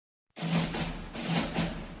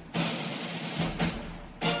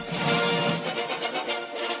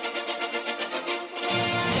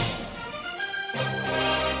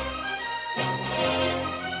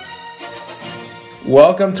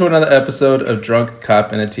Welcome to another episode of Drunk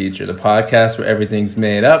Cop and a Teacher, the podcast where everything's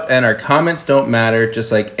made up and our comments don't matter,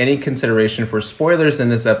 just like any consideration for spoilers in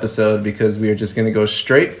this episode, because we are just going to go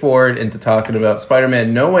straight forward into talking about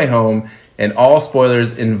Spider-Man No Way Home and all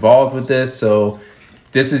spoilers involved with this. So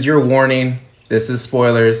this is your warning. This is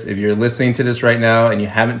spoilers. If you're listening to this right now and you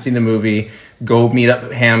haven't seen the movie, go meet up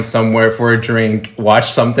with Ham somewhere for a drink,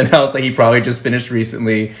 watch something else that he probably just finished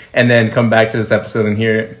recently, and then come back to this episode and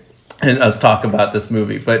hear and us talk about this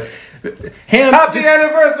movie. But Ham, happy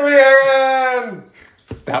anniversary, Aaron!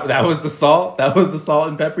 That was the salt. That was the salt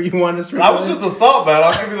and pepper you wanted us to. That was just the salt, man.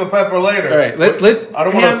 I'll give you the pepper later. All right, let's. I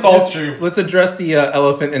don't want to salt you. Let's address the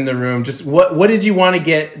elephant in the room. Just what did you want to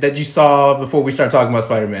get that you saw before we start talking about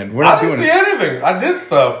Spider-Man? We're not I doing didn't see anything. I did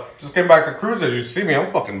stuff. Just came back to cruise. As you see me,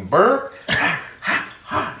 I'm fucking burnt.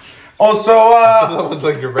 Also, that was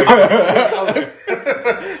like your regular.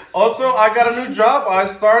 Also, I got a new job. I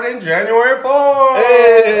start in January 4th.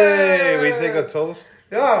 Hey, we take a toast.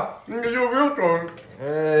 Yeah, you a real toast.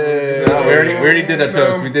 Hey, we already did a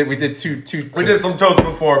toast. We did two. We did some toast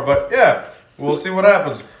before, but yeah, we'll see what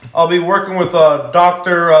happens. I'll be working with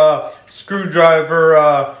Dr.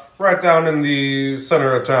 Screwdriver right down in the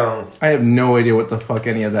center of town. I have no idea what the fuck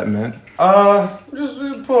any of that meant. Just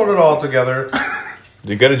pulling it all together. Did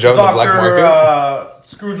you get a job in the black market? Dr.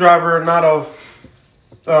 Screwdriver, not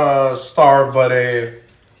a star, but a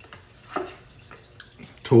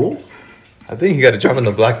tool. I think you got a job in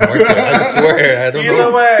the black market. I swear, I don't know.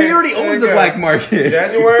 Either way, He already owns the black market.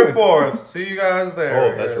 January 4th. See you guys there.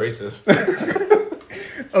 Oh, that's racist.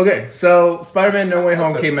 Okay, so Spider-Man No Way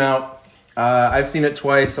Home That's it. came out. I've seen it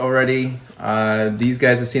twice already. These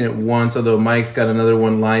guys have seen it once, although Mike's got another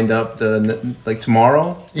one lined up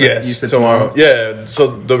tomorrow. Yes, You said tomorrow. Yeah,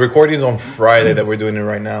 so the recording's on Friday that we're doing it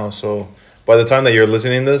right now. So by the time that you're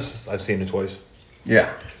listening to this, I've seen it twice.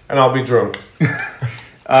 Yeah. And I'll be drunk.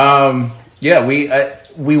 Yeah, we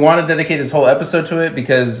want to dedicate this whole episode to it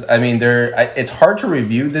because, I mean, it's hard to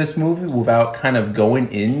review this movie without kind of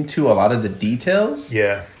going into a lot of the details.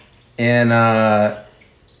 Yeah. And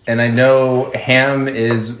I know Ham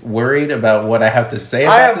is worried about what I have to say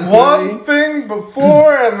I about have this one movie. thing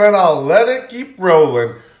before, and then I'll let it keep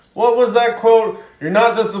rolling. What was that quote? You're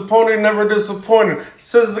not disappointed, never disappointed.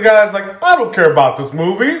 Says the guy's like, I don't care about this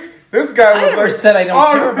movie. This guy was I never like, said I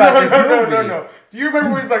don't care about this movie. No. Do you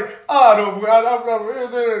remember when he's like, no,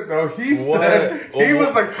 he said, he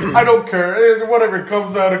was like, I don't care. Whatever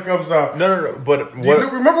comes out, it comes out. No. But Do you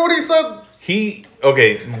remember what he said?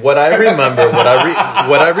 What I remember, what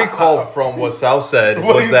I recall from what Sal said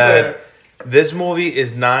What was he that said. this movie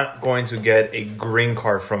is not going to get a green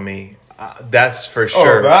card from me. That's for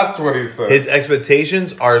sure. Oh, that's what he said. His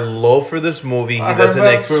expectations are low for this movie. I heard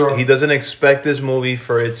that too. He doesn't expect this movie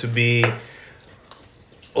for it to be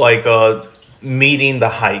like meeting the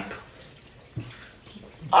hype.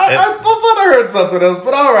 I thought I heard something else,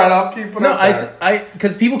 but all right, I'll keep it No, up.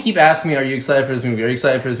 because people keep asking me, "Are you excited for this movie? Are you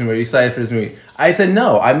excited for this movie? Are you excited for this movie?" I said,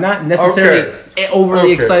 "No, I'm not necessarily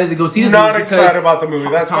overly excited to go see this Not movie." excited about the movie.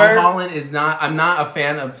 That's Tom fair. Holland is not. I'm not a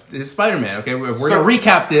fan of his Spider-Man. Okay, we're gonna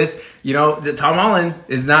recap this. You know, Tom Holland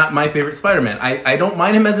is not my favorite Spider-Man. I don't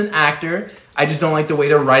mind him as an actor. I just don't like the way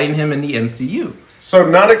they're writing him in the MCU. So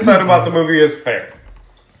not excited about the movie is fair.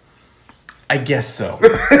 I guess so. You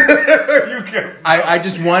guess. I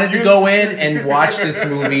just wanted to go in and watch this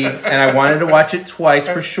movie, and I wanted to watch it twice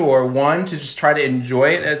for sure. One, to just try to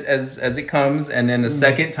enjoy it as it comes, and then the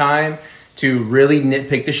second time to really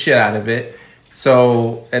nitpick the shit out of it.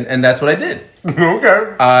 So, and that's what I did.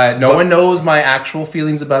 Okay. No one knows my actual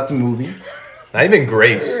feelings about the movie. Not even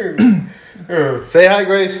Grace. Say hi,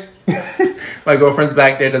 Grace. My girlfriend's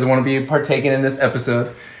back there, doesn't want to be partaking in this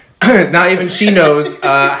episode. Not even she knows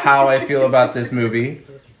how I feel about this movie.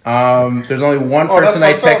 There's only one person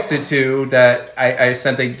I texted to that I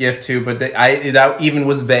sent a gift to, but that even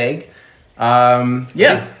was vague.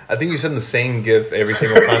 Yeah. I think you send the same GIF every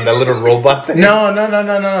single time. That little robot thing. No.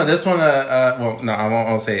 This one, well, no, I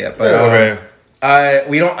won't say it yet. But Okay.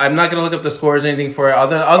 I'm not gonna look up the scores or anything for it.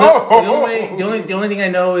 The only thing I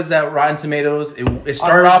know is that Rotten Tomatoes it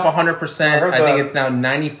started off 100%. I think it's now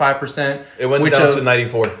 95%. It went down to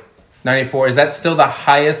 94. 94. Is that still the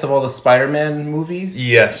highest of all the Spider-Man movies?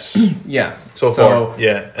 Yes. Yeah. So far,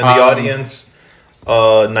 yeah. And the audience,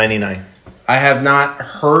 99. I have not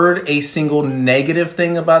heard a single negative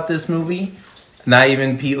thing about this movie. Not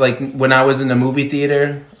even when I was in the movie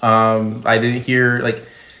theater, I didn't hear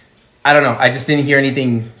I don't know. I just didn't hear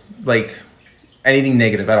anything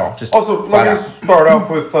negative at all. Just Also, let me start off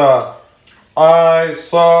with I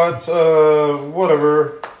saw it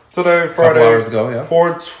today, Friday, hours ago, yeah.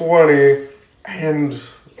 4:20, and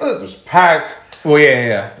it was packed. Well,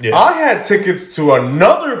 yeah. Yeah. I had tickets to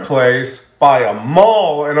another place by a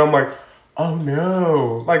mall, and I'm like, oh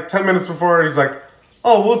no. Like 10 minutes before, he's like,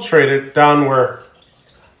 oh, we'll trade it down where.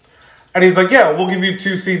 And he's like, yeah, we'll give you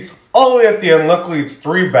 2 seats all the way at the end. Luckily, it's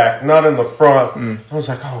 3 back, not in the front. I was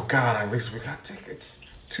like, oh God, at least we got tickets.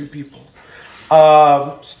 2 people.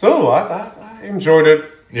 Still, I enjoyed it,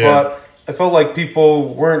 but I felt like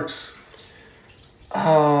people weren't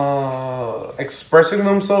expressing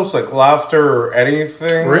themselves, like laughter or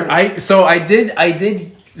anything. I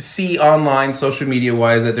did see online, social media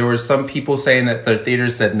wise, that there were some people saying that the theater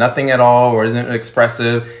said nothing at all or isn't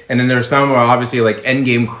expressive, and then there's some who are obviously like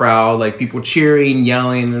endgame crowd, like people cheering,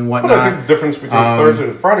 yelling, and whatnot. But I think the difference between Thursday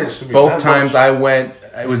and Friday should be both times I went.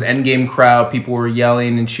 It was endgame crowd. People were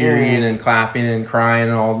yelling and cheering and clapping and crying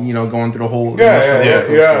and all, going through the whole. So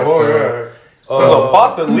the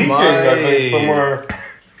Boston leaking, I think, somewhere.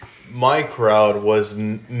 My crowd was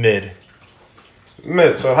mid,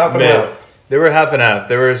 so half and half. They were half and half.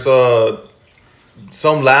 There was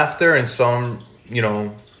some laughter and some,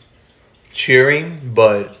 cheering,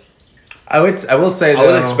 but I will say that I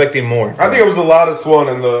was expecting more. I think it was the loudest one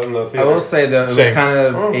in the theater. I will say that it was kind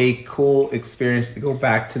of a cool experience to go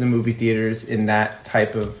back to the movie theaters in that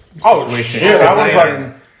type of situation. Oh shit! I was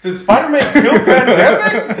like, did Spider-Man kill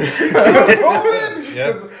pandemic? COVID?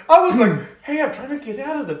 Yeah. I was like, hey, I'm trying to get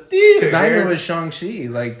out of the theater. Because not even with Shang-Chi,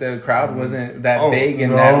 like the crowd wasn't that big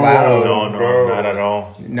and that loud. No, not at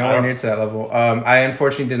all. Nowhere near to that level. I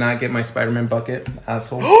unfortunately did not get my Spider-Man bucket,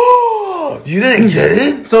 asshole. You didn't get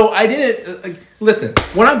it? So I didn't. Listen,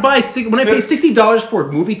 when I pay $60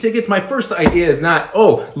 for movie tickets, my first idea is not,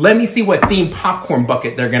 let me see what themed popcorn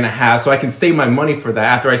bucket they're gonna have, so I can save my money for that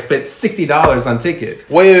after I spent $60 on tickets.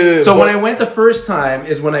 Wait. So when I went the first time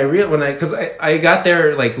is when I got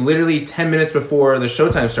there like literally 10 minutes before the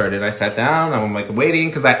showtime started. I sat down. I'm like waiting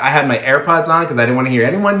because I had my AirPods on because I didn't want to hear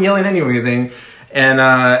anyone yelling anything, and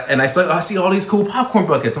I see all these cool popcorn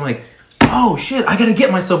buckets. I'm like, oh shit, I gotta get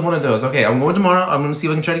myself one of those. Okay, I'm going tomorrow. I'm gonna see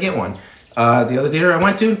if I can try to get one. The other theater I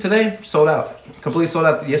went to today, sold out. Completely sold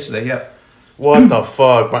out yesterday, yeah. What the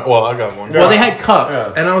fuck? I got one. Well, they had cups,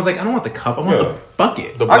 and I was like, I don't want the cup. I want the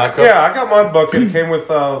bucket. The black cup? Yeah, I got my bucket. It came with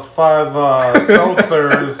 5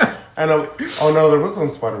 seltzers. And oh no, there was no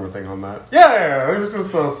Spider-Man thing on that. Yeah, it was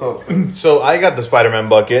just seltzers. So I got the Spider-Man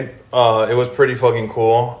bucket. It was pretty fucking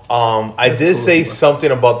cool. I did say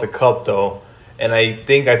something about the cup, though. And I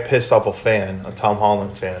think I pissed off a Tom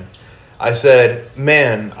Holland fan. I said,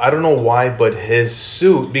 man, I don't know why, but his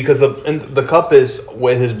suit, because the cup is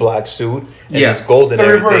with his black suit and his gold and the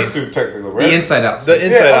everything. Reverse suit, technically, right? The inside out suit. The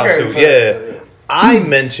inside out suit, yeah. I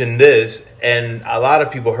mentioned this, and a lot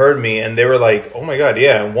of people heard me, and they were like, oh my God,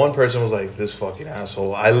 yeah. And one person was like, this fucking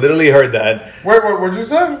asshole. I literally heard that. Wait, what'd you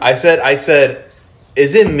say? I said,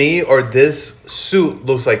 is it me or this suit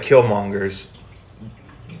looks like Killmonger's,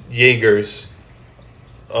 Jaeger's,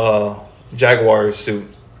 Jaguar's suit?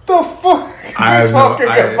 The fuck are you talking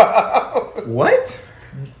about? What?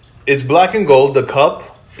 It's black and gold. The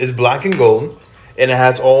cup is black and gold, and it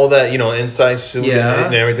has all that inside suit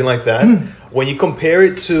and everything like that. When you compare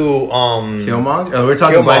it to Killmonger, we're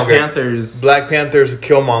talking Black Panther's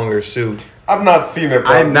Killmonger suit. I've not seen it.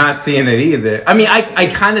 Bro. I'm not seeing it either. I mean, I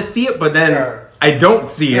kind of see it, but then I don't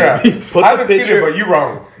see it. I haven't seen it, but you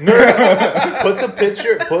wrong. Put the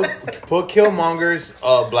picture. Put Killmonger's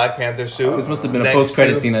Black Panther suit. This must have been a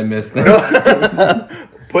post-credit scene I missed.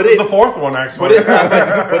 Put it. The fourth one actually.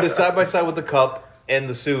 Put it side by side with the cup and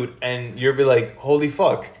the suit, and you'll be like, "Holy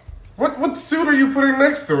fuck!" What suit are you putting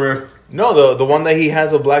next to it? No, the one that he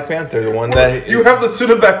has of Black Panther. The one that you have the suit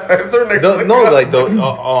of Black Panther next to it. No, like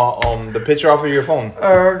the picture off of your phone.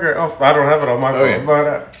 Okay. Oh, I don't have it on my phone,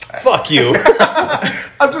 but fuck you.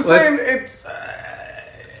 I'm just saying it's.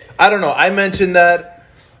 I don't know. I mentioned that.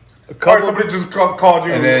 Somebody just called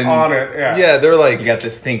you on it. Yeah, they're like, you got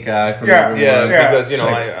this stink eye. From because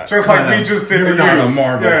just like we just did. You're not a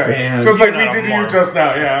Marvel fan. Just like we did to you just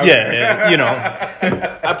now.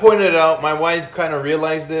 Yeah. I pointed it out. My wife kind of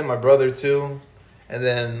realized it. My brother too, and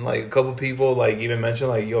then like a couple people like even mentioned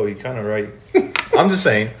like, "Yo, you kind of right." I'm just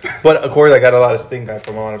saying, but of course I got a lot of stink eye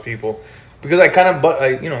from a lot of people because I kind of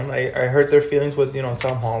I hurt their feelings with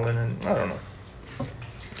Tom Holland, and I don't know.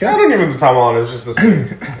 I don't even Tom Holland. It's just the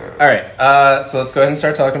scene. All right, so let's go ahead and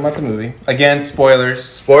start talking about the movie. Again, spoilers.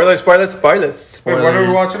 Spoilers. Wait, when are we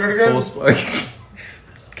watching it again?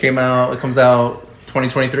 It comes out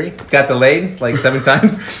 2023. Got delayed like 7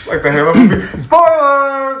 times. Like the Halo movie.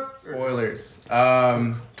 Spoilers.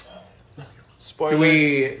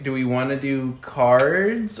 Spoilers. Do we want to do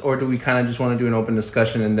cards, or do we kind of just want to do an open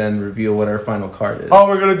discussion and then reveal what our final card is? Oh,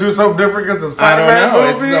 we're gonna do something different because it's I Spider-Man don't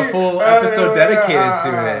know. movie. This is a full episode dedicated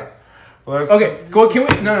to it. Okay, go. Can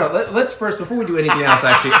we? No. Let's first, before we do anything else.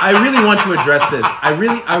 Actually, I really want to address this.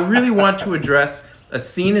 I really want to address a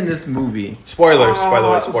scene in this movie. Spoilers, by the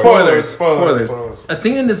way. Spoilers. A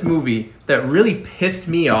scene in this movie that really pissed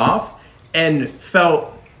me off and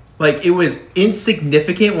felt like it was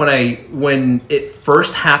insignificant when it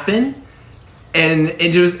first happened, and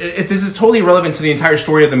this is totally irrelevant to the entire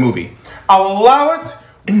story of the movie. I'll allow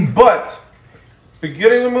it, but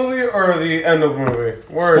beginning of the movie or the end of the movie?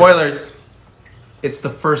 Spoilers. It's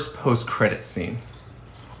the first post-credit scene.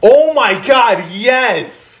 Oh my god,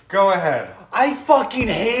 yes! Go ahead. I fucking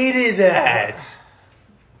hated that.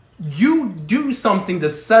 You do something to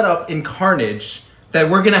set up in Carnage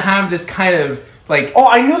that we're gonna have this kind of like. Oh,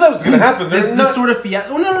 I knew that was gonna happen. This sort of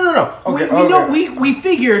fiasco. Oh, no. Okay, we know we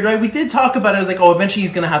figured, right? We did talk about it. It was like, oh, eventually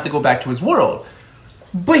he's gonna have to go back to his world.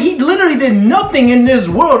 But he literally did nothing in this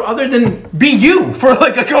world other than be you for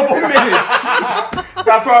like a couple minutes.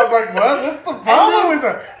 That's why I was like, what? What's the problem with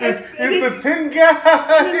that? It's the tin guy.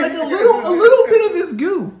 And like a little bit of his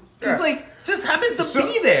goo, just happens to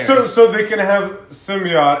be there. So they can have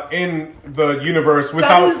symbiote in the universe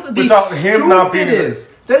without him not being there.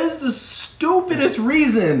 That is the stupidest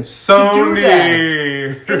reason Sony. to do that.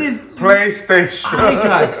 It is PlayStation. I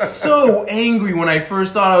got so angry when I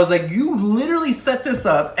first saw it. I was like, you literally set this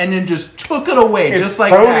up and then just took it away, just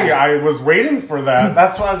like Sony. that. I was waiting for that.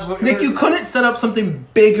 That's why I was like, Nick, you couldn't set up something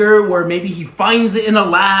bigger where maybe he finds it in a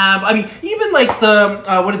lab. I mean, even like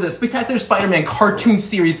the Spectacular Spider-Man cartoon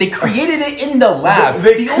series, they created it in the lab.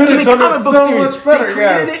 They the could have done it so much better. They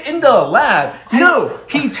created it in the lab. No,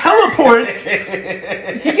 he teleports.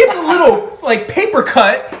 He gets a little like paper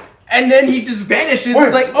cut, and then he just vanishes. Wait.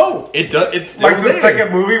 It's like, oh, it's still like the there.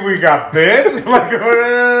 second movie we got bit. Like,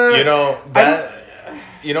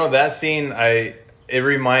 that scene. It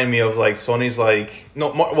reminded me of like Sony's like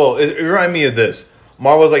it reminded me of this.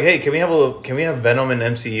 Marvel's like, hey, can we have Venom in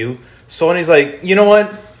MCU? Sony's like, you know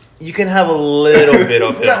what? You can have a little bit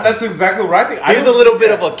of it. That's exactly what I think. Here's a little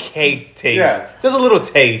bit of a cake taste. Yeah. Just a little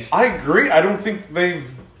taste. I agree. I don't think they've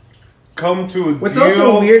come to a What's deal.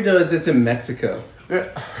 also weird though is it's in Mexico. Yeah.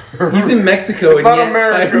 He's in Mexico It's and not yet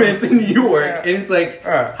America. Spider-Man's in New York, Yeah. and it's like,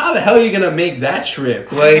 Yeah. how the hell are you gonna make that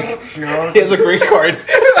trip? Like, You know? He has a green card.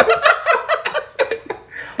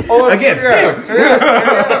 Again,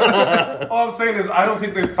 All I'm saying is I don't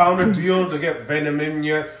think they found a deal to get Venom in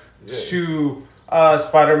yet to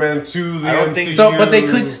Spider-Man to the I don't MCU. think so, but they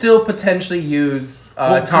could still potentially use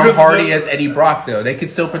Tom because Hardy as Eddie Brock, though. They could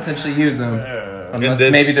still potentially use him, unless In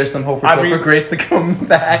this- maybe there's some hope for I Topher mean- Grace to come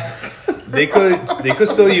back. They could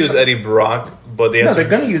still use Eddie Brock, but they No, have they're to.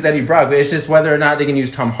 gonna use Eddie Brock, but it's just whether or not they can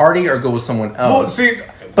use Tom Hardy or go with someone Well, else. see,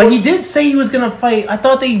 But he did say he was gonna fight. I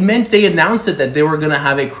thought they announced it that they were gonna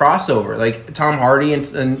have a crossover, like Tom Hardy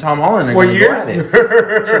and Tom Holland are what gonna year? go at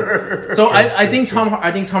it. So I think Tom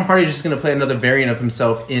Hardy is just gonna play another variant of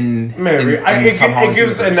himself in Maybe. in It Tom Holland's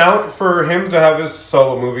gives universe. an out for him to have his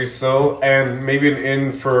solo movie still, and maybe an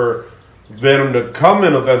in for Venom to come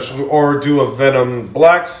in eventually, or do a Venom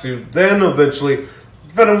black suit, then eventually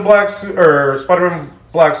Venom black suit, or Spider-Man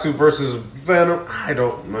black suit versus Venom. I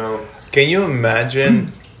don't know. Can you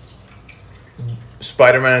imagine?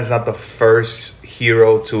 Spider-Man is not the first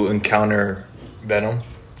hero to encounter Venom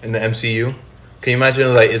in the MCU. Can you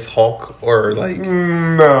imagine like it's Hulk or like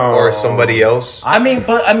No. or somebody else? I think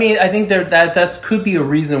that could be a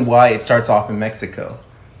reason why it starts off in Mexico.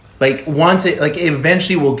 Like once it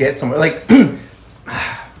eventually we'll get somewhere. Like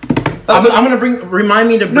I'm gonna remind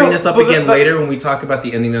me to bring No, this up but again that- later when we talk about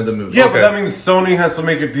the ending of the movie. Yeah, Okay. but that means Sony has to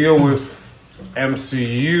make a deal with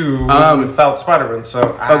MCU without Spider-Man. So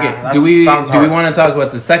Okay, do we want to talk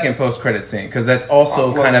about the second post-credit scene, because that's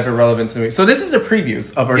also kind of irrelevant to me. So this is the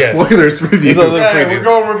previews of our Yes. spoilers review. These are the- Hey, preview. we're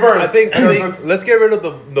going reverse. I think Because let's get rid of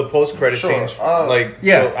the post credit Sure. scenes so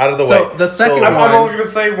Yeah. out of the So way. the second So- I'm one- only going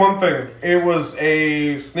to say one thing. It was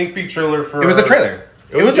a sneak peek trailer for. It was a trailer.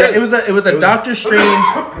 It was a Doctor Strange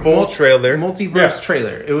full trailer. multiverse Yeah.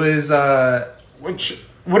 trailer. It was Which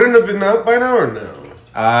wouldn't have been out by now or no?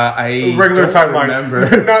 I Regular don't timeline. remember.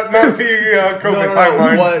 not the COVID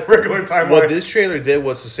timeline. Regular timeline. What this trailer did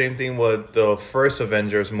was the same thing what the first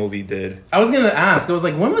Avengers movie did. I was gonna ask. I was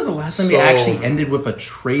like, when was the last time they So- actually ended with a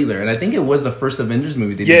trailer? And I think it was the first Avengers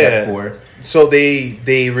movie they did that for. So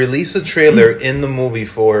they released a trailer in the movie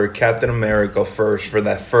for Captain America first for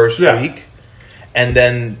that first Yeah. week, and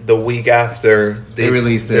then the week after They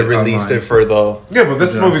released They it released online. it for the. Yeah, but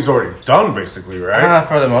this Yeah. movie's already done, basically, right?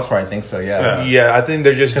 For the most part, I think so. Yeah. Yeah, I think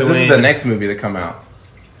they're just Because doing. this is the next movie to come out.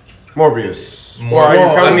 Morbius. More- Or are you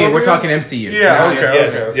Well, I counting mean, we're Morbius? talking MCU. Yeah, okay,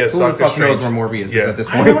 Yes, okay. yes. Who the Doctor fuck knows Strange. where Morbius Yeah. is at this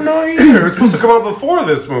I point? don't know either. It was supposed to come out before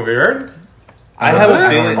this movie, right? I have a Was it?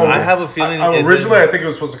 feeling. Oh, I have a feeling. Originally, I think it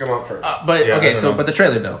was supposed to come out first. But Yeah, I okay, don't so know. but the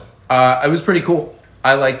trailer though, it was pretty cool.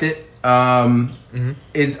 I liked it. Mm-hmm.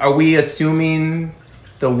 Are we assuming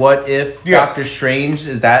the what if Yes. Doctor Strange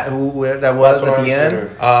is that who that was That's what at the I'm end?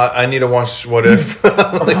 assuming. I need to watch What If.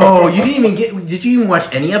 Oh, you didn't even get? Did you even watch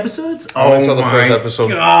any episodes? I only Oh saw the my first episode.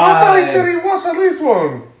 God. I thought he said he watched at least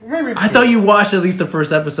one. Maybe two. I thought you watched at least the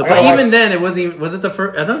first episode, I but even watched- then, it wasn't. Even, was it the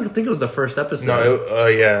first? I don't think it was the first episode. No,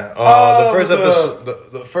 yeah. Oh, the first the-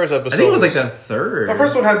 episode. The first episode. I think it was like the third. The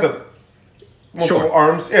first one had the multiple Sure.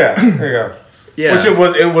 arms. Yeah, there you go. yeah. Which it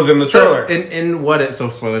was in the so trailer. in what it? So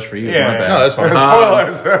spoilers for you. Yeah. my bad. No, that's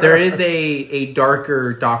fine. Spoilers. There is a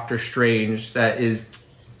darker Doctor Strange that is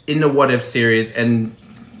in the What If series, and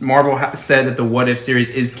Marvel said that the What If series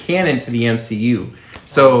is canon to the MCU.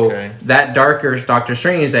 So Okay. that darker Doctor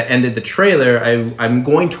Strange that ended the trailer, I'm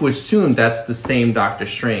going to assume that's the same Doctor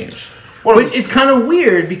Strange. Well, but it's kind of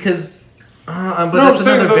weird because, but that's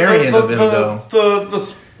another variant of him, though.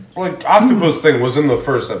 The like octopus thing was in the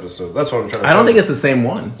first episode. That's what I'm trying to. I don't tell think you. it's the same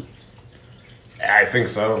one. I think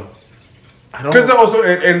so. I don't. Because also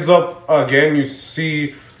it ends up again. You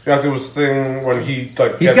see the octopus thing when he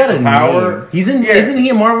like He's gets got the a power. name. He's in. Yeah. Isn't he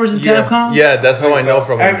in Marvel vs. Yeah. Capcom? Yeah, that's how I know So-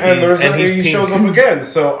 from him. and there's and he he's shows pink. up again.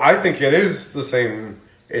 So I think it is the same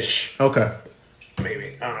ish. Okay.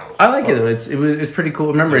 Maybe I don't know. I like it. It's pretty cool.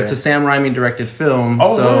 Remember, it's a Sam Raimi directed film.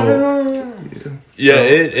 Oh, so no. Yeah,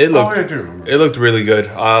 it looked. I do remember. It looked really good.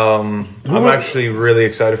 I'm actually really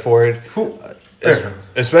excited for it. Who?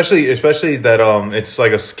 Especially that it's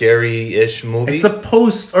like a scary-ish movie. it's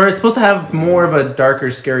supposed to have more of a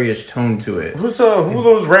darker, scary-ish tone to it. Who are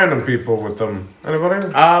those random people with them? Anybody?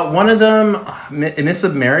 One of them, Miss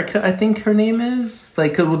America, I think her name is,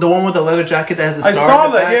 like the one with the leather jacket that has a I star. saw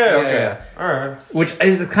in the that. back. Yeah. Okay. All right. Which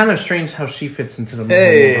is kind of strange how she fits into the movie.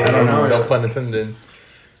 Hey, I don't know. No pun intended.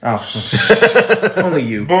 Oh, only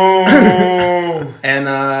you. Boom. And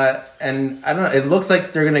I don't know. It looks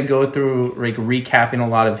like they're gonna go through like recapping a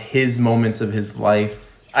lot of his moments of his life.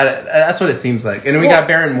 That's what it seems like. And then we got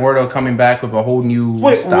Baron Mordo coming back with a whole new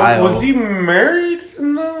Wait, style. was he married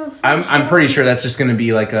in the? I'm pretty sure that's just gonna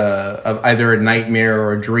be like a either a nightmare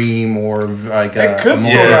or a dream or like It could a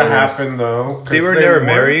sort Yeah. of happen though. 'cause They were never weren't-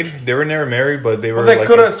 married. They were never married, but they were. Well, that like,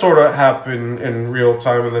 could have sort of happened in real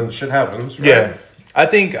time, and then shit happens. Right? Yeah, I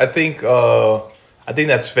think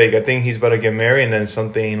that's fake. I think he's about to get married, and then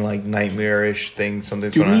something like nightmarish thing.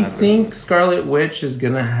 Something's Do gonna we happen. think Scarlet Witch is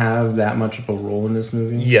gonna have that much of a role in this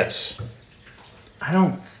movie? Yes. I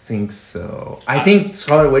don't think so. I think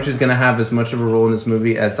Scarlet Witch is gonna have as much of a role in this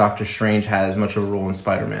movie as Doctor Strange had as much of a role in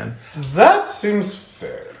Spider-Man. That seems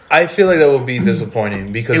fair. I feel like that would be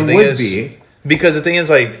disappointing because It the thing would is, be. because the thing is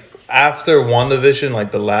like after WandaVision,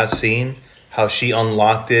 like the last scene, how she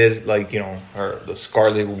unlocked it, like the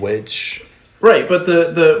Scarlet Witch. Right, but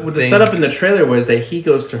the Thing. setup in the trailer was that he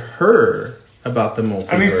goes to her about the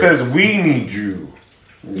multiverse. And he says, "We need you."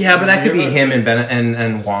 "Yeah, but that could be him and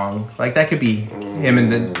and Wong. Like that could be him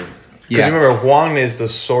and then Because yeah." remember, Wong is the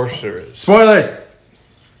sorceress. Spoilers.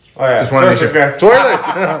 Oh yeah, Just wanna make sure. okay.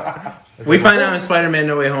 Spoilers. We find out in Spider-Man: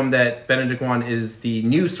 No Way Home that Benedict Wong is the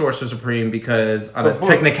new Sorcerer Supreme because on a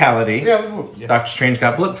blip. technicality, Yeah. Doctor Strange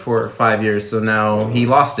got blipped for 5 years, so now he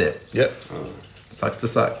lost it. Yep. Sucks to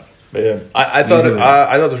suck. But yeah, I thought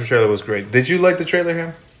the trailer was great. Did you like the trailer,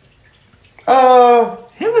 him?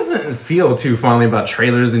 He doesn't feel too fondly about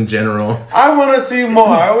trailers in general. I want to see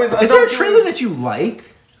more. Is there a trailer that you like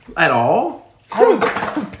at all?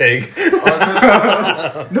 Pig.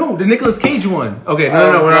 No, the Nicolas Cage one. Okay,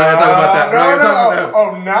 no, we're not gonna talk about that. We're not gonna talk about that.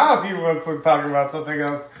 Oh, now he wants to talk about something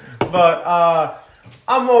else. But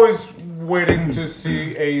I'm always waiting to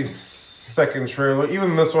see a second trailer.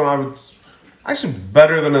 Even this one, I would actually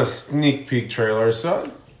better than a sneak peek trailer. So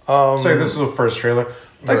I'd say this is the first trailer.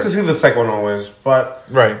 I like to see the second one always, but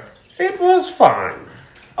Right. it was fine.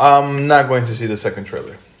 I'm not going to see the second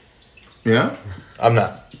trailer. Yeah. I'm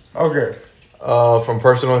not. Okay. From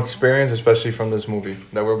personal experience, especially from this movie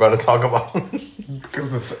that we're about to talk about.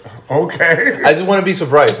 Because this, okay. I just want to be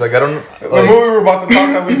surprised. Like I don't. The Like, movie we're about to talk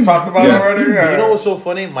that we've talked about already. you know what's so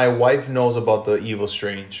funny? My wife knows about the Evil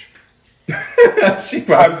Strange. She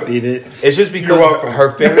probably seen it. It's just because You're welcome.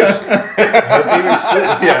 her favorite. Her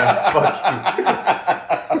favorite. Yeah. Fuck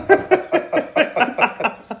you.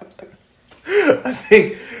 I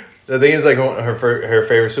think The thing is, like, her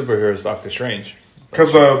favorite superhero is Doctor Strange.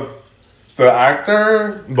 Because the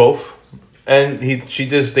actor? Both. And she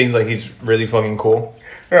does things like he's really fucking cool.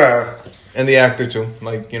 Yeah. And the actor, too.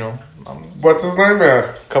 Like, What's his name?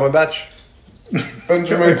 Yeah. Cumberbatch.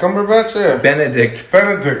 Benjamin Cumberbatch? Yeah. Benedict.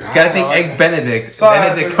 Gotta think Eggs Benedict.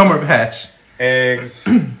 Benedict Cumberbatch. Eggs.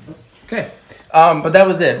 Okay. But that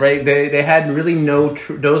was it, right? They had really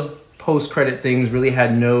those post-credit things really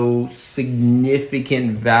had no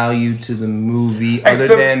significant value to the movie other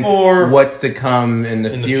than for what's to come in the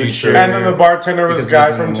future. And then the bartender was the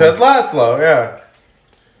guy from Ted Lasso, yeah.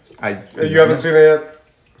 You haven't seen it yet?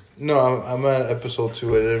 No, I'm at episode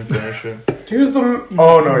 2. I didn't finish it. He was the...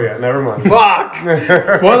 Oh, no, yeah, never mind. Fuck!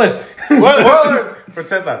 Spoilers! Spoilers for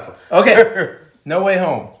Ted Lasso. Okay. No Way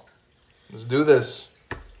Home. Let's do this.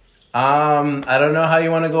 I don't know how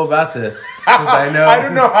you want to go about this. 'Cause I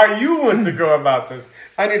don't know how you want to go about this.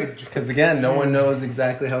 I need to... Because again, no one knows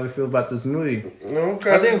exactly how we feel about this movie.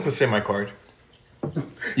 Okay. I think I could say my card.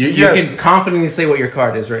 You can confidently say what your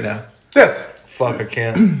card is right now. Yes. Fuck, I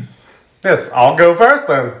can't. Yes, I'll go first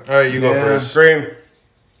then. Alright, you go first. Green.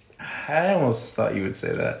 I almost thought you would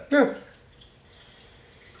say that. Yeah.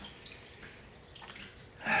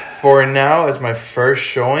 For now, it's my first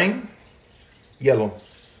showing. Yellow.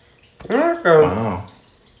 Okay. Wow.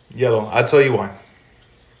 Yellow. I'll tell you why.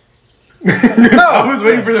 I was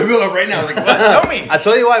waiting for the build-up right now. I was like, what? Tell me. I'll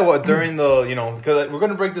tell you why. What during the because we're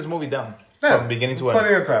gonna break this movie down from beginning to end.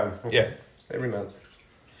 Plenty of time. Yeah, Maybe not.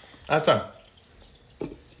 I have time.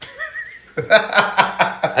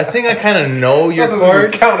 I think I kind of know your That doesn't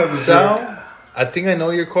card. count as a Sal. I think I know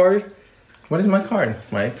your card. What is my card,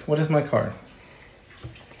 Mike? What is my card?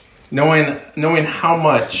 Knowing how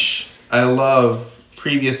much I love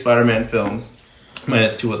previous Spider-Man films,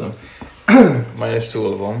 minus 2 of them. Minus 2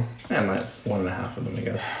 of them. Yeah, minus 1.5 of them, I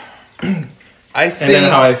guess. I think. And then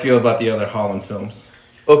how I feel about the other Holland films.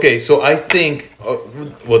 Okay, so I think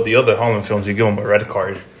the other Holland films, you give them a red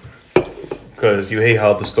card because you hate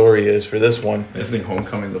how the story is for this one. I just think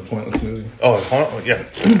Homecoming is a pointless movie. Oh, yeah.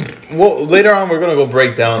 Well, later on we're gonna go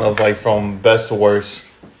break down of like from best to worst,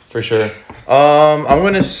 for sure. I'm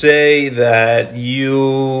gonna say that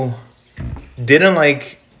you didn't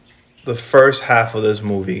like the first half of this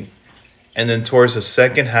movie, and then towards the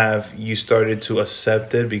second half you started to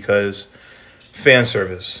accept it because fan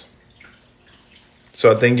service.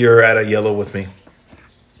 So I think you're at a yellow with me.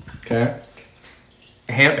 Okay.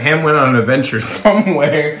 Ham went on an adventure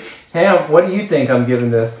somewhere. Ham, what do you think I'm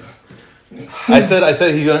giving this? I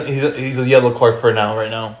said he's a yellow card for now,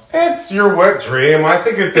 right now. It's your wet dream. I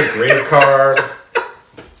think it's a green card.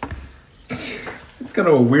 It's kind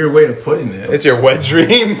of a weird way of putting it. It's your wet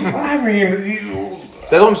dream. I mean,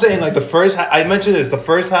 That's what I'm saying. Like the first, I mentioned this. The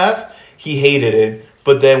first half, he hated it,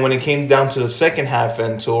 but then when it came down to the second half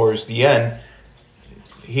and towards the end,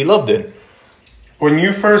 he loved it. when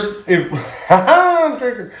you first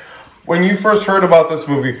when you first heard about this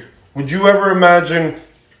movie, would you ever imagine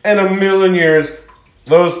in a million years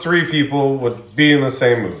those 3 people would be in the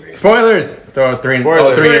same movie? Spoilers. Throw 3 in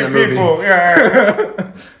Spoilers. 3 in the movie. People,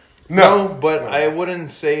 yeah. No, but I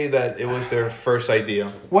wouldn't say that it was their first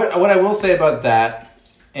idea. What I will say about that,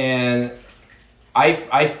 and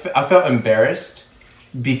I felt embarrassed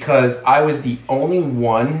because I was the only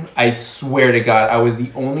one, I swear to God, I was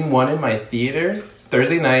the only one in my theater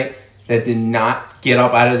Thursday night that did not get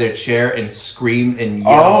up out of their chair and scream and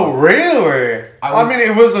yell. Oh, really? I mean,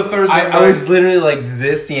 it was a Thursday night. I was literally like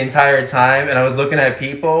this the entire time, and I was looking at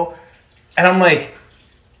people, and I'm like,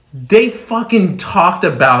 they fucking talked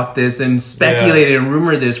about this and speculated and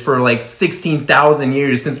rumored this for like 16,000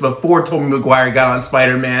 years since before Tobey Maguire got on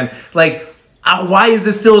Spider-Man. Like, why is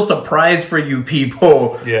this still a surprise for you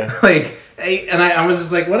people? Yeah. Like, I was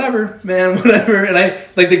just like, whatever, man, whatever. And I,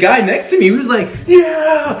 like, the guy next to me, he was like,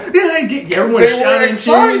 yeah, everyone shouting and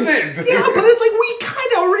cheering. Yeah, but it's like, we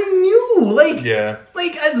kind of already knew. Like,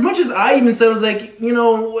 like, as much as I even said, I was like, you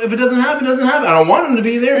know, if it doesn't happen, it doesn't happen. I don't want him to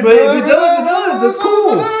be there, but if it does, it does. It's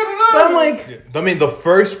cool. But I'm like... I mean, the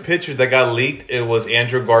first picture that got leaked, it was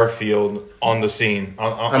Andrew Garfield on the scene.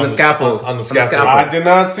 On the scaffold. On the scaffold. I did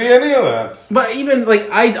not see any of that. But even, like,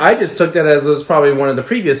 I just took that as it was probably one of the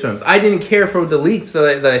previous films. I didn't care for the leaks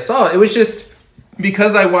that I saw. It was just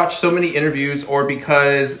because I watched so many interviews or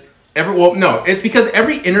because... it's because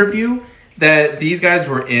every interview that these guys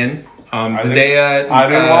were in... Zendaya, I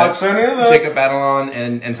didn't watch any of that. Jacob Batalon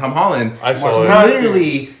and Tom Holland. I saw it.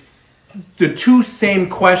 Literally, the 2 same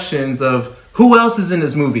questions of who else is in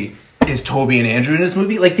this movie? Is Toby and Andrew in this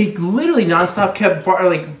movie? Like, they literally nonstop kept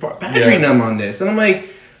badgering them on this. And I'm like,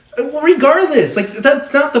 Well, regardless, like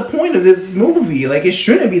that's not the point of this movie. Like it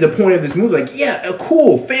shouldn't be the point of this movie. Like yeah,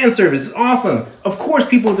 cool fan service, is awesome. Of course,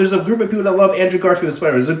 there's a group of people that love Andrew Garfield as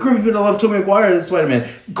Spider-Man. There's a group of people that love Tobey Maguire as Spider-Man.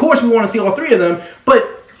 Of course, we want to see all three of them, but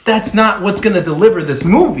that's not what's going to deliver this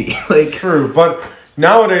movie. Like true, but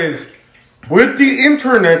nowadays with the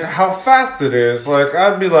internet, how fast it is, like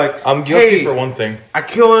I'd be like, I'm guilty hey, for one thing. I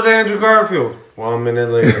killed Andrew Garfield. 1 minute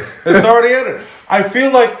later, it's already in it. I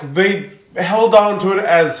feel like they held on to it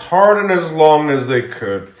as hard and as long as they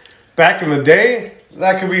could. Back in the day,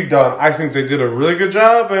 that could be done. I think they did a really good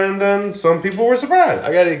job, and then some people were surprised.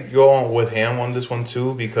 I gotta go on with Ham on this one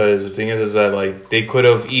too, because the thing is that like they could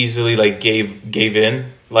have easily like gave in,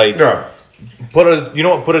 like put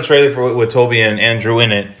a trailer for with Toby and Andrew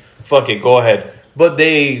in it. Fuck it, go ahead. But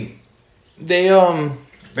they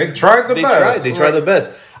tried the best. They tried the best.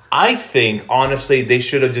 I think honestly they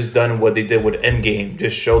should have just done what they did with Endgame.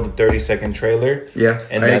 Just show the 30-second trailer. Yeah,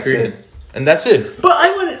 and that's it. And that's it. But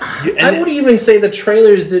I wouldn't even say the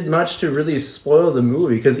trailers did much to really spoil the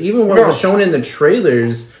movie, because even what was shown in the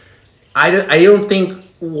trailers, I don't think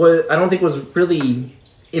was really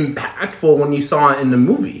impactful when you saw it in the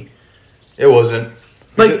movie. It wasn't.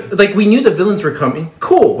 Like we knew the villains were coming.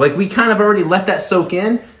 Cool. Like we kind of already let that soak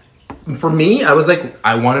in. For me, I was like,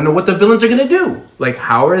 I want to know what the villains are going to do. Like,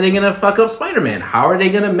 how are they going to fuck up Spider-Man? How are they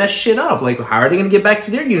going to mess shit up? Like, how are they going to get back to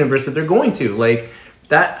their universe if they're going to? Like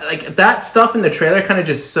that stuff in the trailer kind of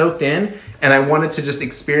just soaked in, and I wanted to just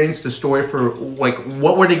experience the story for, like,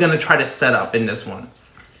 what were they going to try to set up in this one?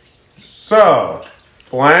 So,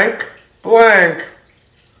 blank, bam.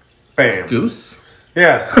 Goose?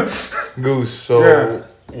 Yes. Goose, so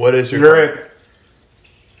what is your... You're it.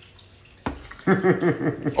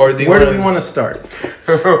 Where do we want to start?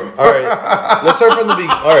 All right, let's start from the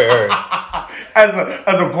beginning. All right. As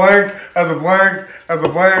a blank,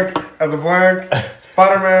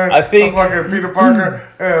 Spider-Man. I think fucking Peter Parker,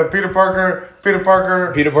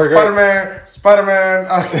 Spider-Man.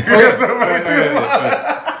 All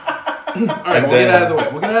right,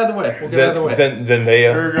 we'll get out of the way.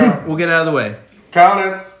 Zendaya. There we go. We'll get out of the way. Count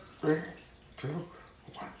it. 3, 2, 1.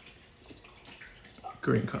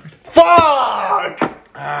 Green card. Fuck!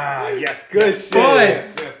 Yes. Good shit.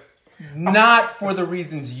 But not for the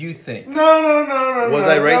reasons you think. No. Was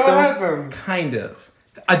I right though? Kind of.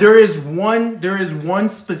 There is one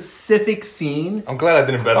specific scene. I'm glad I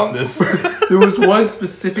didn't bet on this. There was one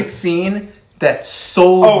specific scene that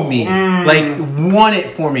sold me, like won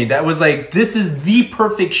it for me. That was like, this is the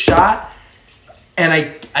perfect shot, and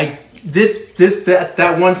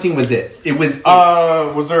that one scene was it. It was it.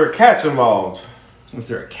 Was there a catch involved? Was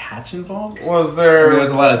there a catch involved? Was there? There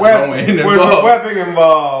was a lot of throwing involved. Was there webbing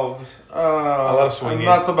involved? A lot of swinging.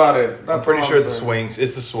 That's about it. I'm pretty sure the swings.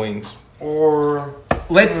 It's the swings. Or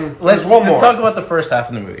let's talk about the first half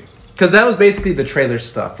of the movie, because that was basically the trailer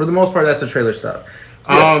stuff. For the most part, that's the trailer stuff.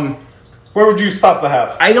 Yeah. Where would you stop the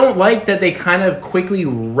half? I don't like that they kind of quickly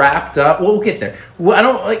wrapped up. Well, we'll get there. Well, I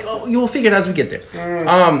don't like. Oh, you'll figure it out as we get there.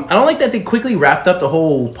 I don't like that they quickly wrapped up the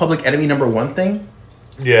whole Public Enemy #1 thing.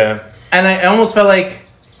 Yeah. And I almost felt like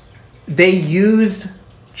they used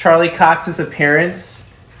Charlie Cox's appearance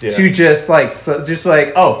to just like,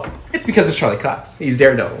 oh, it's because it's Charlie Cox. He's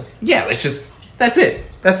Daredevil. Yeah, that's it.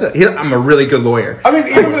 I'm a really good lawyer. I mean,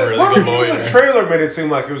 even the trailer made it seem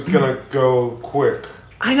like it was gonna go quick.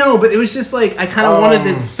 I know, but it was just like, I kind of wanted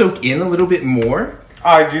it to soak in a little bit more.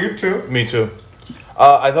 I do too. Me too.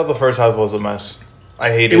 I thought the first half was a mess. I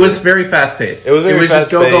hated it. It was very fast paced. It was very fast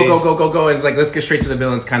paced. It was just go, and it's like, let's get straight to the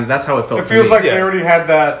villains. Kind of, that's how it felt. It feels like they already had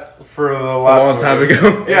that for the last a long time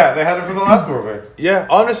ago. Yeah, they had it for the last movie. Yeah,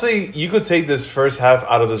 honestly, you could take this first half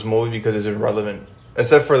out of this movie because it's irrelevant,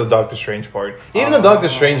 except for the Doctor Strange part. Even the Doctor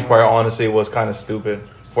Strange part, honestly, was kind of stupid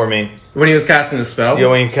for me. When he was casting the spell? Yeah,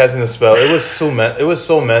 when he was casting the spell. It was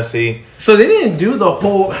so messy. So they didn't do the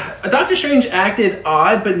whole... Doctor Strange acted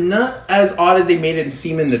odd, but not as odd as they made him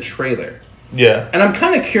seem in the trailer. Yeah. And I'm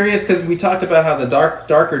kind of curious, because we talked about how the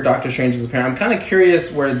darker Doctor Strange is apparent. I'm kind of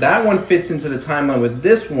curious where that one fits into the timeline with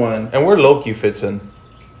this one. And where Loki fits in.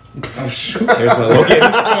 Oh, sure. Here's my Loki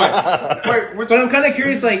at this point. But I'm kind of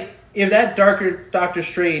curious, like, if that darker Doctor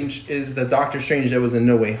Strange is the Doctor Strange that was in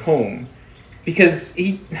No Way Home. Because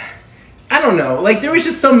I don't know. Like, there was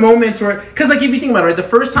just some moments where... Because, like, if you think about it, right, the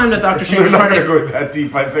first time that Doctor Strange was trying to... go that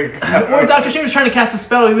deep, I think. Or Doctor Strange was trying to cast a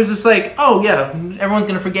spell, he was just like, oh, yeah, everyone's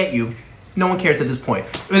going to forget you. No one cares at this point.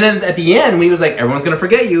 And then at the end, when he was like, everyone's going to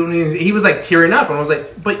forget you, and he was like tearing up. And I was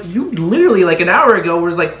like, but you literally like an hour ago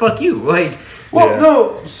was like, fuck you. Like, well,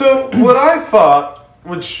 no. So what I thought,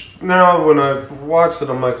 which now when I watched it,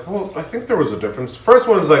 I'm like, well, I think there was a difference. First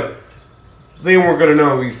one is like, they weren't going to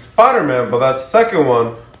know he's Spider-Man, but that second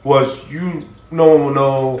one was no one will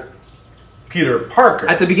know Peter Parker.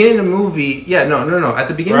 At the beginning of the movie, no. At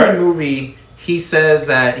the beginning of the movie, he says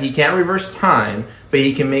that he can't reverse time, but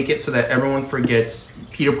he can make it so that everyone forgets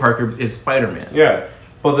Peter Parker is Spider-Man. Yeah.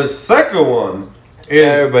 But the second one is...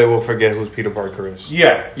 Everybody will forget who Peter Parker is.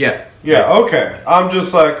 Yeah. Okay. I'm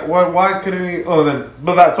just like, why couldn't he... Oh, then...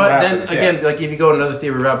 But that's what happens. But then, again, like, if you go another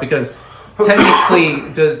theory route, because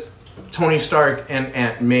technically, does Tony Stark and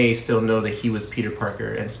Aunt May still know that he was Peter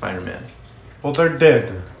Parker and Spider-Man? Well, they're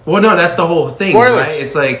dead. Well, no, that's the whole thing, Spoilers. right?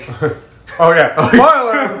 It's like... Oh, yeah.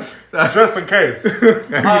 Spoilers! Just in case.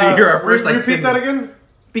 Hear our first, like, repeat that again?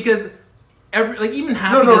 Because... even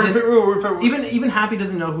Happy doesn't repeat. even Happy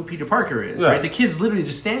doesn't know who Peter Parker is, Yeah. right? The kid's literally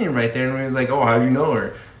just standing right there, and he's like, "Oh, how'd you know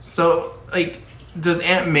her?" So, like, does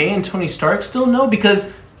Aunt May and Tony Stark still know?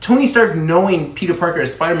 Because Tony Stark knowing Peter Parker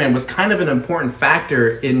as Spider-Man was kind of an important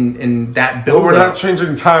factor in that build. But we're not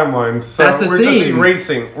changing timelines, so That's the we're thing. just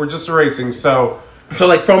erasing. We're just erasing. So,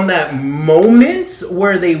 like, from that moment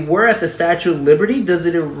where they were at the Statue of Liberty, does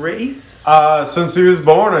it erase? since he was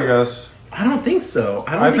born, I guess. I don't think so.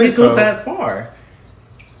 I don't I think think it goes so. that far.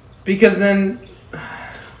 Because then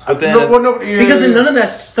But then... because then none of that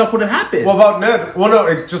stuff would have happened. What about Ned? Well, no,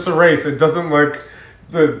 it just erased. It doesn't like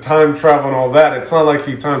the time travel and all that. It's not like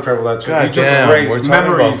he time traveled that shit. God He just damn, we're erased talking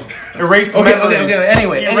memories. Erased Okay, memories. okay,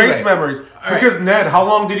 anyway, He erased anyway. memories. right. Because Ned, how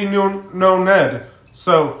long did he know Ned?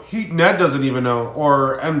 So Ned doesn't even know,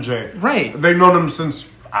 or MJ. Right. They've known him since,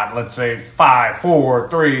 let's say, 5, 4,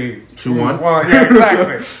 3, 2, 1. Yeah,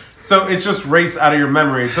 exactly. So it's just erased out of your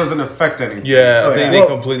memory. It doesn't affect anything. Yeah, I think Well, they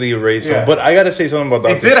completely erased him. yeah. But I gotta say something about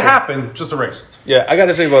Doctor It did Strange. happen, just erased. Yeah, I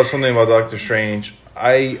gotta say something about Doctor Strange.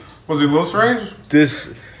 Was he a little strange?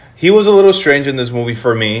 He was a little strange in this movie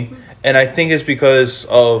for me, and I think it's because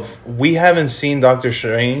of we haven't seen Doctor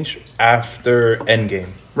Strange after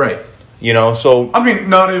Endgame. Right. You know, so I mean,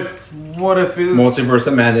 what if it's... Multiverse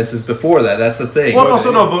of Madness is before that. That's the thing. Well,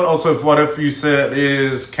 but also, what if you said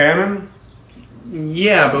is canon?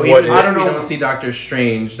 Yeah, but What even if- I don't know. We don't see Doctor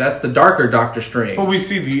Strange. That's the darker Doctor Strange. But we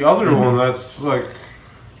see the other one that's like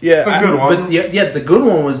yeah, a good one. But yeah, the good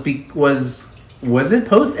one was was it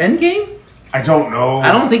post Endgame? I don't know.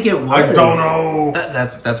 I don't think it was. I don't know.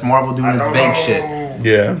 That's Marvel doing its vague shit.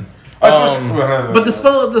 yeah. But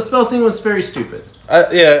the spell scene was very stupid.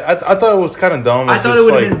 I thought it was kind of dumb. I It's thought it just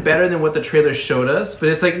would have been better than what the trailer showed us, but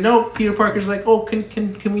it's like, no, Peter Parker's like, oh,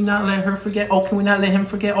 can we not let her forget? Oh, can we not let him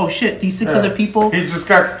forget? Oh shit, these six other people. He just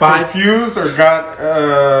got 5. confused or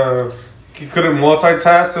got he couldn't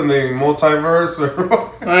multitask in the multiverse.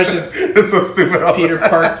 Oh, it's just It's so stupid. Peter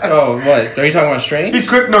Parker. Oh, what? Are you talking about Strange? He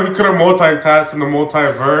couldn't multitask in the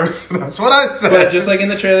multiverse. That's what I said. But just like in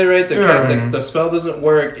the trailer, right? Yeah. The spell doesn't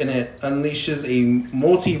work, and it unleashes a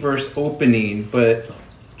multiverse opening, but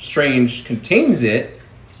Strange contains it.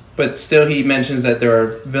 But still, he mentions that there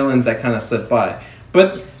are villains that kind of slip by.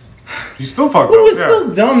 But He still fucked what up. was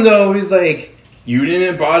still dumb though is like, you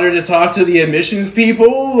didn't bother to talk to the admissions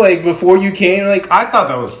people like before you came. Like, I thought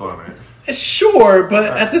that was funny. sure,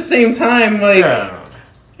 but at the same time, like. Yeah.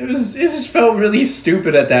 It just felt really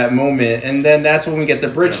stupid at that moment, and then that's when we get the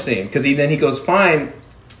bridge scene because he finds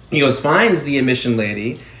the admission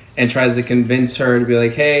lady and tries to convince her to be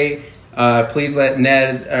like, hey, please let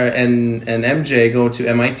Ned and MJ go to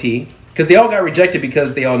MIT because they all got rejected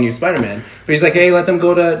because they all knew Spider-Man. But he's like, hey, let them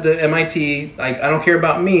go to MIT. Like, I don't care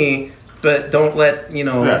about me, but don't let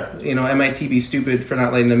MIT be stupid for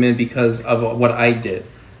not letting them in because of what I did.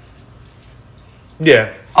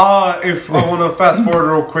 Yeah. If I want to fast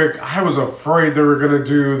forward real quick, I was afraid they were gonna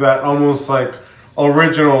do that almost like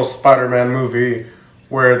original Spider-Man movie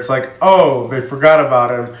where it's like, oh, they forgot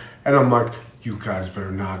about him, and I'm like, you guys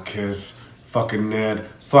better not kiss, fucking Ned,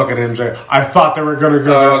 fucking MJ. I thought they were gonna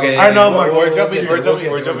go. Oh, there. okay, I know, yeah, I'm like, We're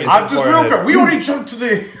jumping. I'm just too real far quick. We already jumped to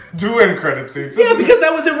the end credit scenes. Yeah, because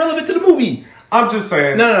that was irrelevant to the movie. I'm just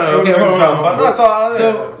saying. No, it would've okay, been hold on, dumb, hold on. but that's all.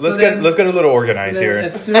 So Let's then- get a little organized then here.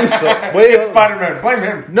 as soon as- Wait, It's Spider-Man. Blame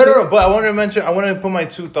him. No. But I want to put my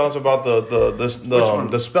 2 thoughts about one?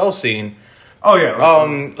 the spell scene. Oh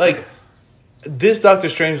yeah. Like this Doctor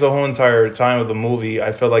Strange, the whole entire time of the movie,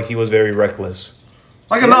 I felt like he was very reckless.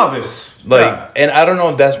 like a novice. Like, Yeah. and I don't know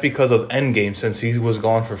if that's because of Endgame, since he was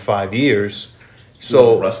gone for 5 years.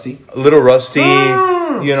 So A little rusty.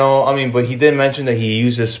 You know, I mean, but he did mention that he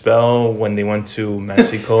used his spell when they went to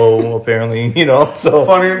Mexico, apparently. You know, so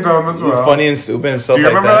funny and dumb as well. funny and stupid and stuff Do you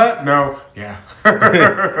like remember that. that? No.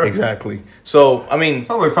 Yeah. Exactly. So, I mean,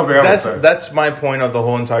 Sounds like something I would say. that's my point of the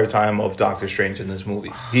whole entire time of Doctor Strange in this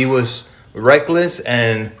movie. He was reckless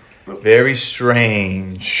and very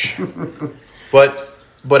strange.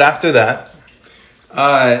 but after that,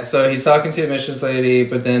 So he's talking to the admissions lady,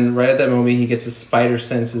 but then right at that moment he gets his spider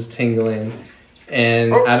senses tingling.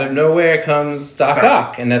 And out of nowhere comes Doc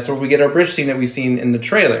Ock. And that's where we get our bridge scene that we've seen in the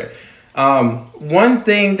trailer. One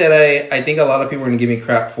thing that I think a lot of people are going to give me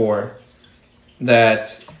crap for,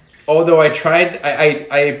 that although I tried,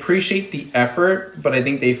 I appreciate the effort, but I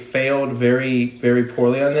think they failed very, very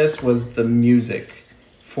poorly on this, was the music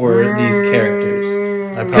for these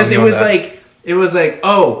characters. Because it was like,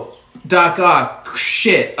 oh, Doc Ock,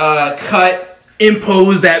 shit, cut,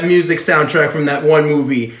 impose that music soundtrack from that one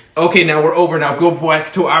movie. Okay, now we're over, now go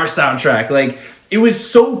back to our soundtrack. Like, it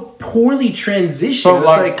was so poorly transitioned. So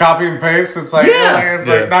like copy and paste. It's like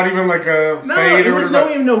like not even like a fade. It was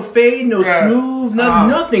no fade, no smooth,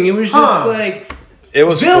 nothing. It was just like it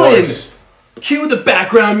was villain. Forced. Cue the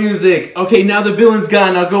background music. Okay, now the villain's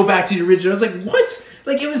gone. Now go back to the original. I was like, what?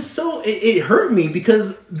 Like, it was so it hurt me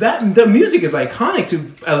because the music is iconic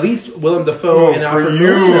to at least Willem Dafoe and Alfred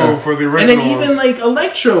Molina. For the original. And then even like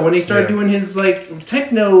Electro, when he started doing his like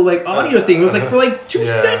techno like audio thing, it was like for like 2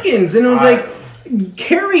 seconds, and it was like,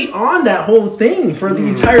 carry on that whole thing for the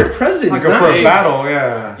entire presence. Like a first battle,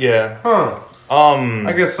 yeah. Yeah. Huh.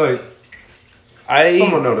 I guess like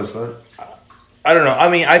someone noticed that. I don't know. I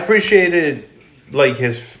mean, I appreciated like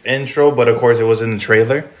his intro, but of course it was in the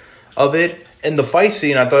trailer of it. And the fight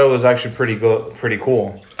scene, I thought it was actually pretty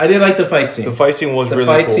cool. I did like the fight scene. The fight scene was really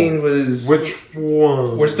cool. The fight scene was... Which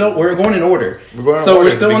one? We're going in order. We're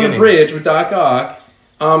still on the bridge with Doc Ock.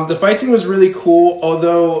 The fight scene was really cool,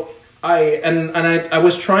 although I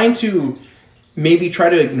was trying to maybe try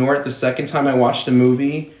to ignore it the second time I watched the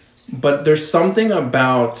movie, but there's something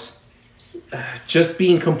about just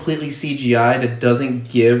being completely CGI that doesn't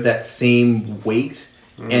give that same weight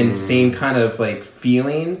and same kind of like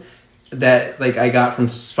feeling that like I got from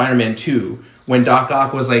Spider-Man 2 when Doc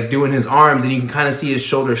Ock was like doing his arms and you can kind of see his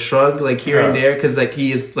shoulder shrug like here and there because like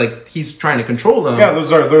he's trying to control them. Yeah,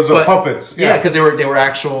 those are puppets. Yeah, because they were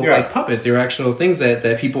actual like puppets. They were actual things that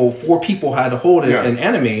four people had to hold and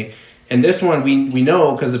animate. And this one we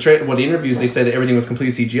know because the interviews they said that everything was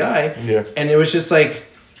completely CGI. Yeah, and it was just like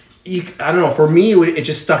I don't know. For me, it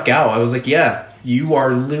just stuck out. I was like, yeah, you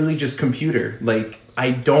are literally just computer. Like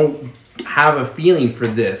I don't have a feeling for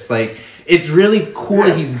this. Like it's really cool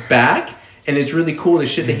that he's back. And it's really cool the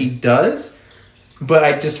shit that he does, but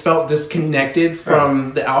I just felt disconnected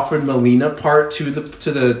from the Alfred Molina part to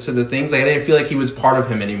the things. Like I didn't feel like he was part of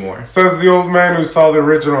him anymore. Says the old man who saw the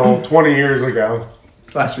original 20 years ago.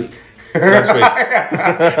 Last week. In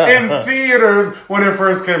theaters when it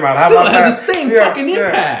first came out. Still, it has the same fucking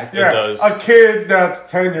impact. Yeah. It does. A kid that's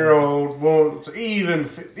 10-year-old won't even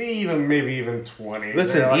maybe even 20.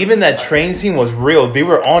 Listen, like, even that train scene was real. They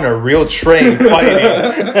were on a real train fighting.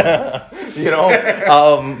 You know?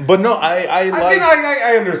 But no,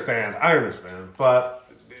 I understand. But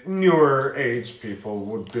newer age people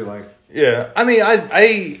would be like... Yeah. I mean,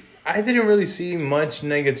 I didn't really see much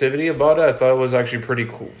negativity about it. I thought it was actually pretty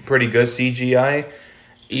cool, pretty good CGI.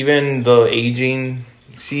 Even the aging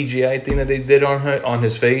CGI thing that they did on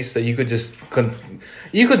his face, that you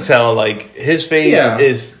could tell like his face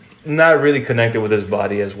is not really connected with his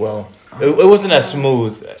body as well. It wasn't as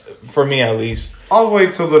smooth for me, at least. I'll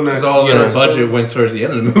wait till the next. Because all the budget went towards the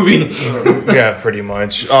end of the movie. Yeah, pretty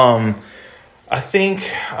much. I think.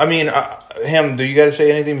 I mean. Ham, do you guys say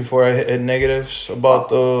anything before I hit negatives about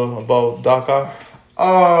Doc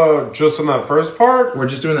Ock? Just in that first part? We're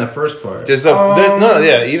just doing that first part. Just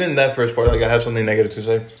even that first part. Like I have something negative to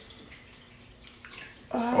say.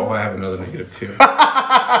 I have another negative too.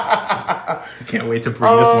 I can't wait to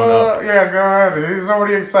bring this one up. Yeah, go ahead. He's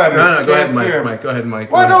already excited. No, go ahead, Mike. Go ahead, Mike.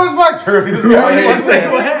 Well, no, it's my turn. This guy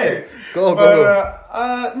go ahead. Go.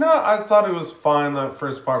 No, I thought it was fine that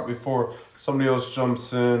first part before somebody else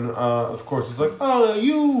jumps in. Of course, it's like,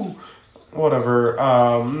 whatever,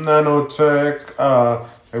 nanotech.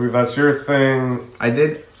 Maybe that's your thing. I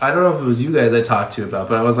don't know if it was you guys I talked to about,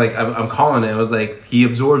 but I was like, I'm calling it. I was like, he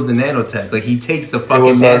absorbs the nanotech. Like he takes the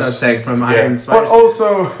fucking nanotech from Iron Spider. But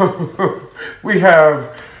also, we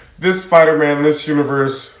have this Spider-Man, this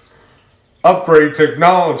universe upgrade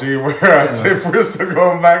technology. Whereas if we're still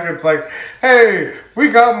going back, it's like, hey, we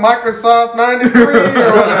got Microsoft 93 or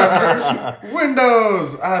whatever.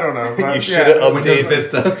 Windows. I don't know. But, you should have updated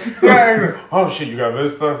Vista. Oh shit, you got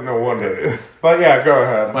Vista? No wonder. But yeah, go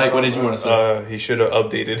ahead. Mike, what did you want to say? He should have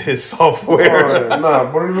updated his software.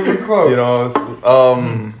 Nah, we're really close. You know,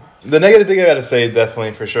 the negative thing I gotta say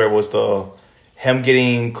definitely for sure was him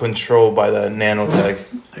getting controlled by the nanotech.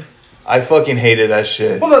 I fucking hated that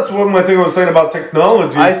shit. Well, that's one of my thing I was saying about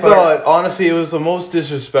technology. I thought, honestly, it was the most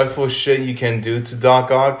disrespectful shit you can do to Doc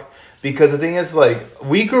Ock. because the thing is, like,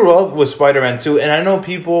 we grew up with Spider-Man 2, and I know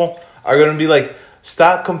people are gonna be like,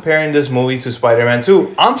 stop comparing this movie to Spider-Man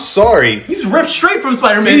 2. I'm sorry. He's ripped straight from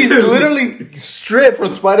Spider-Man 2. He's literally stripped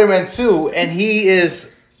from Spider-Man 2, and he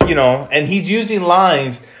is, you know, and he's using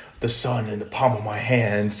lines, the sun in the palm of my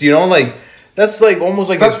hands, you know, like, that's like almost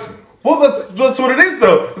like That's what it is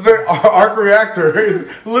though. The arc reactor is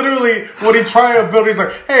literally when he try to build. He's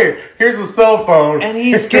like, "Hey, here's a cell phone," and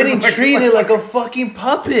he's getting treated like a fucking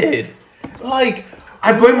puppet. Like,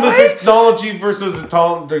 I blame what? the technology versus the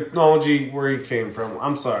technology where he came from.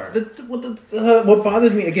 I'm sorry. What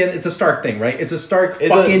bothers me again? It's a Stark thing, right? It's a Stark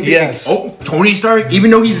It's fucking thing. yes. Oh, Tony Stark, even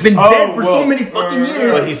though he's been dead for so many fucking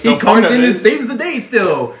years, But he's still he comes part of in it. and saves the day.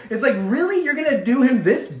 Still, it's like, really, you're gonna do him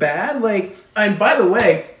this bad? Like, and by the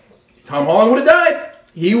way, Tom Holland would have died.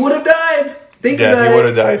 He would have died. Think Yeah, about it. he would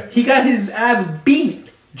have died. He got his ass beat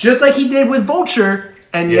just like he did with Vulture,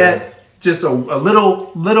 and Yeah. yet just a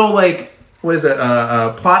little like. What is it?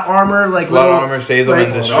 Plot armor, like Plot little, armor saved them like,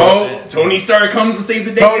 in this oh, shot. Tony Stark comes to save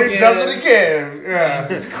the day. Tony again. does it again. Yeah.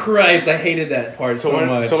 Jesus Christ, I hated that part so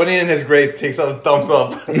much. Somebody in his grave takes a thumbs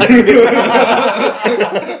up.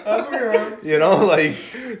 You know, like,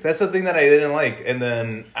 that's the thing that I didn't like. And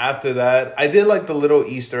then after that, I did like the little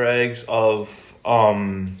Easter eggs of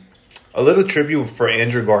a little tribute for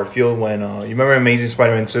Andrew Garfield when you remember Amazing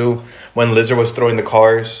Spider-Man 2 when Lizard was throwing the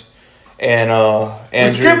cars and We're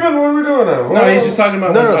Andrew. skipping. What are we doing now? No, he's just talking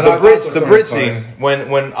about No, when the Doc Ock bridge, was the throwing bridge cars. scene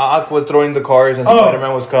when Ock was throwing the cars and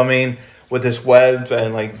Spider-Man was coming with his web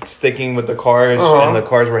and like sticking with the cars and the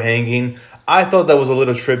cars were hanging. I thought that was a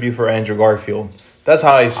little tribute for Andrew Garfield. That's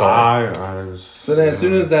how I saw it. So then, as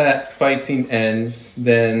soon as that fight scene ends,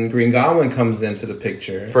 then Green Goblin comes into the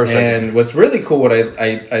picture. For a second. And what's really cool, what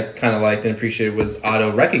I kind of liked and appreciated, was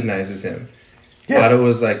Otto recognizes him. Yeah. Otto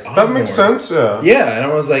was like, That makes Osborn. sense. Yeah. Yeah, and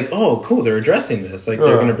I was like, oh, cool, they're addressing this. Like, they're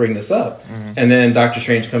Yeah. going to bring this up. And then Doctor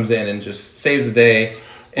Strange comes in and just saves the day.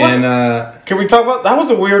 And Can we talk about that?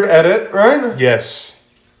 Was a weird edit, right? Yes.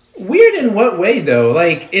 weird in what way, though?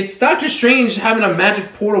 Like, it's Doctor Strange having a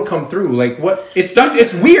magic portal come through. Like, what? It's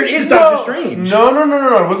weird, is Doctor Strange. No.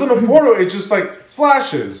 It wasn't a portal. It just like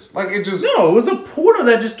flashes. Like it just. No, it was a portal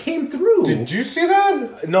that just came through. Did you see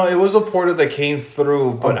that? No, it was a portal that came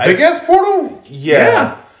through, but A big ass portal?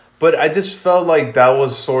 yeah. But I just felt like that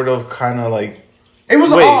was sort of kind of like It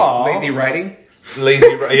was Wait, off. Lazy writing? lazy.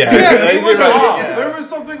 Yeah, Yeah, lazy it was writing, off. yeah. There was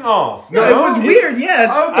something off. No, it was weird, yes.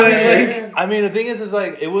 Okay. But, like, I mean, the thing is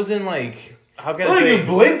like it wasn't like how can I Like say? you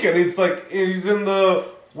blink and it's like he's in the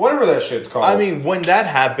whatever that shit's called. I mean, when that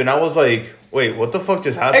happened, I was like, wait, what the fuck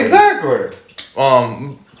just happened? exactly.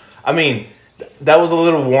 I mean, that was a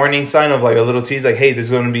little warning sign of like a little tease, like, hey, this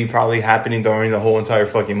is going to be probably happening during the whole entire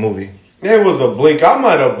fucking movie. It was a blink. I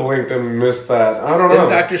might have blinked and missed that. I don't then know.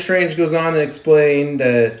 Doctor Strange goes on to explain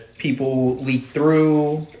that people leak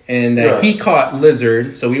through and that Yeah. he caught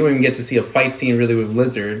Lizard, so we don't even get to see a fight scene really with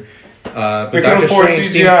Lizard. But They can Doctor afford Strange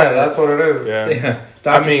CGI. seems to- That's what it is. Yeah. Yeah.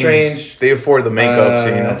 Doctor Strange. they afford the makeup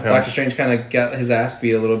scene of him. Doctor Strange kind of got his ass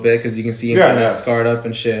beat a little bit because you can see him Yeah, kind of yeah. scarred up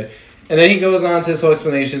and shit. And then he goes on to his whole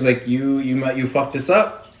explanation. He's like, you fucked this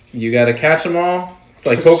up. You got to catch them all,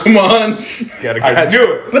 like Pokemon. Gotta I catch- knew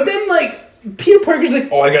it. But then, like, Peter Parker's like,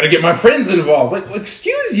 oh, I gotta get my friends involved. Like, well,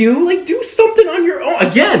 excuse you, like, do something on your own.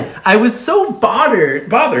 Again, I was so bothered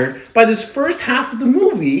by this first half of the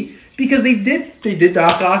movie because they did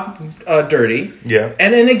Doc Ock dirty. Yeah.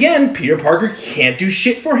 And then again, Peter Parker can't do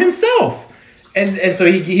shit for himself. And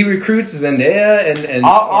so he recruits Zendaya and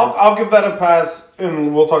I'll give that a pass,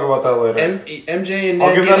 and we'll talk about that later. MJ and I'll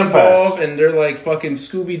Ned give get that a pass. involved, and they're like fucking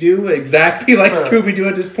Scooby-Doo, exactly like Yeah. Scooby-Doo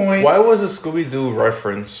at this point. Why was a Scooby-Doo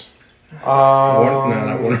reference? No,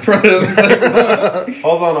 not Warner Brothers.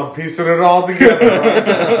 Hold on, I'm piecing it all together.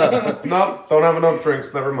 Right? Nope, don't have enough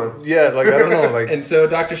drinks. Never mind. Yeah, like, I don't know. Like, And so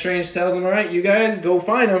Doctor Strange tells him, all right, you guys go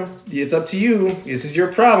find him. It's up to you. This is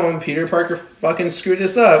your problem. Peter Parker fucking screwed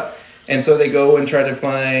this up. And so they go and try to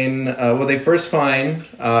find, they first find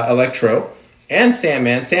Electro and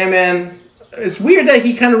Sandman. Sandman, it's weird that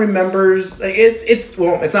he kind of remembers, like,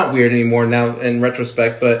 it's not weird anymore now in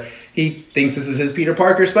retrospect, but he thinks this is his Peter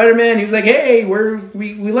Parker Spider-Man. He's like, hey,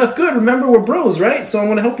 we left good. Remember, we're bros, right? So I'm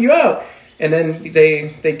going to help you out. And then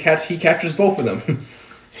he captures both of them.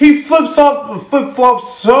 He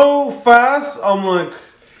flip-flops so fast. I'm like,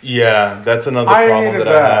 yeah, that's another I problem hated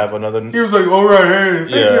that that. I have. He was like, all right, hey, thank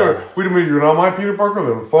Yeah. you. Wait a minute, you're not my Peter Parker?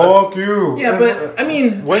 Then fuck you. Yeah, but I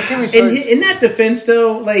mean, When can we start? in that defense,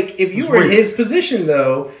 though, like if you were in his position,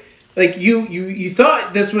 though, like you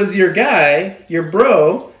thought this was your guy, your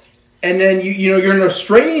bro, And then you're in a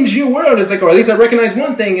strange new world. It's like, or at least I recognize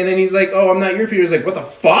one thing. And then he's like, oh, I'm not your Peter. He's like, what the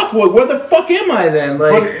fuck? What the fuck am I then?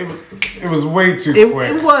 Like, but it was way too quick.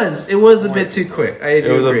 It was a bit too quick.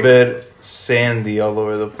 It was a bit sandy all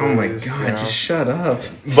over the place. Oh my god! Just shut up.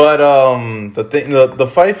 But the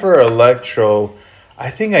fight for Electro, I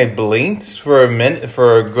think I blinked for a minute,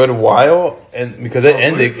 for a good while, and because it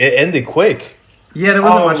ended quick. Yeah, there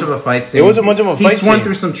wasn't much of a fight scene. It wasn't much of a fight scene. He swung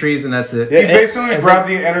through some trees and that's it. Yeah, he basically grabbed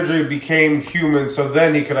the energy, became human, so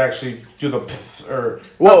then he could actually do the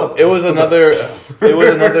it was another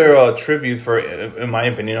tribute for, in my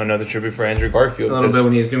opinion, another tribute for Andrew Garfield. A little bit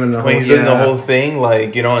when he's doing the whole thing,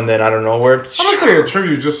 like, and then out of nowhere. I'm not saying a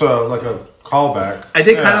tribute, just like a callback. I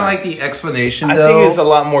did kind of like the explanation. I think it's a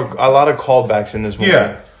lot of callbacks in this movie.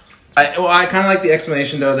 Yeah. I kind of like the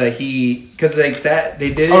explanation though that because like that they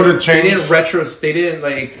didn't change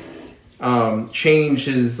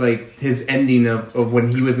his ending of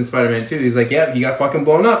when he was in Spider-Man 2. He's like, yeah, he got fucking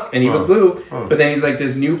blown up and he was blue, but then he's like,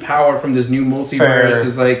 this new power from this new multiverse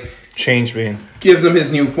is like change being gives him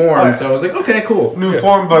his new form. So I was like, okay, cool, new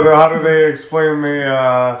form. But how do they explain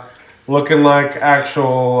the looking like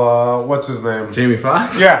actual what's his name, Jamie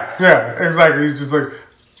Foxx? Yeah, exactly. He's just like.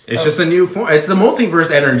 It's just a new form. It's the multiverse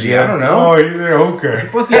energy. Yeah. I don't know. Oh, yeah, okay.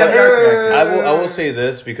 What's the other? I will say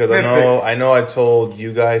this because I know I told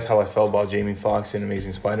you guys how I felt about Jamie Foxx in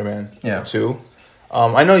Amazing Spider-Man 2.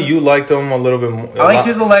 I know you liked him a little bit more. I liked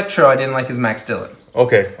his Electro. I didn't like his Max Dillon.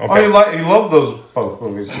 Okay. Oh, you love those both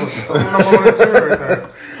movies.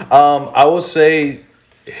 I will say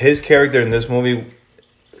his character in this movie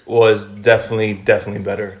was definitely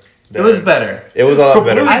better. It was better. It was a lot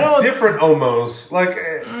better. Different almost. Like,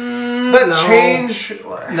 that change.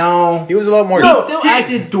 No. He was a lot more. He still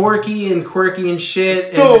acted dorky and quirky and shit.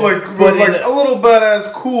 Still, but a little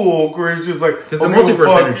badass cool, where he's just like. It's a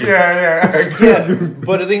multiverse energy. Yeah.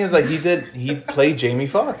 But the thing is, like, he played Jamie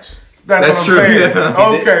Foxx. That's what I'm true. saying.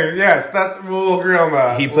 Yeah. Okay, yes, we'll agree on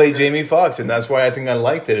that. He played Jamie Foxx, and that's why I think I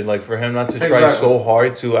liked it. And, like, for him not to try so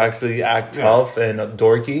hard to actually act tough and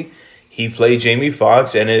dorky. He played Jamie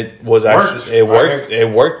Foxx, and it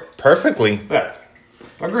worked perfectly. Yeah,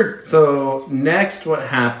 agreed. So next, what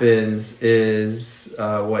happens is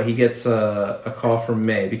he gets a call from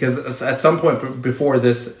May, because at some point before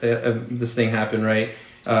this thing happened, right?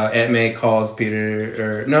 Aunt May calls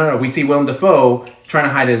Peter, we see Willem Dafoe trying to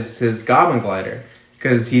hide his Goblin glider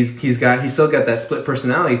because he's still got that split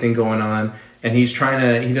personality thing going on, and he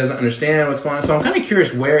doesn't understand what's going on. So I'm kind of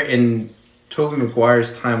curious where in Tobey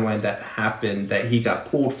Maguire's timeline that happened, that he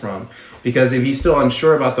got pulled from, because if he's still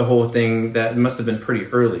unsure about the whole thing, that must have been pretty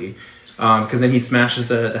early, because then he smashes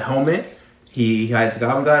the helmet, he hides the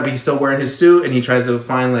Goblin glider, but he's still wearing his suit, and he tries to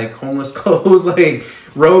find like homeless clothes, like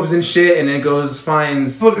robes and shit, and then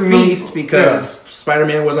finds Feast because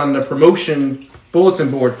Spider-Man was on the promotion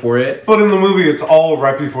bulletin board for it. But in the movie, it's all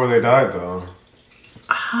right before they died, though.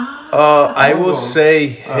 I will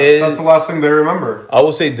say that's the last thing they remember. I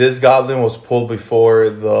will say this Goblin was pulled before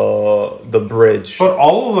the bridge. But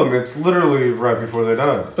all of them, it's literally right before they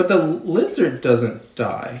died. But the lizard doesn't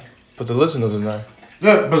die. But the lizard doesn't die.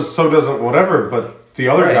 Yeah, but so doesn't whatever. But the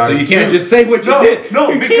other guys. So you can't just say what you did.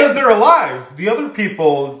 No, because they're alive. The other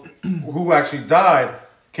people who actually died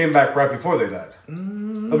came back right before they died.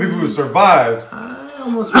 The people who survived. I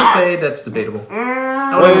almost would say that's debatable.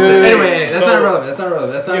 Anyway, that's not relevant. That's not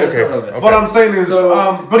relevant. Okay. What I'm saying is,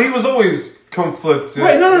 but he was always conflicted.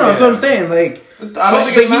 Right? No. That's what I'm saying. Like, I don't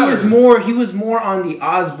think it matters. He was more on the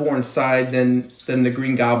Osborn side than the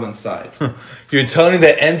Green Goblin side. You're telling me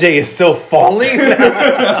that MJ is still falling?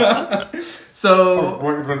 So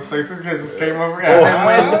when Stacy just came over,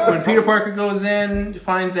 when Peter Parker goes in,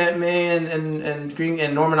 finds Aunt May and Green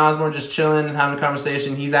and Norman Osborn just chilling, having a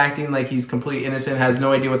conversation, he's acting like he's completely innocent, has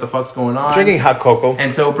no idea what the fuck's going on, drinking hot cocoa,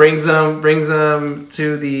 and so brings them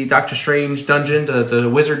to the Doctor Strange dungeon, the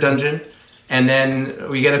Wizard dungeon. And then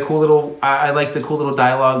we get a cool little. I like the cool little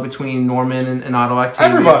dialogue between Norman and Otto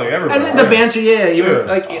Octavius. Everybody. And then the banter, and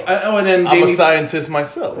then I'm Jamie, a scientist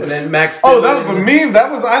myself. And then Max. Dillon, that was a meme.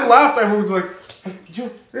 I laughed. Everyone was like,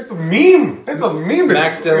 "It's a meme. It's a meme."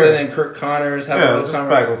 Max Dillon and Kirk Connors have a little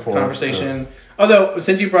conversation. Yeah. Although,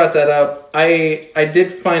 since you brought that up, I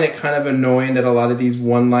did find it kind of annoying that a lot of these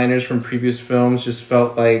one-liners from previous films just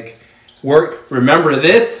felt like work. Remember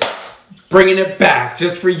this. Bringing it back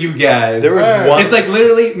just for you guys. There was one. It's like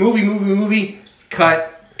literally movie,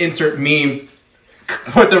 cut, insert meme,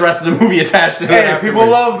 put the rest of the movie attached to it. Hey, people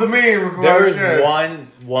love the memes. There was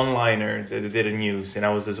one-liner that they didn't use, and I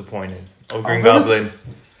was disappointed. Green Goblin.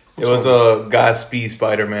 It was a Godspeed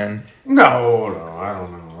Spider-Man. No, I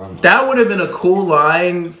don't know. That would have been a cool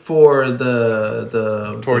line for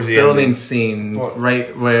the Towards the building ending. scene, What?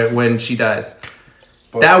 right when she dies.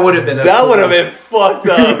 That would have been. That would have been fucked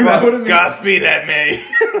up. That would've been- Godspeed that May.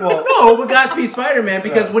 No, but Godspeed Spider-Man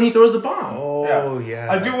because when he throws the bomb. Oh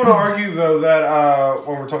yeah. I do want to argue though that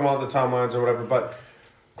when we're talking about the timelines or whatever, but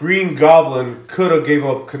Green Goblin could have gave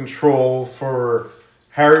up control for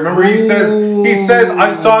Harry. Remember, he says,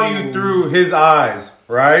 I saw you through his eyes,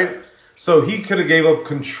 right? So he could have gave up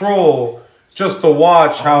control just to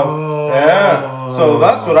watch how. Yeah. So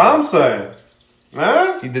that's what I'm saying.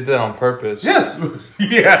 Huh? He did that on purpose. Yes.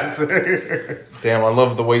 Yes. Damn, I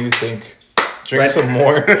love the way you think. Drink Right. some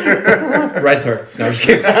more. Red card. No, I'm just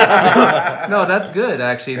kidding. No, that's good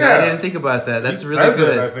actually. Yeah. I didn't think about that. That's He really says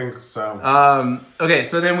good. it, I think so. Okay,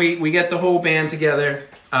 so then we get the whole band together,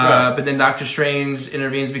 Yeah. but then Doctor Strange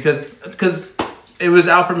intervenes because it was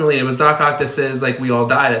Alfred Molina, it was Doc Ock that says like we all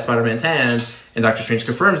died at Spider-Man's hands, and Doctor Strange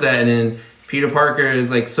confirms that, and then Peter Parker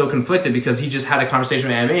is like so conflicted because he just had a conversation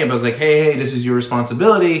with Aunt May, but was like, hey, this is your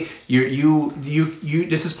responsibility. You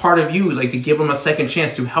this is part of you, like to give them a second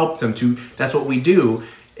chance to help them. That's what we do.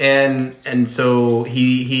 And so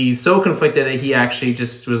he's so conflicted that he actually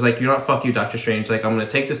just was like, you know what, fuck you, Doctor Strange. Like, I'm going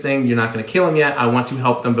to take this thing. You're not going to kill him yet. I want to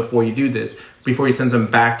help them before you do this, before he sends them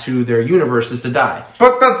back to their universes to die.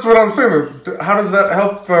 But that's what I'm saying. How does that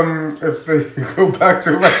help them if they go back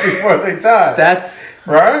to right before they die? That's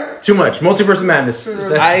Right? too much. Multiverse of Madness.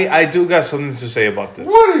 That's- I do got something to say about this.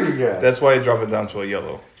 What do you get? That's why I drop it down to a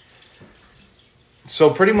yellow. So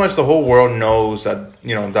pretty much the whole world knows that,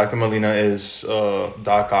 you know, Dr. Molina is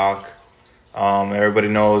Doc Ock. Everybody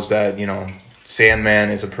knows that, you know, Sandman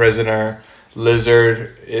is a prisoner.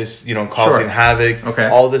 Lizard is, you know, causing Sure. havoc. Okay.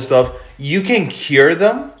 All this stuff. You can cure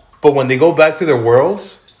them, but when they go back to their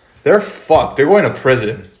worlds, they're fucked. They're going to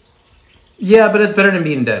prison. yeah, but it's better than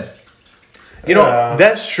being dead. You know, Yeah.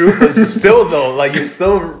 that's true, but still though, like you're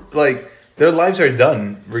still like their lives are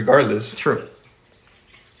done regardless. True.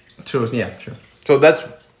 True. Yeah, true. So that's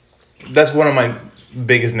one of my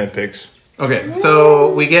biggest nitpicks. Okay,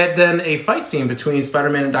 so we get then a fight scene between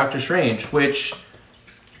Spider-Man and Doctor Strange, which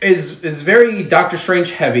is very Doctor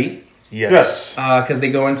Strange heavy. Yes. Because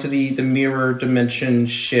they go into the mirror dimension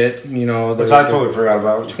shit, you know. Which I totally forgot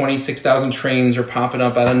about. 26,000 trains are popping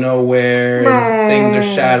up out of nowhere. And things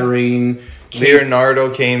are shattering. Leonardo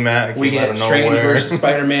came out We out get of Strange nowhere. versus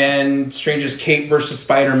Spider-Man, Strange's cape versus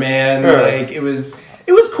Spider-Man. Yeah. Like, it was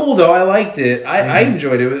cool, though. I liked it. I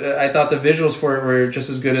enjoyed it. I thought the visuals for it were just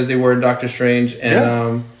as good as they were in Doctor Strange.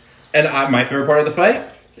 And my favorite part of the fight,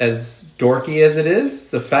 as dorky as it is,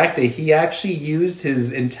 the fact that he actually used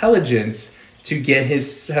his intelligence to get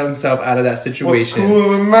himself out of that What's situation.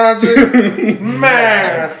 cool and magic?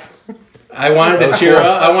 Math. I wanted to cheer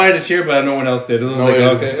up. I wanted to cheer, but no one else did. It was like, you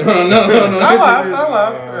okay. no. I laughed.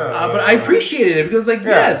 Yeah. But I appreciated it because, like, Yeah.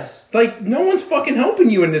 yes, like no one's fucking helping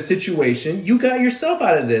you in this situation. You got yourself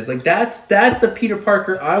out of this. Like that's the Peter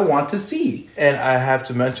Parker I want to see. And I have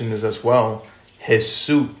to mention this as well. His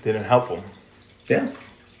suit didn't help him. Yeah.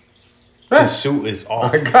 His suit is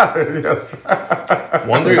off. I got it, yes.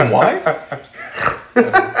 Wondering why?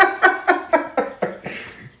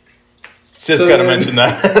 Just So gotta then- mention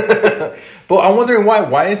that. But I'm wondering why.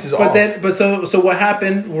 Why is his off? So what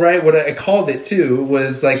happened, right? What I called it too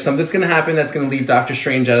was like something's gonna happen that's gonna leave Doctor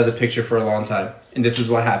Strange out of the picture for a long time, and this is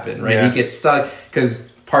what happened, right? Yeah. He gets stuck because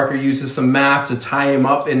Parker uses some math to tie him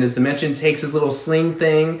up in his dimension, takes his little sling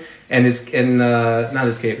thing and his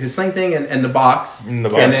sling thing and the box, In the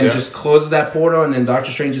box, and then yeah. just closes that portal, and then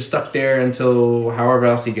Doctor Strange is stuck there until however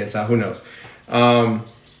else he gets out. Who knows? And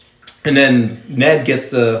then Ned gets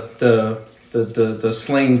the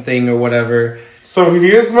sling thing or whatever. So he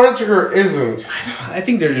is magic or isn't? I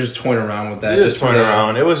think they're just toying around with that. just for turning the-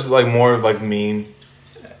 around. It was like more of like mean.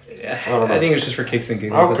 I think it's just for kicks and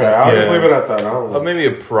giggles. Okay, I'll just Yeah. leave it at that. I don't know. Maybe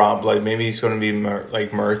a prop. Like maybe he's gonna be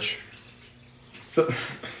like merch. So,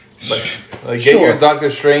 Like get Sure. your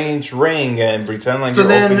Doctor Strange ring and pretend like so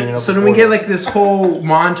you're opening then, up so a then we portal. get like this whole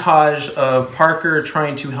montage of Parker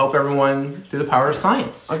trying to help everyone through the power of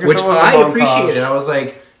science, I guess which it was a I montage. appreciated. I was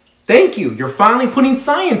like, "Thank you, you're finally putting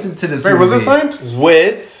science into this." Wait, movie. was it science?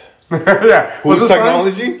 with Yeah. Was whose it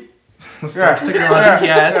science? technology? Star technology,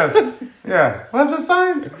 yes. Yeah. Was it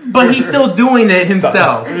science? But he's still doing it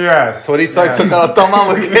himself. Yes. So he started took out a thumb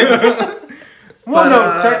out again. Well, But,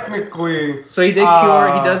 no, technically. So he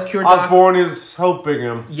does cure Doc. Osborn is helping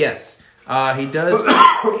him. Yes, he does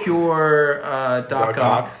cure Doc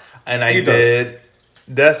Ock. And I He does. did.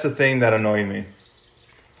 That's the thing that annoyed me.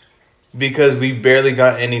 Because we barely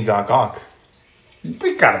got any Doc Ock.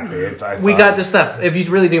 We got a bit. We got the stuff. If you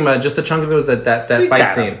really think about it, just a chunk of it was that We fight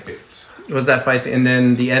got scene. a bit. was that fight scene, and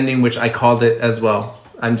then the ending, which I called it as well.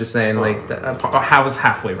 I'm just saying, like, I was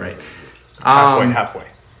halfway right. Halfway.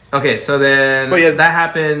 Okay, so then But yeah. that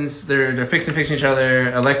happens. They're fixing each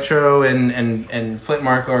other. Electro and Flint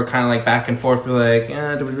Marko are kind of like back and forth. We're like,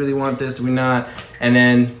 do we really want this? Do we not? And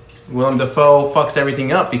then Willem Dafoe fucks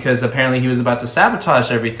everything up because apparently he was about to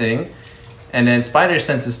sabotage everything. And then Spider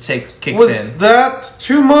Senses kicks Was in. that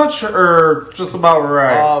too much or just about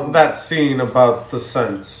right? That scene about the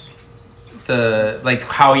sense. Like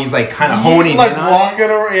how he's like kind of honing like in on walking it.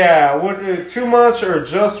 around. Yeah, what too much or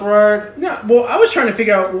just right? No, well, I was trying to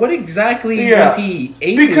figure out what exactly was he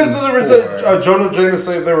aiming because there was a Jonah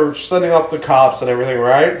Jameson. They were sending up the cops and everything,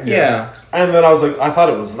 right? Yeah. And then I was like, I thought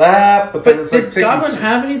it was that, but then But it's like did Goblin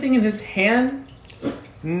have anything in his hand?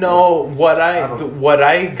 No, what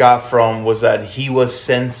I got from was that he was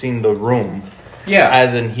sensing the room. Yeah.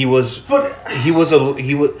 As in he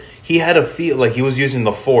had a feel like he was using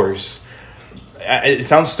the force. It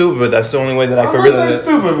sounds stupid, but that's the only way that I could really.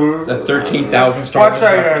 Stupid. The 13,000 Star Wars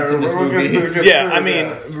reference in this movie. Yeah, I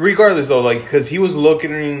mean, regardless though, like, because he was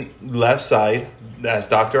looking left side, that's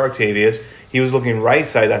Dr. Octavius. He was looking right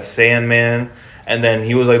side, that's Sandman. And then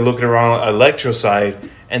he was like looking around Electro side.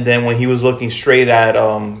 And then when he was looking straight at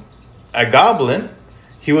Goblin,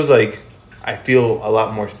 he was like, I feel a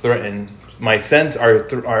lot more threatened. My sense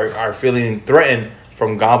are feeling threatened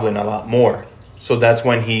from Goblin a lot more. So that's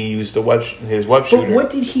when he used his web shooter. But what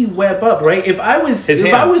did he web up, right? If I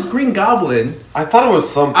was Green Goblin, I thought it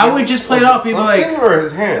was something. I would just play it off, be like, or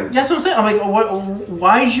his hand. That's what I'm saying. I'm like,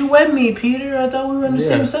 why'd you web me, Peter? I thought we were on the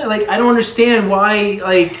same side. Like, I don't understand why.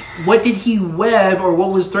 Like, what did he web, or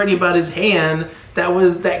what was threatening about his hand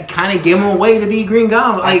that kind of gave him away to be Green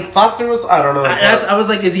Goblin? Like, I thought there was. I don't know. I was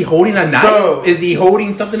like, is he holding a knife? Is he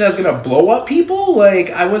holding something that's gonna blow up people? Like,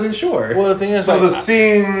 I wasn't sure. Well, the thing is, so like, the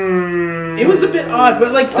scene. It was a bit odd,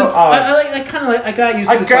 but like, I got used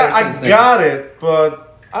to the I got it,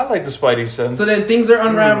 but I like the Spidey sense. so then things are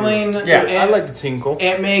unraveling. I like the tinkle.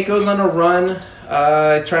 Aunt May goes on a run,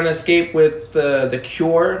 trying to escape with the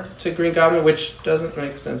cure to Green Goblin, which doesn't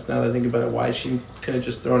make sense now that I think about it. Why she could have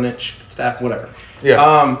just thrown it, staff, whatever.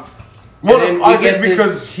 Yeah. Well, I think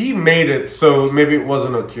because he made it, so maybe it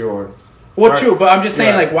wasn't a cure. Well, true, but I'm just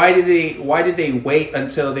saying, like, why did they wait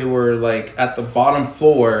until they were like at the bottom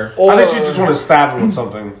floor? I think she just wanted to stab him with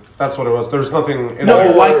something. That's what it was. There's nothing. In No, there.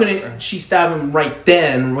 but why couldn't she stab him right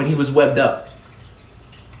then when he was webbed up?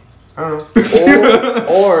 I don't know.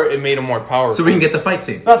 or it made him more powerful. So we can get the fight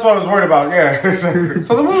scene. That's what I was worried about. Yeah.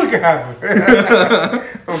 So the movie can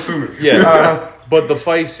happen. Don't sue me. Yeah. But the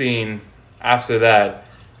fight scene after that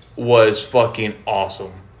was fucking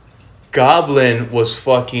awesome. Goblin was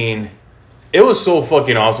fucking. It was so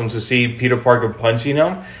fucking awesome to see Peter Parker punching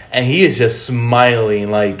him, and he is just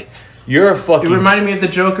smiling like you're a fucking. It reminded me of the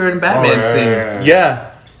Joker and Batman scene.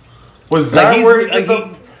 Yeah. Was Like, that he's where re-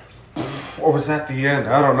 like, or was that the end?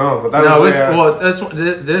 I don't know. But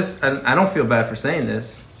that this and I don't feel bad for saying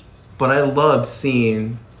this, but I loved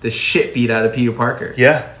seeing the shit beat out of Peter Parker.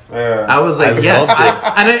 Yeah. I was like, I yes. loved it.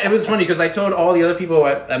 And it was funny because I told all the other people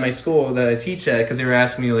at my school that I teach at, because they were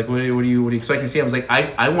asking me, like, what do you expect to see? I was like,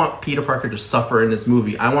 I want Peter Parker to suffer in this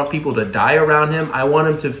movie. I want people to die around him. I want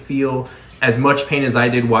him to feel as much pain as I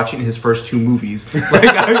did watching his first two movies. Like,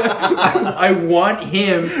 I want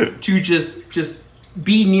him to just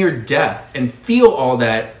be near death and feel all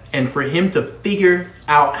that, and for him to figure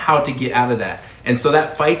out how to get out of that. And so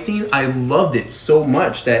that fight scene, I loved it so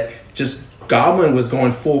much that just Goblin was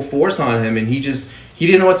going full force on him, and he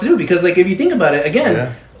didn't know what to do, because, like, if you think about it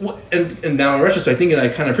again, and now in retrospect, thinking I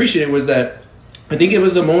kind of appreciate it was that I think it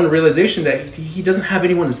was a moment of realization that he doesn't have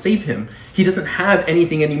anyone to save him. He doesn't have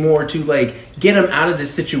anything anymore to, like, get him out of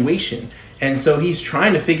this situation, and so he's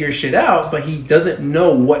trying to figure shit out, but he doesn't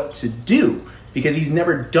know what to do because he's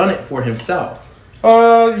never done it for himself.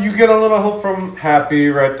 You get a little help from Happy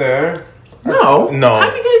right there. No.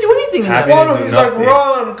 Happy didn't do anything in that Happy movie. He's like,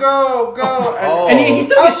 run, go. And he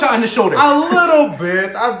still gets shot in the shoulder. A little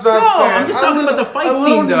bit. I'm just saying. I'm just talking about the fight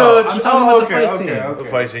scene, though. I'm talking about the fight scene. The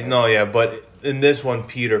fight scene. No, yeah, but in this one,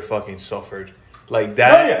 Peter fucking suffered. Like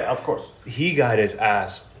that. Oh, yeah, of course. He got his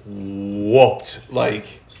ass whooped. Like.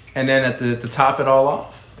 And then at the top it all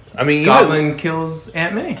off, I mean, Goblin kills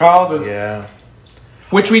Aunt May. Called it. Yeah.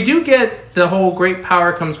 Which we do get the whole great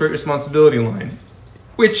power comes great responsibility line.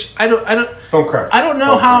 Which I don't cry. I don't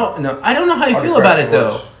know how you feel about it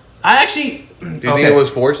though. Much. I actually Do you think it was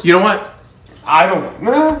forced? You know what? I don't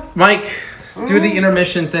know. Mike, do the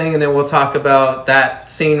intermission thing, and then we'll talk about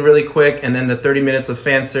that scene really quick, and then the 30 minutes of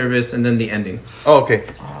fan service, and then the ending. Oh, okay.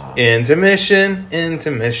 Intermission.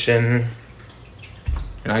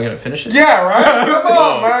 You're not gonna finish it? Yeah, right? Come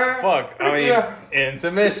on, man. Fuck. I mean, Yeah.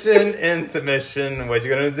 intermission. What you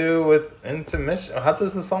gonna do with intermission? How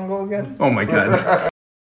does the song go again? Oh my god.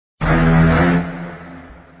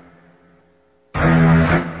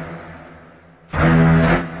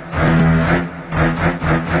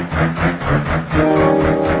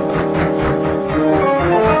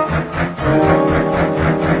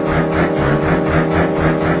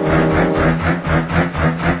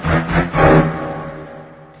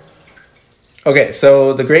 Okay,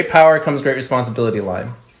 so the great power comes great responsibility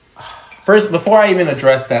line. First, before I even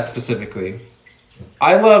address that specifically,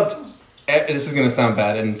 I loved, this is going to sound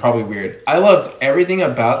bad and probably weird, I loved everything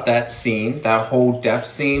about that scene, that whole death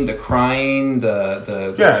scene, the crying,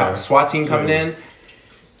 the SWAT team coming in,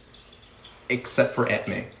 except for Aunt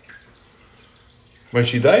May. When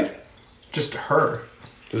she died? Just her.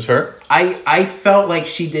 Just her? I felt like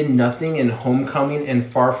she did nothing in Homecoming and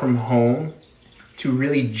Far From Home to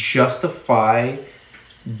really justify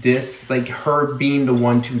this, like her being the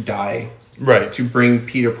one to die. Right. To bring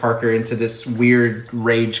Peter Parker into this weird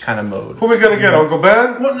rage kind of mode. Who we gonna get, Uncle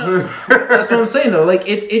Ben? Well, no, that's what I'm saying though. Like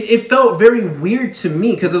it felt very weird to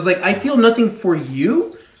me because I was like, I feel nothing for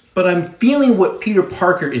you, but I'm feeling what Peter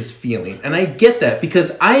Parker is feeling. And I get that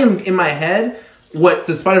because I am in my head. What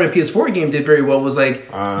the Spider-Man PS4 game did very well was like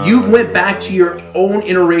you went back to your own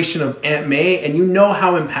iteration of Aunt May and you know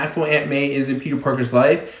how impactful Aunt May is in Peter Parker's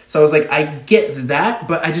life. So I was like, I get that,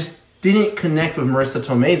 but I just didn't connect with Marissa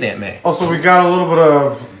Tomei's Aunt May. Also, we got a little bit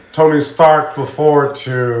of Tony Stark before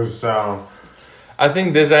too, so I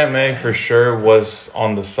think this Aunt May for sure was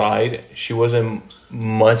on the side. She wasn't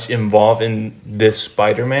much involved in this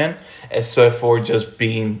Spider-Man except for just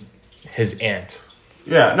being his aunt.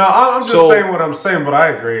 yeah. No, I'm just saying what I'm saying, but I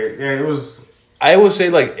agree. Yeah, it was. I would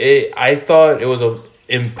say I thought it was an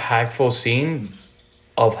impactful scene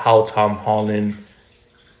of how Tom Holland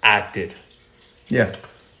acted. Yeah.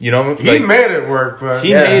 You know, He made it work, but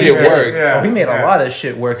he made it work. Yeah, Oh, he made a lot of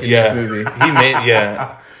shit work in this movie. He made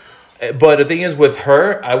But the thing is, with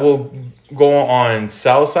her, I will go on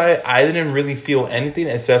Southside. I didn't really feel anything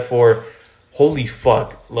except for, holy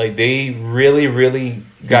fuck! Like they really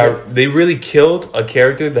killed a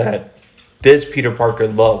character that this Peter Parker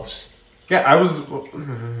loves. Yeah, I was,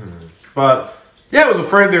 but yeah, I was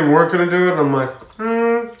afraid they weren't gonna do it. And I'm like,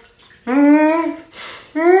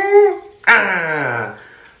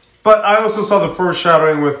 But I also saw the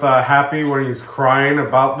foreshadowing with Happy when he's crying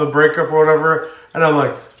about the breakup or whatever, and I'm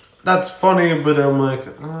like, that's funny, but I'm like,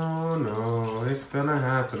 oh no, it's gonna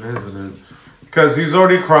happen, isn't it? Because he's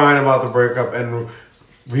already crying about the breakup, and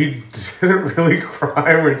we didn't really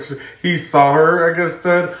cry when he saw her, I guess,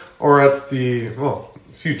 dead, or at the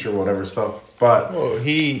future whatever stuff. But well,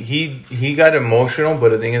 he got emotional, but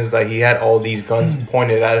the thing is that he had all these guns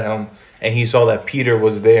pointed at him, and he saw that Peter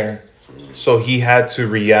was there. So he had to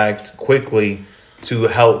react quickly to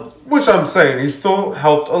help. Which I'm saying, he still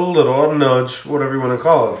helped a little, a nudge, whatever you want to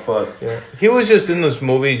call it. But yeah, he was just in this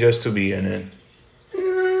movie just to be in it.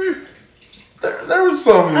 There was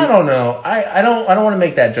some. I don't know. I don't want to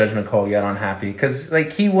make that judgment call yet on Happy because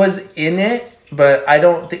like he was in it, but I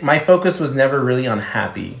don't think my focus was never really on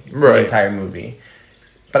Happy the entire movie.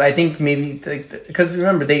 But I think maybe because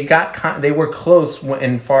remember they were close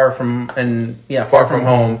and far from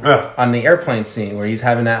home on the airplane scene where he's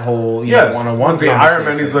having that whole one-on-one. The Iron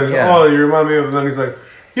Man, he's like, oh, you remind me of, and then he's like,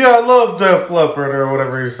 yeah, I love Def Leppard or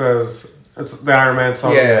whatever he says. It's the Iron Man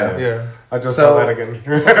song. Yeah. I just saw that again.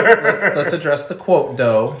 So let's address the quote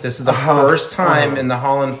though. This is the first time in the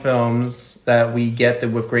Holland films that we get the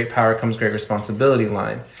 "with great power comes great responsibility"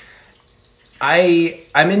 line. I'm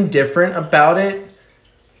indifferent about it.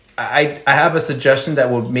 I have a suggestion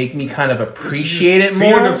that will make me kind of appreciate it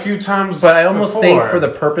more. Seen it a few times, but I almost think for the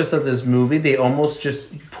purpose of this movie, they almost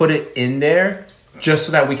just put it in there just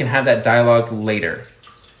so that we can have that dialogue later.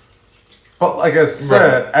 But like I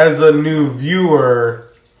said, as a new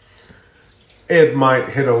viewer, it might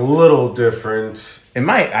hit a little different. It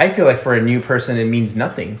might. I feel like for a new person, it means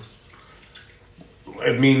nothing.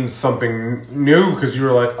 It means something new because you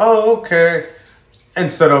were like, oh, okay.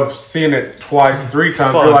 Instead of seeing it twice, 3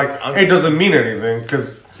 times, you're like, it doesn't mean anything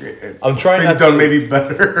because I'm trying not done to maybe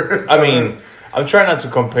better. I mean, I'm trying not to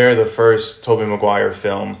compare the first Tobey Maguire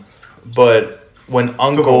film, but when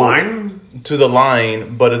to the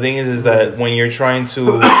line, but the thing is that when you're trying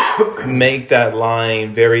to make that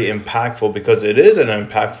line very impactful, because it is an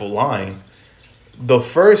impactful line, the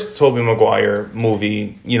first Tobey Maguire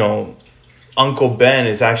movie, Uncle Ben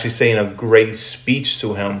is actually saying a great speech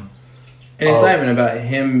to him. And it's not even about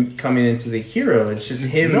him coming into the hero. It's just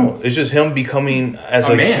him. No, it's just him becoming as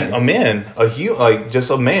a man, just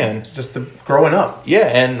a man, just growing up. Yeah,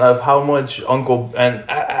 and of how much Uncle, and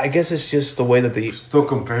I guess it's just the way that they still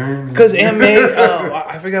comparing. Because Aunt May,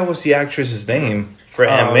 I forgot what's the actress's name for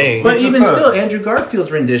Aunt May. But even still, Andrew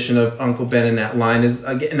Garfield's rendition of Uncle Ben in that line is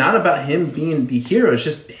again not about him being the hero. It's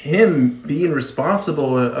just him being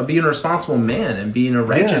responsible, being a responsible man and being a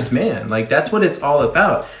righteous man. Like that's what it's all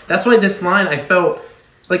about. That's why this line I felt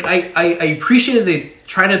like I appreciated they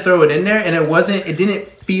tried to throw it in there, and it didn't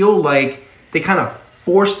feel like they kind of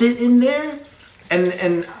forced it in there.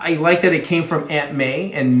 And I like that it came from Aunt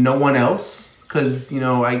May and no one else. Because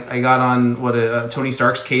I got on Tony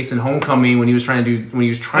Stark's case in Homecoming when he was trying to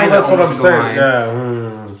that's what I'm saying.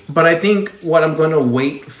 Yeah. But I think what I'm going to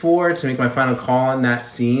wait for to make my final call on that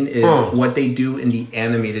scene is what they do in the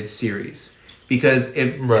animated series, because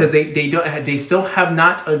they still have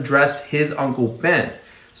not addressed his Uncle Ben.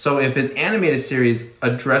 So if his animated series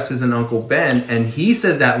addresses an Uncle Ben and he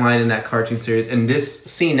says that line in that cartoon series, and this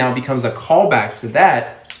scene now becomes a callback to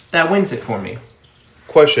that wins it for me.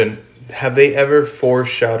 Question. Have they ever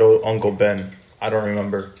foreshadowed Uncle Ben? I don't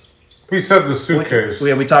remember. We said the suitcase.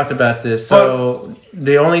 We talked about this. So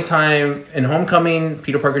the only time in Homecoming,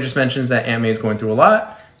 Peter Parker just mentions that Aunt May is going through a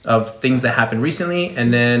lot of things that happened recently.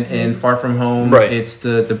 And then in Far From Home, it's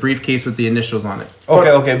the briefcase with the initials on it.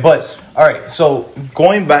 Okay. But, all right. So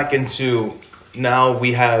going back into now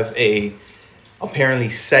we have a apparently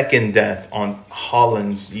second death on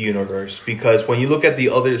Holland's universe. Because when you look at the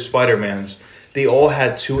other Spider-Mans, they all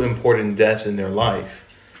had two important deaths in their life,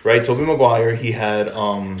 right? Tobey Maguire, he had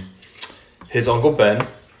his Uncle Ben,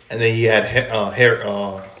 and then he had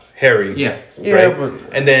Harry. Yeah. Right?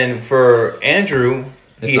 And then for Andrew,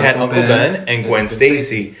 he had Uncle Ben and Gwen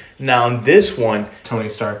Stacy. Now in this one, it's Tony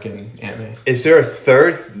Stark and Aunt May. Is there a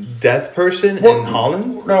third death person in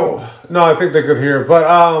Holland? No, I think they could hear. But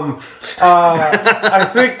I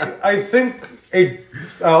think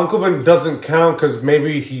Uncle Ben doesn't count because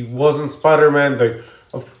maybe he wasn't Spider-Man.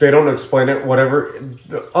 They don't explain it. Whatever.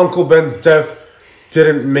 Uncle Ben's death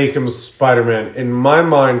didn't make him Spider-Man. In my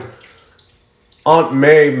mind, Aunt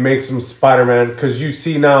May makes him Spider-Man because you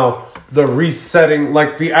see now the resetting,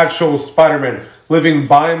 like the actual Spider-Man living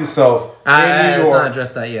by himself in New York. Let's not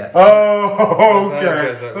address that yet. Oh,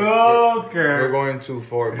 okay. We're going too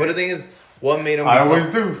far. But the thing is, what made him? I always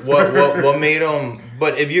do. What made him?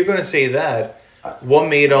 But if you're gonna say that. What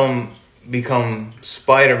made him become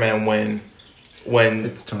Spider-Man when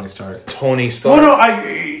it's Tony Stark? Well, no,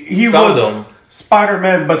 he was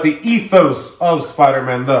Spider-Man, but the ethos of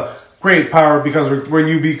Spider-Man, the great power becomes when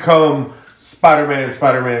you become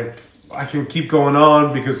Spider-Man. I can keep going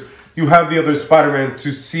on because you have the other Spider-Man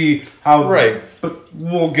to see how. Right. But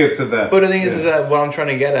we'll get to that. But the thing is that what I'm trying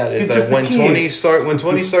to get at is that when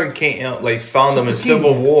Tony Stark came out, found them in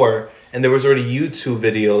Civil War, and there was already YouTube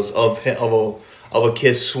videos of a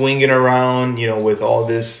kid swinging around, with all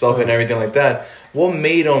this stuff and everything like that. What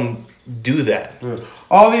made him do that?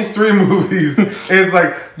 All these three movies is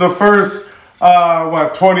like the first,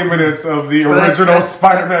 20 minutes of the original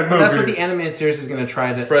Spider-Man movie. That's what the animated series is going to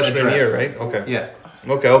try to freshman address. year, right? Okay. Yeah.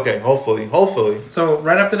 Okay. Hopefully. So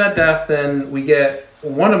right after that death, then we get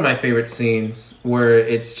one of my favorite scenes where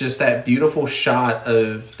it's just that beautiful shot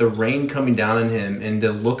of the rain coming down on him and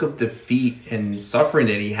the look of defeat and suffering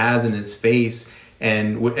that he has in his face.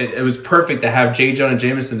 And it was perfect to have J. Jonah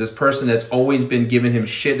Jameson, this person that's always been giving him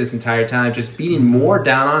shit this entire time, just beating more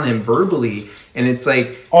down on him verbally. And it's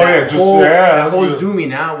like, that whole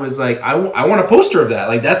zooming out was like, I want a poster of that.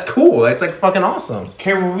 Like, that's cool. It's like fucking awesome.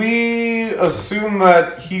 Can we assume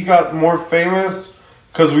that he got more famous?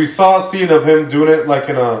 Because we saw a scene of him doing it like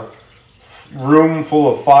in a room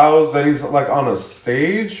full of files, and he's like on a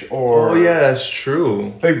stage, or... Oh yeah, that's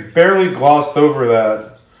true. They barely glossed over that.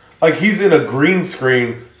 Like, he's in a green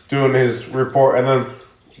screen doing his report, and then...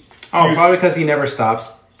 probably because he never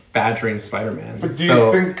stops badgering Spider-Man. But do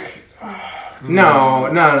you think... No.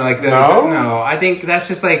 I think that's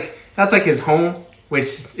just like... That's like his home,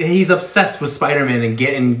 which he's obsessed with Spider-Man and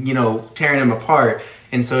getting, tearing him apart.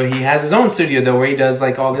 And so he has his own studio, though, where he does,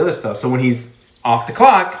 like, all the other stuff. So when he's off the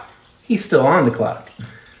clock, he's still on the clock.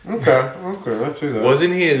 Okay, let's do that.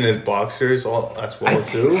 Wasn't he in his boxers as well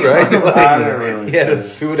too? Right? He had a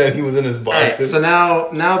suit and he was in his boxers. Right,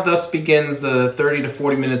 so now thus begins the 30 to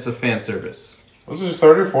 40 minutes of fan service. Was it just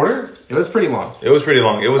 30 or 40? It was pretty long.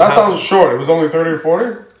 That sounds short. It was only 30 or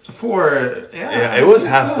 40? It was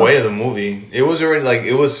halfway of the movie. It was already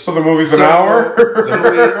So the movie's an hour? So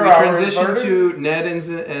we transitioned to Ned and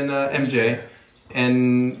MJ,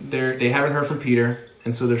 and they haven't heard from Peter.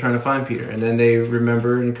 And so they're trying to find Peter. And then they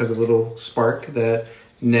remember, because of a little spark, that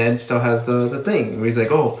Ned still has the thing. Where he's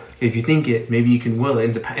like, oh, if you think it, maybe you can will it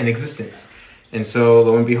into existence. And so,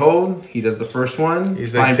 lo and behold, he does the first one.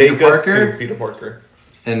 He's like, take us to Peter Parker.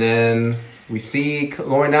 And then we see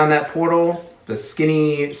going down that portal, the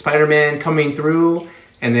skinny Spider-Man coming through.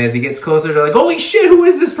 And as he gets closer, they're like, holy shit, who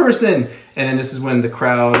is this person? And then this is when the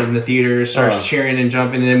crowd in the theater starts cheering and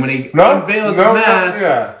jumping. And then when he unveils his mask,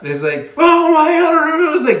 it's like, oh my God.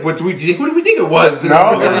 It was like, what do we think it was?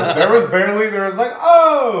 No, there was like,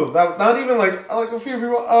 oh, not even like a few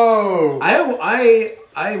people, oh.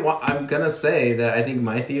 I'm gonna say that I think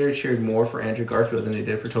my theater cheered more for Andrew Garfield than they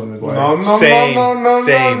did for Tobey Maguire. Same. No,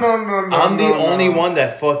 I'm the only one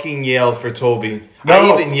that fucking yelled for Tobey. No,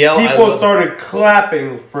 I even yelled. People started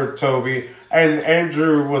clapping for Tobey, and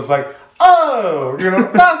Andrew was like, "Oh,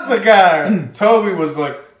 that's the guy." Tobey was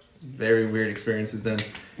like, very weird experiences then.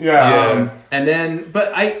 Yeah. And then,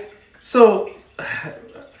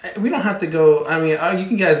 we don't have to go. I mean, you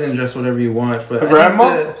can guys address whatever you want, but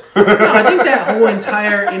I think that whole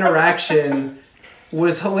entire interaction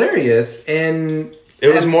was hilarious, and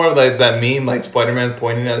it was more like that meme, like Spider-Man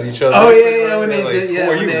pointing at each other. Oh yeah,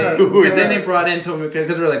 because then they brought in Tobey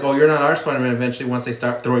because we were like, oh, you're not our Spider-Man. Eventually, once they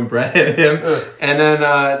start throwing bread at him, and then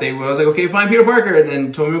I was like, okay, find Peter Parker, and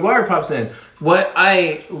then Tobey Maguire pops in. What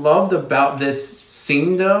I loved about this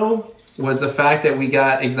scene though was the fact that we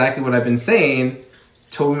got exactly what I've been saying.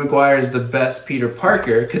 Tobey Maguire is the best Peter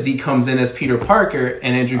Parker because he comes in as Peter Parker,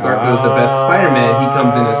 and Andrew Garfield is the best Spider-Man. He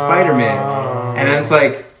comes in as Spider-Man, and it's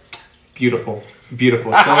like beautiful.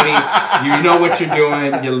 Sony, you know what you're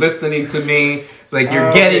doing. You're listening to me. Like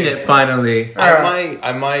you're getting it finally.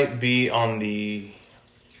 I might be on the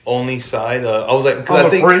only side. I was like, on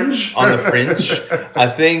the fringe. On the fringe. I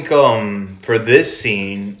think for this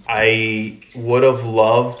scene, I would have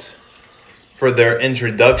loved for their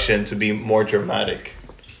introduction to be more dramatic.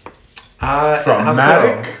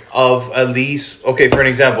 Dramatic? Of at least, okay, for an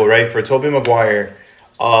example, right? For Tobey Maguire,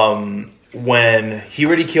 when he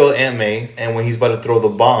already killed Aunt May and when he's about to throw the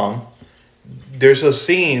bomb, there's a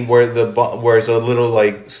scene where where it's a little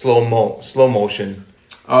like slow motion.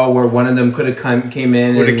 Oh, where one of them could have came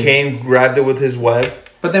in. Would have grabbed it with his web.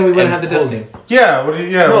 But then we wouldn't have the death scene. Yeah,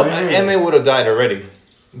 no, Aunt May would have died already.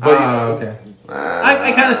 But okay.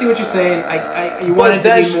 I kind of see what you're saying. You want it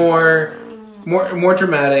to be more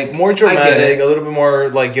dramatic. More dramatic, a little bit more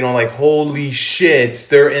like, like, holy shit,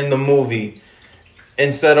 they're in the movie.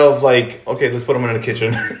 Instead of like, okay, let's put them in the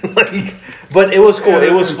kitchen. But it was cool.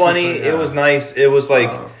 It was funny. It was nice. It was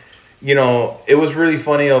like, it was really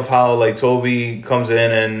funny of how like Tobey comes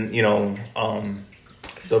in and,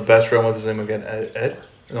 the best friend, what's his name again? Ed?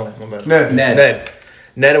 No, my bad. Ned.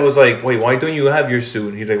 Ned was like, wait, why don't you have your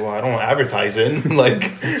suit? He's like, well, I don't advertise it.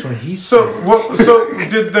 Like, that's what he said. So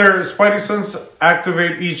did their Spidey sense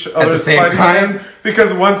activate each other's Spidey sense?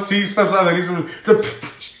 Because once he steps out, then he's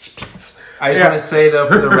I just want to say though,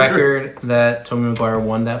 for the record, that Tobey Maguire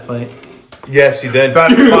won that fight. Yes, he did.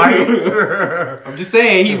 That fight. I'm just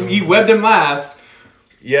saying, he webbed him last.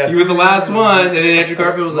 Yes, he was the last one, and then Andrew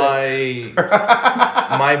Garfield was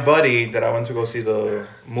my buddy that I went to go see the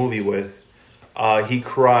movie with. He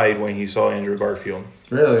cried when he saw Andrew Garfield.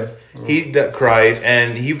 Really? He cried,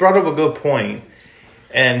 and he brought up a good point.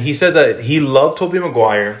 And he said that he loved Tobey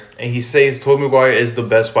Maguire, and he says Tobey Maguire is the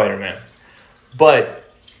best Spider-Man.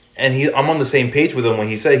 I'm on the same page with him when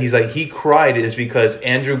he's like, he cried is because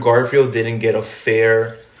Andrew Garfield didn't get a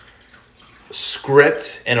fair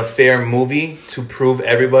script and a fair movie to prove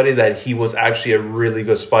everybody that he was actually a really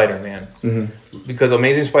good Spider-Man. Mm-hmm. Because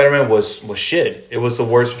Amazing Spider-Man was shit. It was the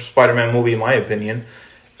worst Spider-Man movie in my opinion.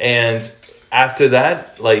 And after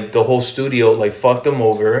that, like the whole studio like fucked him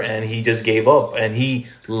over and he just gave up. And he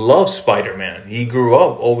loved Spider-Man. He grew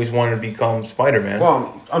up always wanted to become Spider-Man.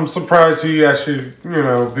 Well, I'm surprised he actually,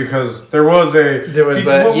 because there was what was it?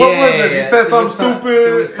 He said something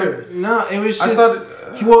stupid. No, it was just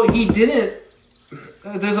he didn't.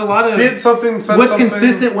 There's a lot of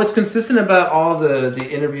What's consistent about all the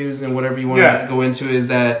interviews and whatever you want to go into is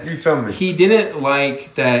that you tell me he didn't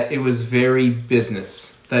like that it was very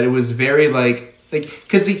business. That it was very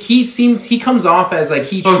because he comes off as like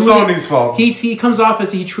he. So truly, Sony's fault. He comes off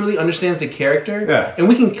as he truly understands the character. Yeah, and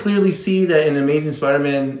we can clearly see that in Amazing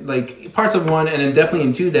Spider-Man, like parts of 1 and then definitely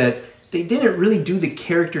in 2 that. They didn't really do the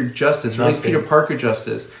character justice, or at least Peter Parker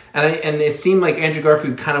justice. And it seemed like Andrew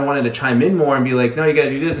Garfield kind of wanted to chime in more and be like, no, you got to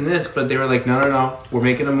do this and this. But they were like, no, we're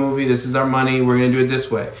making a movie. This is our money. We're going to do it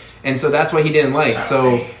this way. And so that's what he didn't like.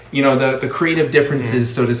 Sorry. So, the creative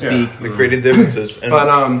differences, so to speak. Yeah, the creative differences. But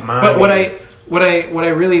what I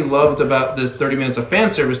really loved about this 30 minutes of fan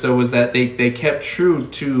service though was that they kept true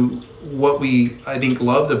to what we I think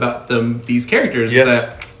loved about these characters. Yes.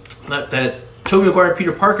 That Tobey Maguire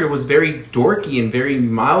Peter Parker was very dorky and very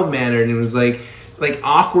mild mannered and was like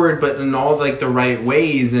awkward but in all like the right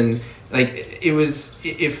ways, and like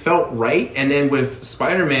it felt right. And then with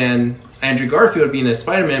Spider-Man, Andrew Garfield being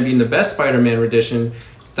being the best Spider-Man rendition,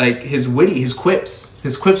 like his quips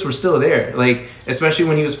were still there. Like especially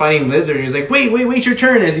when he was fighting Lizard, and he was like, "Wait your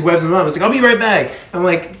turn!" As he webs him up, it's like, "I'll be right back." I'm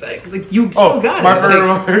like you still got my it. favorite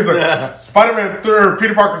Like, one, he's like, Spider-Man 3 or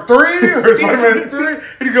Peter Parker 3 or Spider-Man 3,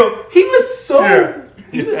 and he go, he was so Yeah.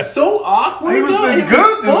 he was so awkward. He was though. good. It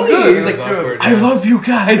was funny. It He's was like, good. "I love you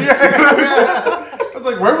guys." I was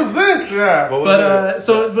like, where was this? Yeah. What was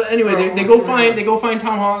But anyway, they go find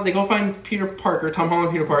Tom Holland, they go find Peter Parker, Tom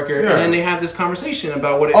Holland, Peter Parker, Yeah. and then they have this conversation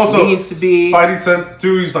about what it Also, means to be Spidey sense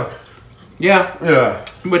too. He's like, yeah,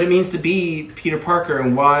 what it means to be Peter Parker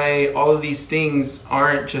and why all of these things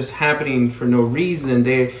aren't just happening for no reason.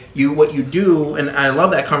 What you do, and I love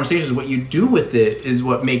that conversation. Is what you do with it is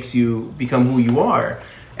what makes you become who you are.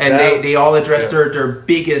 And they all addressed their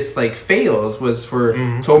biggest like fails was for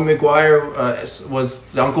Tobey Maguire was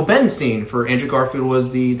the Uncle Ben scene, for Andrew Garfield was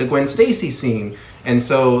the Gwen Stacy scene, and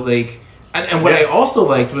so like and what I also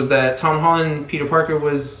liked was that Tom Holland Peter Parker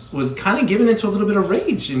was kind of given into a little bit of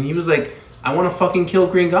rage, and he was like, I want to fucking kill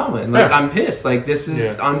Green Goblin, like I'm pissed, like this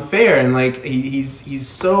is unfair, and like he's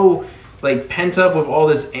so like pent up with all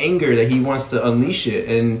this anger that he wants to unleash it,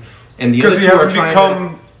 and the other because he two are hasn't trying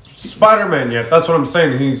become Spider-Man yet. That's what I'm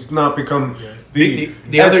saying. He's not become the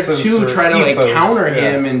other essence two or try to like ethos. counter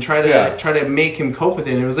Yeah. him and try to make him cope with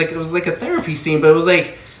it. And it was like a therapy scene, but it was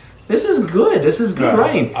like, this is good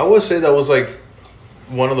writing. I would say that was like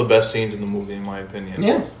one of the best scenes in the movie, in my opinion.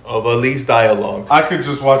 Yeah. Of at least dialogue. I could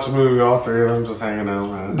just watch a movie all three of them just hanging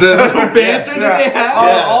out, man. The little banter that they have.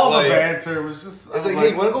 all like- the banter was just. It's like, hey,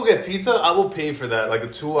 you want to go get pizza? I will pay for that. Like a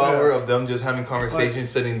 2 hour of them just having conversations,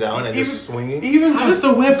 sitting down and just swinging. Even How does just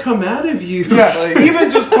the web come out of you? yeah,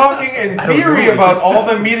 even just talking in I don't theory know, about just- all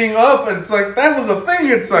them meeting up, and it's like that was a thing.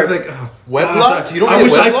 It's like, It's like, oh, Wedlock? gosh, You don't I get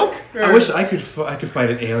wish wedlock? I wish I could fight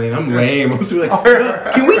an alien. I'm lame. I was like,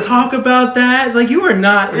 can we talk about that? Like, you are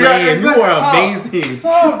not lame. yeah, exactly. You are amazing.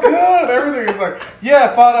 So good. Everything is like, yeah,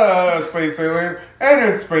 I fought a space alien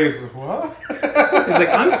and in space. What? It's like,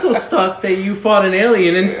 I'm still stuck that you fought an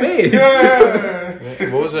alien in space. Yeah.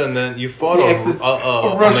 What was it? And then you fought The a exits-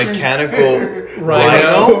 a Russian- mechanical Rhino.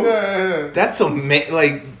 rhino? Yeah. That's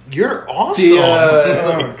like, you're awesome. The,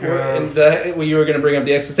 Oh, God. and when you were going to bring up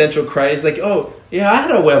the existential crisis, like, oh, yeah, I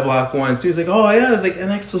had a weblock once. He was like, oh, yeah. I was like,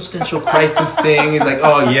 an existential crisis thing. He's like,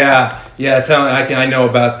 oh, yeah, tell me, I know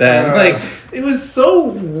about that. Like, it was so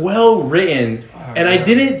well written. And I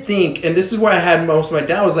didn't think, and this is where I had most of my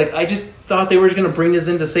doubt, was like, I just thought they were going to bring this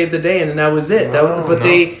in to save the day, and then that was it.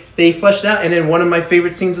 They fleshed out. And then one of my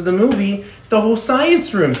favorite scenes of the movie, the whole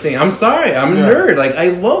science room scene. I'm sorry, I'm a nerd. Like, I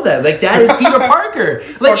love that. Like, that is Peter Parker.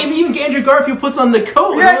 Like, and even Andrew Garfield puts on the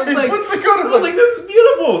coat. Yeah, and I was he like, puts the coat on. I was like, this is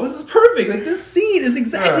beautiful. This is perfect. Like, this scene is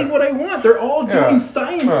exactly what I want. They're all doing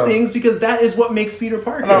science things because that is what makes Peter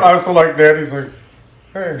Parker. And I also like Daddy's like,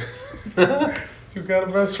 hey, you got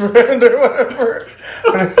a best friend or whatever.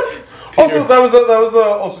 Also, that was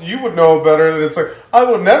also you would know better that it's like I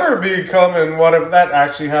will never become, and what if that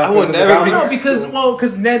actually happens? will in the never comics? No,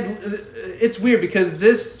 because Ned, it's weird because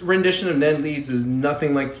this rendition of Ned Leeds is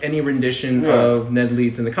nothing like any rendition of Ned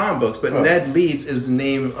Leeds in the comic books, but Ned Leeds is the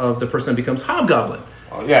name of the person that becomes Hobgoblin.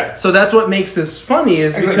 Oh, yeah. So that's what makes this funny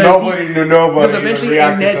is because nobody knew nobody. because eventually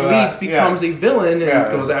reacted Ned to that. Leeds becomes a villain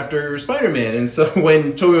and goes Yeah. after Spider-Man, and so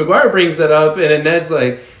when Tobey Maguire brings that up, and then Ned's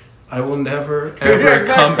like, I will never ever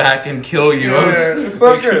exactly. come back and kill you. Yeah, it's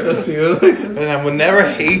so good. And I will never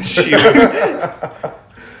hate you.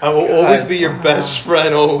 I will always be your best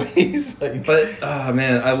friend, always. Like, But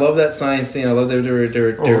man, I love that science scene. I love that they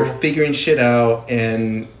were figuring shit out,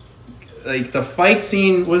 and like the fight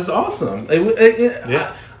scene was awesome. I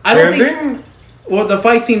don't think. Well, the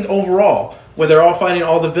fight scene overall, where they're all fighting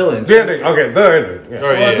all the villains. The ending. Okay, the ending. Yeah.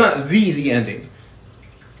 Well, it's not the ending.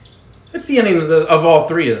 It's the ending of all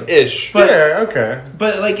three of them. ish. But- yeah, okay.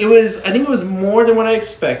 But like it was, I think it was more than what I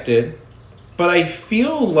expected. But I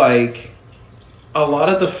feel like a lot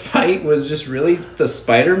of the fight was just really the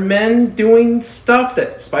Spider-Men doing stuff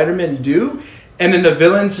that Spider-Men do, and then the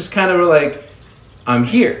villains just kind of were like, "I'm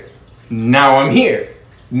here, now I'm here,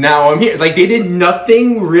 now I'm here." Like they did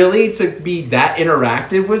nothing really to be that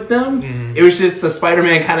interactive with them. Mm-hmm. It was just the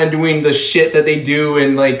Spider-Man kind of doing the shit that they do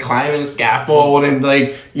and like climbing a scaffold and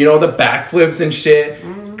like the backflips and shit.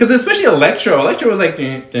 Because especially Electro was like,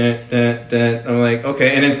 dun, dun, dun, dun. I'm like,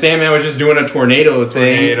 okay. And then Sandman was just doing a tornado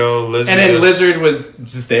thing. Lizard. And then Lizard was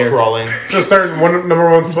just there. Crawling. Just their number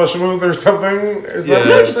one special move or something. Is that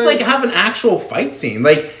No, what just you're like saying? have an actual fight scene.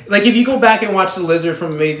 Like if you go back and watch the Lizard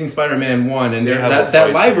from Amazing Spider-Man 1 and They have a that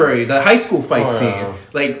fight library, the high school fight Oh, scene, yeah.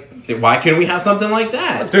 like why can't we have something like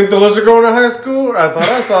that? Didn't the Lizard go to high school? I thought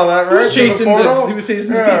I saw that, right? He was chasing portal? he was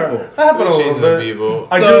chasing Yeah, the people. that happened a little Chasing the bit. people.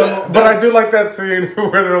 I So, do, but I do like that scene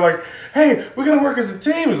where they're like, "Hey, we gotta work as a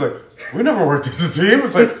team." It's like, we never worked as a team.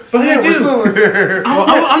 It's like, But I yeah, we're do. still here.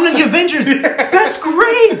 I'm the Avengers. That's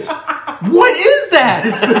great. What is that?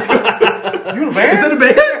 You a band? Is that a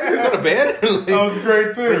band? Is that a band? Like, That was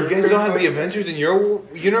great too. you guys don't have the Avengers in your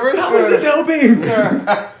universe? How is this helping?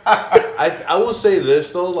 I will say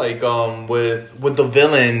this though, like with the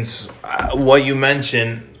villains, what you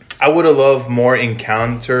mentioned, I would have loved more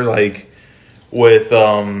encounter like with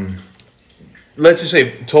let's just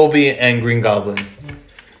say Toby and Green Goblin.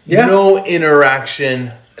 Yeah. No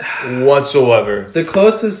interaction whatsoever. The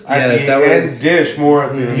closest, At the that end was. dish more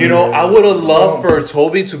at the end. You know, I would have loved for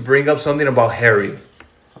Toby to bring up something about Harry.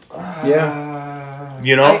 Yeah.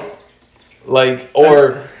 You know,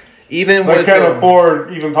 or even I with can't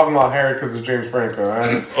afford even talking about Harry because of James Franco.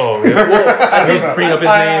 Right? Oh, yeah. Well, Bring up his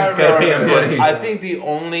name. Gotta pay him money. I think the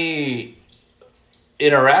only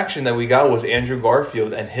interaction that we got was Andrew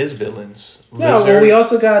Garfield and his villains. No, Lizard. well, we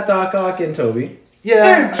also got Doc Ock and Toby.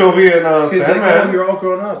 yeah. Hey, Toby and He's like, Sandman. oh, you're all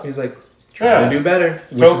grown up. He's like, trying to do better,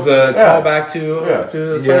 which So- is a yeah. callback to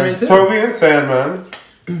Yeah. Spider-Man 2. Toby and Sandman.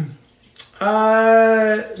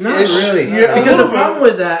 Not Ish. really. Yeah, a Because the little problem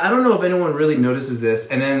with that, I don't know if anyone really notices this.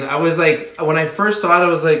 And then I was like, when I first saw it, I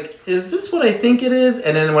was like, is this what I think it is?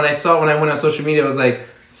 And then when I went on social media, I was like,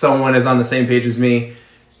 someone is on the same page as me.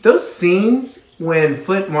 Those scenes when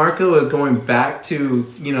Flip Marco is going back to,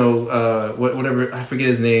 whatever, I forget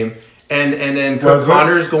his name, and then Kirk Was it?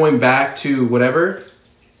 Connors going back to whatever,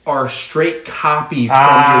 are straight copies from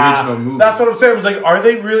the original movie. That's what I'm saying. I was like, are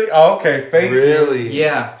they really? Oh, okay, thank you. Really?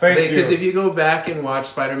 Yeah, Thank because you. if you go back and watch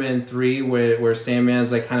Spider-Man 3 where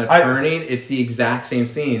Sandman's like kind of turning, it's the exact same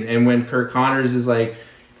scene. And when Kirk Connors is like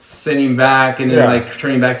sitting back and then Yeah. like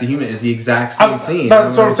turning back to human, is the exact same scene.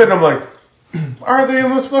 That's what I'm like- saying. I'm like, are they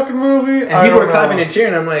in this fucking movie? And people are clapping and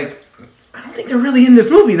cheering. I'm like, I don't think they're really in this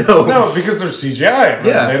movie though. No, because they're CGI. Man.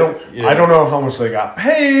 Yeah. They don't. Yeah. I don't know how much they got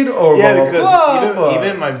paid or Yeah, blah, because blah, blah,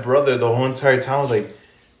 even my brother, the whole entire time was like,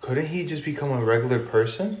 couldn't he just become a regular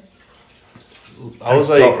person? I was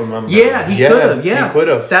like, don't remember. Yeah, he Yeah, could have. Yeah, he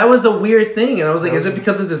could've. That was a weird thing, and I was like, is it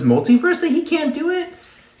because of this multiverse that he can't do it?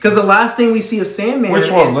 Because the last thing we see of Sandman, Which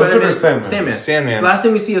one, in Lizard or Spider-Man- Sandman? Sandman. The last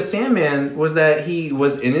thing we see of Sandman was that he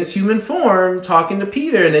was in his human form talking to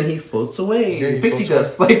Peter, and then he floats away, Yeah, he pixie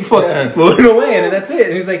floats dust, like floating away, and then that's it.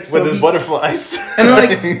 And he's like, so with his he- butterflies. And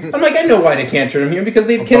I'm like, I know why they can't turn him here because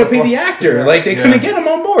they can't pay the actor. Like they couldn't get him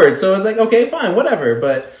on board. So I was like, okay, fine, whatever.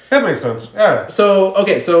 But That makes sense. Yeah. so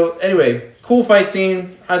anyway, cool fight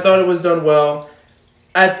scene. I thought it was done well.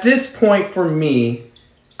 At this point for me,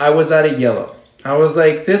 I was at a yellow. I was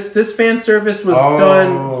like, this fan service was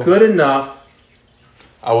done good enough.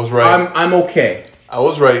 I was right. I'm okay. I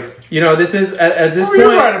was right. You know, this is at this What point.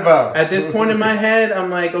 were you right about? At this point in my head, I'm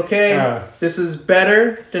like, okay, Yeah. this is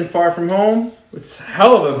better than Far From Home. It's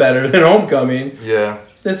hell of a better than Homecoming. Yeah.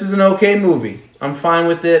 This is an okay movie. I'm fine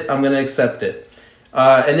with it. I'm gonna accept it.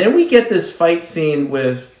 And then we get this fight scene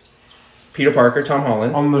with Peter Parker, Tom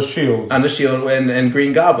Holland, On the shield. on the Shield, and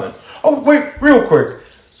Green Goblin. Oh wait, real quick.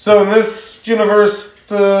 So in this universe,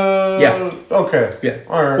 Yeah. Okay. Yeah.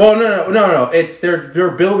 All right. Well, no. It's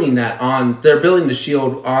they're building that on. They're building the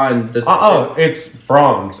shield on the. It's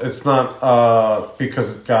bronze. It's not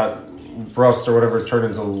because it got rust or whatever turned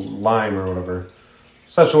into lime or whatever.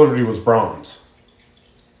 Statue of Liberty was bronze.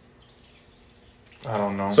 I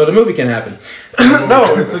don't know. So the movie can happen.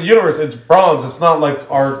 No, it's a universe. It's bronze. It's not like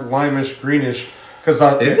our limeish greenish. Because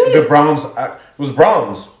Is it? the bronze it was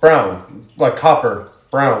bronze, brown, like copper,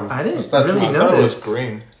 brown. I didn't The Statue of really I Liberty thought it was notice.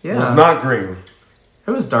 green. It was Yeah, not green.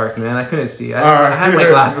 it was dark, man. I couldn't see. All right. I had my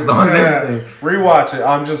glasses on. and Yeah. everything. Rewatch it.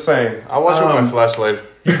 I'm just saying. I watched it with my flashlight.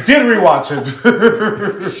 You did rewatch it.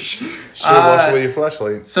 Should watch it with your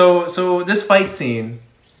flashlight. So this fight scene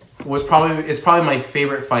was probably my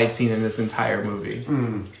favorite fight scene in this entire movie.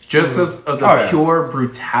 Just of the Oh, yeah. pure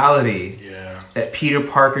brutality Yeah. that Peter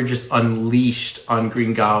Parker just unleashed on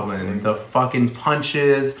Green Goblin. The fucking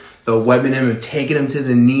punches, the webbing him and taking him to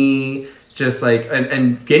the knee, just like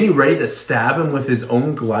and getting ready to stab him with his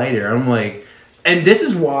own glider. I'm like, and this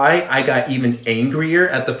is why I got even angrier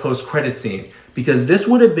at the post-credit scene. Because this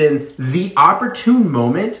would have been the opportune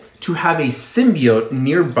moment to have a symbiote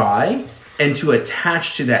nearby and to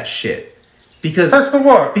attach to that shit. Because That's the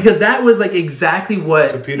what? Because that was like exactly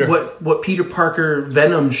what Peter. what Peter Parker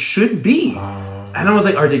Venom should be. And I was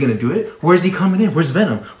like, are they gonna do it? Where's he coming in? Where's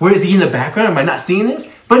Venom? Where is he in the background? Am I not seeing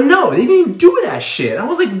this? But no, they didn't do that shit. I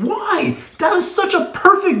was like, why? That was such a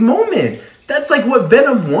perfect moment. That's like what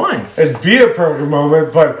Venom wants. It'd be a perfect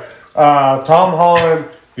moment, but Tom Holland,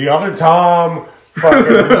 the other Tom,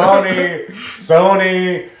 fucking Ronnie,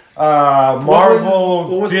 Sony, Marvel,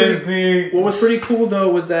 what was Disney. What was pretty cool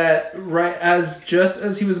though was that just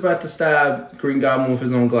as he was about to stab Green Goblin with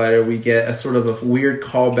his own glider, we get a sort of a weird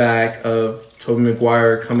callback of Tobey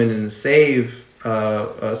Maguire coming in and save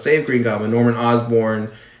Green Goblin, Norman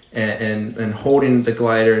Osborn, and holding the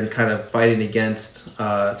glider and kind of fighting against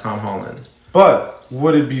Tom Holland. But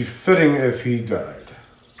would it be fitting if he died?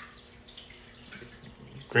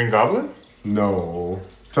 Green Goblin? No.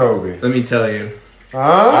 Toby. Let me tell you.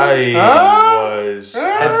 I was.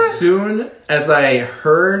 As soon as I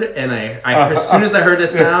heard, as soon as I heard the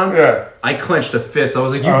sound, Yeah. I clenched a fist. I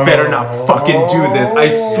was like, "You better not fucking do this! I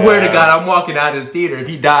swear to God, I'm walking out of this theater. If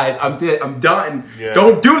he dies, I'm dead. I'm done. Yeah.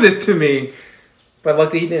 Don't do this to me." But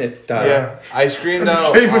luckily, he didn't die. Yeah, I screamed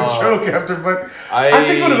out. Became a joke after, but I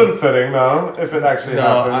think it would have been fitting though if it actually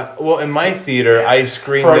happened. Well, in my theater, I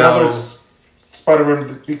screamed For another out.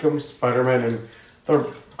 Spider-Man becomes Spider-Man, and they're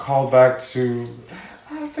called back to.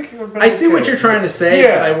 I don't think it would have been. I see what you're trying to say,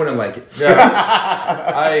 Yeah. but I wouldn't like it.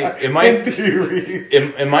 Yeah, In theory.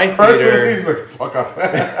 in my Personally, theater, like, fuck off.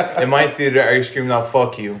 in my theater, I screamed out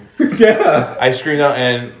 "fuck you." Yeah. I screamed out,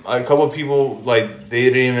 and a couple of people like they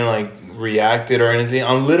didn't even like reacted or anything.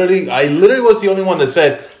 I literally was the only one that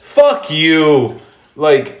said "fuck you."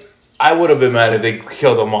 Like I would have been mad if they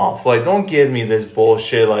killed him off. Like, don't give me this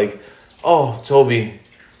bullshit. Like, oh, Toby.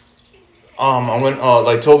 I'm gonna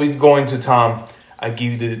like Toby going to Tom. I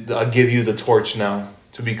give you the torch now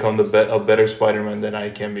to become a better Spider-Man than I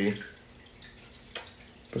can be.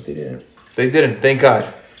 But they didn't. They didn't. Thank God.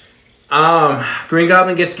 Green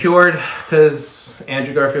Goblin gets cured because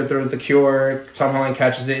Andrew Garfield throws the cure. Tom Holland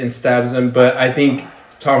catches it and stabs him. But I think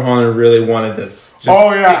Tom Holland really wanted to just stick it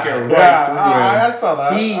right through him. I saw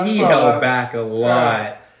that. He held back a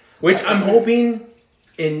lot, which I'm hoping.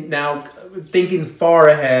 In now thinking far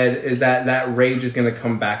ahead is that rage is going to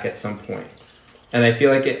come back at some point, and I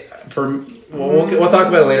feel like we'll talk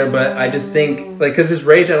about it later. But I just think because his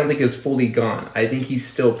rage I don't think is fully gone. I think he's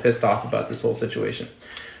still pissed off about this whole situation.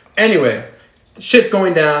 Anyway, shit's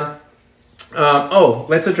going down.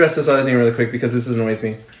 Let's address this other thing really quick because this annoys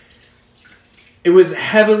me. It was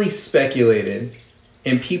heavily speculated,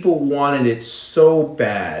 and people wanted it so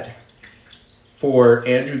bad for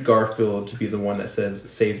Andrew Garfield to be the one that saves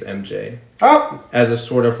MJ as a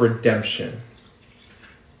sort of redemption.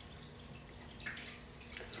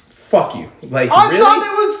 Fuck you. Like, I really? thought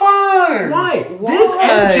it was fine. Why? This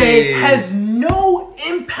MJ has no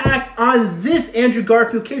impact on this Andrew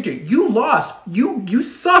Garfield character. You lost. You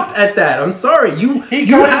sucked at that. I'm sorry. He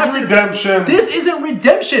got his redemption. This isn't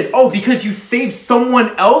redemption. Oh, because you saved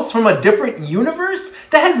someone else from a different universe?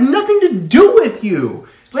 That has nothing to do with you.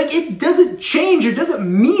 Like, it doesn't change. It doesn't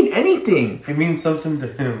mean anything. It means something to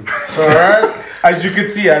him. Alright? As you could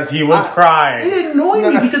see, as he was crying. It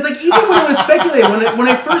annoyed me because, like, even when it was speculated, when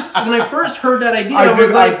I first heard that idea, I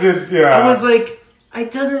was like, I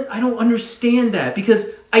don't understand that because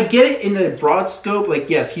I get it in a broad scope. Like,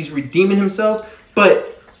 yes, he's redeeming himself, but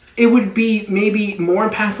it would be maybe more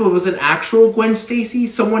impactful if it was an actual Gwen Stacy,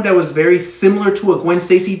 someone that was very similar to a Gwen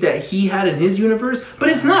Stacy that he had in his universe. But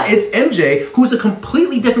it's not. It's MJ, who's a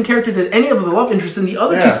completely different character than any of the love interests in the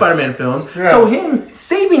other two Spider-Man films. Yeah. So him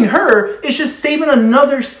saving her is just saving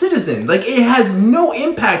another citizen. Like, it has no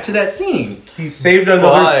impact to that scene. He saved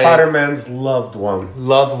another Spider-Man's loved one.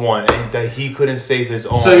 And that he couldn't save his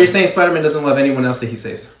own. So you're saying Spider-Man doesn't love anyone else that he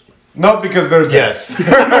saves? No, because they're dead. Yes.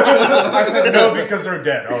 I said no because they're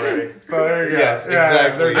dead already. So there you go. Yes,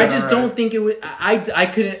 exactly. I just don't think it would. I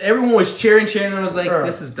couldn't. Everyone was cheering, and I was like,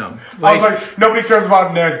 "This is dumb." I was like, "Nobody cares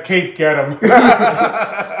about Ned. Kate, get him."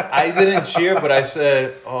 I didn't cheer, but I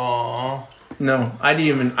said, "Aww." No, I didn't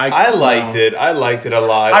even. I liked it. I liked it a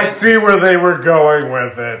lot. I see where they were going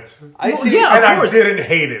with it. I see, yeah, and of course. I didn't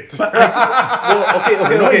hate it. But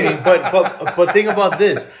I okay. But think about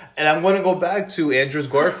this, and I'm going to go back to Andrew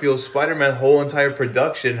Garfield's Spider-Man whole entire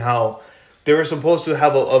production. How they were supposed to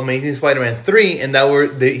have an Amazing Spider-Man 3, and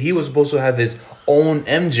he was supposed to have his own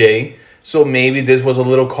MJ. So maybe this was a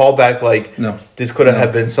little callback. Like, no, this could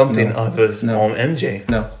have been something of his own MJ.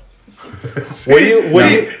 No.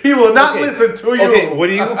 He will not listen to you. Okay,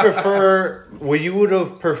 would you prefer? Would you would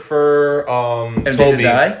have preferred MJ Toby? to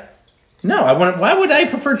die? No, I want. Why would I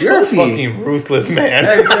prefer Toby? You're a fucking ruthless man.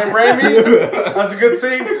 Hey, Sam Raimi. That's a good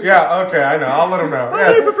scene. Yeah, okay, I know. I'll let him know. Why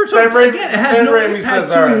Yeah, would I prefer Sam Toby? Raimi. Again, it has Sam no Raimi impact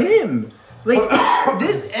says, all to right. him. Like,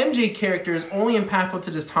 this MJ character is only impactful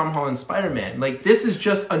to this Tom Holland Spider-Man. Like, this is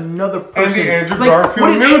just another person. And the Andrew like, Garfield what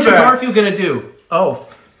is knew Andrew that. Garfield gonna do? Oh,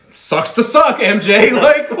 sucks to suck, MJ.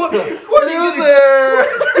 Like, what? Of course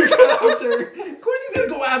he's gonna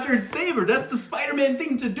go after and save her. That's the Spider-Man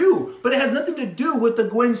thing to do. But it has nothing to do with the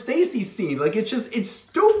Gwen Stacy scene. Like, it's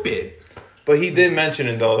stupid. But he did mention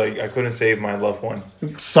it though, like I couldn't save my loved one.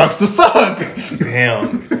 Sucks to suck.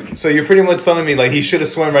 Damn. So you're pretty much telling me like he should have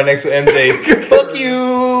swam right next to MJ. Fuck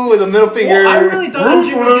you with a middle finger. Well, I really thought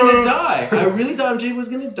MJ was gonna die. I really thought MJ was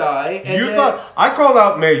gonna die. And You then thought I called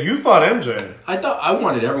out May. You thought MJ. I thought I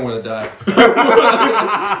wanted everyone to die because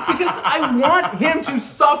I want him to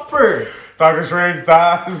suffer. Doctor Strange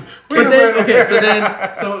dies. But then, okay,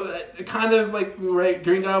 so kind of like, right,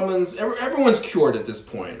 Green Goblin's, everyone's cured at this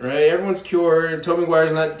point, right? Everyone's cured. Tobey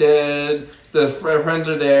Maguire's not dead. The friends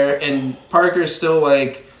are there, and Parker's still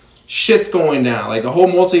like, shit's going down. Like, the whole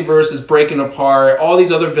multiverse is breaking apart. All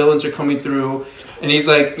these other villains are coming through, and he's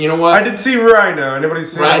like, you know what? I did see Rhino. Anybody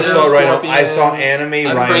see I Rhino, saw Rhino. Scorpion, I saw anime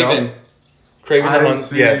Rhino. Craven. Craven I the didn't Hunt.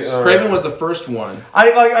 see, Yes. Craven was the first one,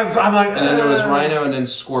 I'm like, and then there was Rhino, and then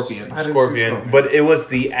Scorpion. I didn't see Scorpion. But it was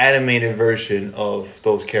the animated version of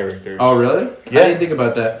those characters. Oh, really? Yeah. I didn't think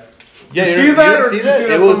about that. Yeah, You see that, or did you see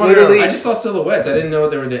that It was somebody literally. I just saw silhouettes. I didn't know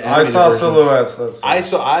they were the I animated saw versions. silhouettes. That's I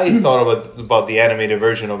thought about the animated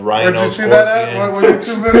version of Rhino. Where'd you see that at? What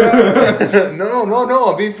YouTube video at? No.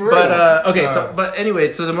 I'll be for real. But okay, but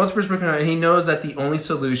anyway, so the multiverse breaking out, and he knows that the only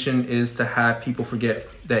solution is to have people forget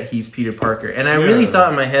that he's Peter Parker. And I really thought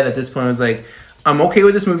in my head at this point, I was like, I'm okay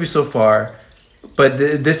with this movie so far, but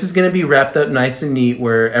this is going to be wrapped up nice and neat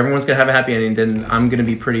where everyone's going to have a happy ending. Then I'm going to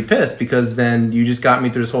be pretty pissed because then you just got me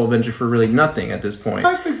through this whole adventure for really nothing at this point.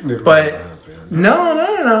 I think Nick But Lachey. no,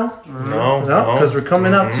 no, because we're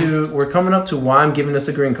coming up to why I'm giving us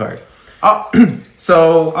a green card. Oh,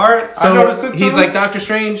 So, all right. I so noticed it he's too. like, Doctor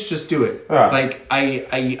Strange, just do it. Yeah. Like,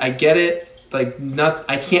 I get it. Like,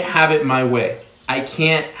 I can't have it my way. I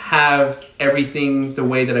can't have everything the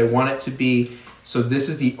way that I want it to be. So this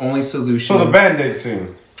is the only solution. So the Band-Aid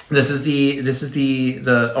scene. This is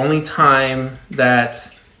the only time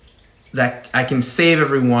that I can save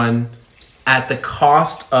everyone at the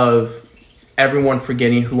cost of everyone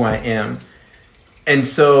forgetting who I am. And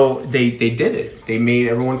so they did it. They made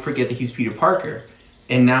everyone forget that he's Peter Parker.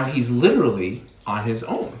 And now he's literally on his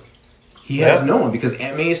own. He has no one because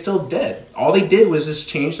Aunt May is still dead. All they did was just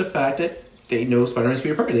change the fact that they know Spider-Man's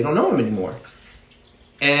Peter Parker. They don't know him anymore.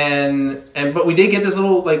 But we did get this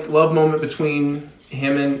little like love moment between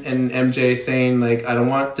him and MJ saying like, I don't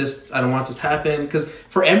want this to happen. Because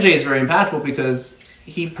for MJ it's very impactful because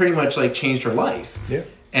he pretty much like changed her life. Yeah.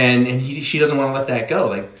 And she doesn't want to let that go.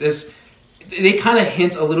 Like this, they kind of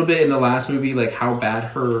hint a little bit in the last movie, like how bad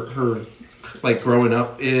her like growing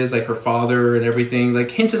up is, like her father and everything,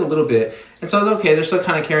 like hinted a little bit. And so okay, they're still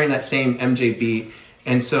kind of carrying that same MJ beat.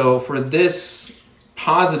 And so for this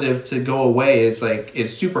positive to go away is like,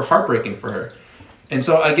 it's super heartbreaking for her. And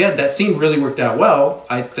so again, that scene really worked out well.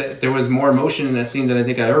 There was more emotion in that scene than I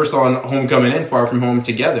think I ever saw in Homecoming and Far From Home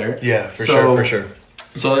together. Yeah, for sure.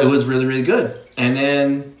 So it was really, really good. And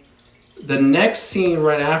then the next scene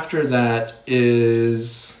right after that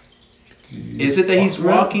is it that he's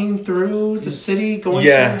walking through the city going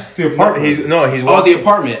to The apartment. He's walking. the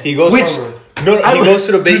apartment. He goes. Which he goes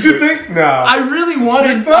to the bakery. Did you think? No. I really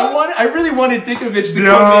wanted Dickovich to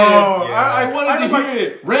No, come in. I I wanted to hear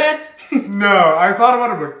it. Rant. No, I thought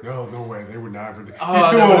about it. Like, no way, they would not. He's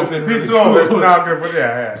Oh, too that would've old. been He's really too old. cool. They're not good. But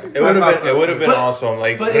yeah. It would have been But- awesome.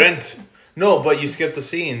 Like but it's- Rent. No, but you skipped the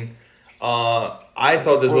scene. I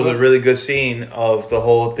thought this was a really good scene of the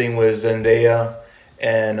whole thing with Zendaya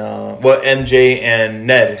and MJ and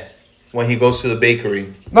Ned when he goes to the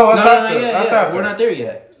bakery. No, that's No, after. yeah, That's yeah. after. We're not there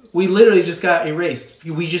yet. We literally just got erased.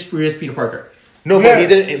 We just erased Peter Parker. No, Yeah. but he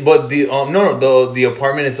didn't. But the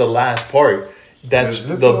apartment is the last part. That's Is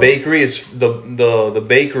it the though? bakery is the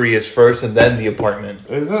bakery is first and then the apartment.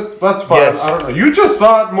 Is it? That's fine. Yes. I don't know. You just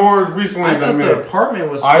saw it more recently I thought than me. the apartment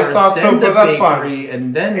was first, I thought so, then the but that's fine. bakery,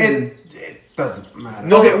 and then It doesn't matter.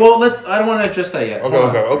 No, okay, well, I don't want to address that yet. Okay,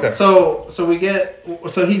 Hold on. okay.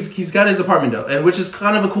 So he's got his apartment though, and which is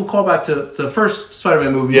kind of a cool callback to the first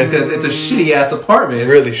Spider-Man movie because it's a shitty ass apartment.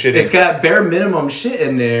 Really shitty. It's got bare minimum shit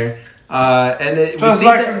in there, Just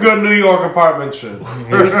like a good New York apartment shit.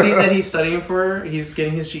 we see that he's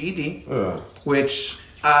getting his GED, Yeah. which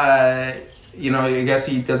I guess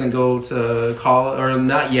he doesn't go to college, or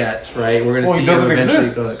not yet, right? We're gonna see he him doesn't eventually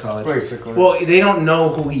exist, go to college. basically. Well, they don't know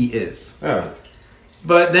who he is. Yeah.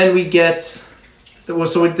 But then we get,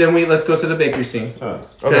 let's go to the bakery scene.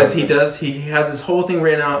 Because he has this whole thing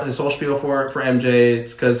written out, this whole spiel for MJ,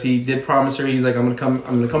 because he did promise her, he's like, I'm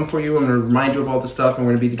gonna come for you, I'm gonna remind you of all this stuff, and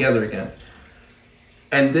we're gonna be together again.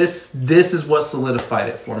 And this is what solidified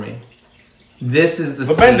it for me. This is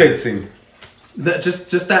the Band-Aid scene.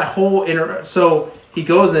 Just that whole so he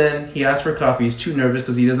goes in, he asks for coffee, he's too nervous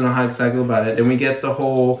because he doesn't know how exactly about it. Then we get the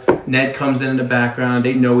whole, Ned comes in the background,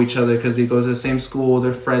 they know each other because they go to the same school,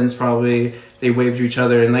 they're friends probably, they wave to each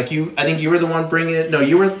other, and I think you were the one bringing it,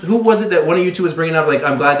 who was it that one of you two was bringing up, like,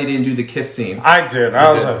 I'm glad they didn't do the kiss scene. I did.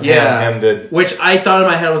 I was like, yeah. Him did. Which I thought in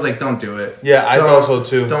my head, I was like, don't do it. Yeah, I thought so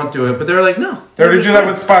too. Don't do it. But they were like, no. they already do that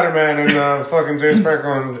with Spider-Man and fucking James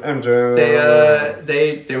Franco and MJ.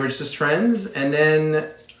 They were just friends, and then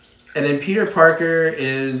Peter Parker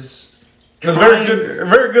is... It was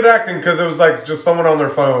very good acting because it was like just someone on their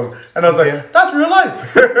phone, and I was like, "That's real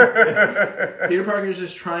life." Peter Parker is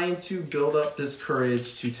just trying to build up this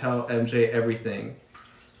courage to tell MJ everything,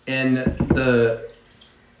 and the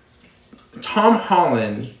Tom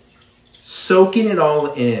Holland soaking it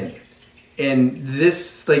all in, and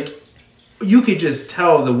this you could just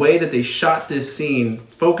tell the way that they shot this scene,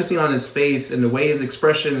 focusing on his face and the way his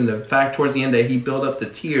expression and the fact towards the end that he built up the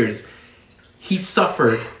tears. He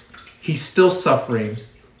suffered. He's still suffering,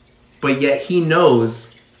 but yet he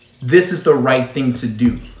knows this is the right thing to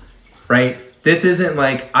do, right? This isn't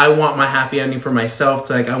like, I want my happy ending for myself,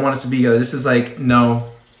 to I want us to be together. This is like, no,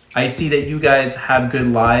 I see that you guys have good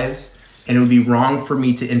lives, and it would be wrong for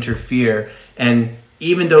me to interfere. And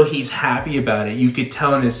even though he's happy about it, you could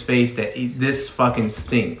tell in his face that this fucking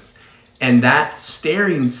stinks. And that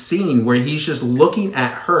staring scene where he's just looking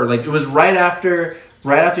at her, it was right after he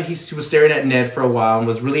was staring at Ned for a while and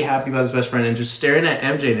was really happy about his best friend and just staring at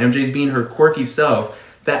MJ, and MJ's being her quirky self,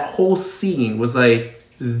 that whole scene was like,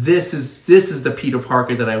 this is the Peter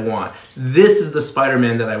Parker that I want. This is the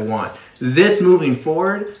Spider-Man that I want. This moving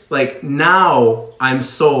forward, now I'm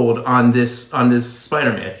sold on this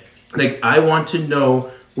Spider-Man. I want to know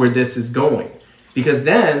where this is going. Because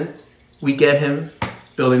then we get him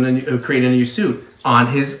creating a new suit. On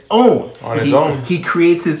his own. He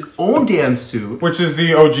creates his own damn suit. Which is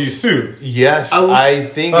the OG suit. Yes, I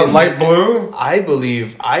think it's light blue? I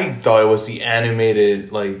thought it was the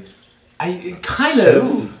animated, It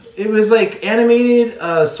was animated,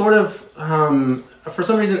 sort of, for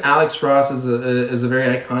some reason Alex Ross is a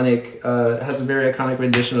very iconic, has a very iconic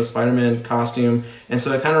rendition of Spider-Man costume. And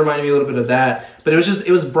so it kind of reminded me a little bit of that. But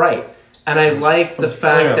it was bright. And I like the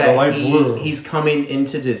fact that he's coming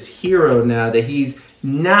into this hero now, that he's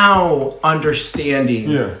now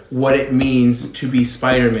understanding what it means to be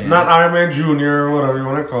Spider-Man. Not Iron Man Jr. or whatever you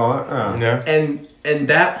want to call it. Yeah. And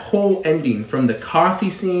that whole ending, from the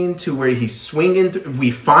coffee scene to where he's swinging,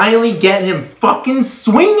 we finally get him fucking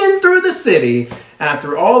swinging through the city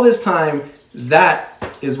after all this time. That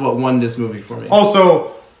is what won this movie for me.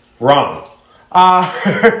 Also, wrong.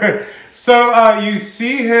 So you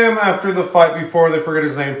see him after the fight, before they forget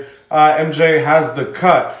his name. MJ has the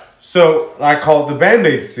cut. So I call it the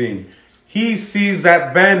Band-Aid scene. He sees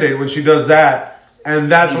that Band-Aid when she does that,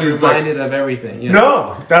 and that's when he's reminded of everything. Yeah.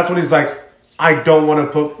 No, that's when he's like, I don't want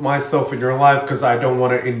to put myself in your life because I don't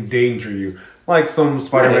want to endanger you. Like some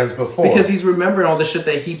Spider-Mans before. Because he's remembering all the shit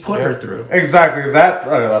that he put her through. Exactly.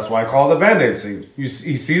 That's why I call it the Band-Aid scene. He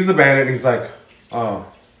sees the Band-Aid and he's like, oh,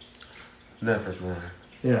 never mind.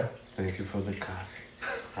 Yeah. Thank you for the coffee.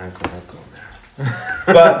 I'm gonna go now.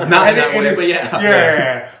 But not in that way, but yeah.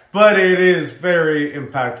 Yeah. But it is very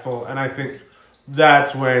impactful, and I think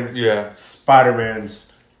that's when Spider-Man.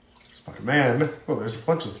 Well, there's a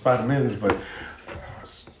bunch of Spider-Mans, but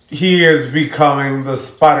he is becoming the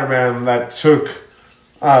Spider-Man that took,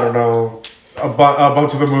 I don't know, a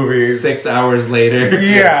bunch of the movies. 6 hours later.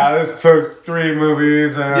 Yeah, this took 3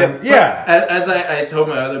 movies, and As I told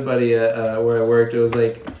my other buddy where I worked, it was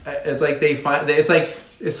like,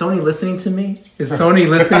 is Sony listening to me? Is Sony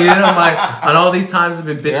listening in on all these times I've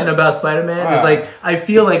been bitching about Spider-Man? It's like, I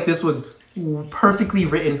feel like this was perfectly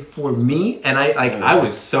written for me, and I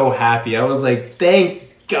was so happy. I was like, thank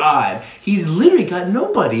God. He's literally got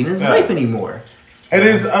nobody in his life anymore. It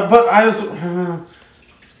is, but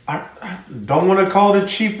I don't want to call it a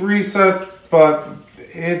cheap reset, but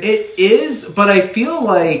it is. But I feel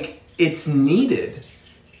like it's needed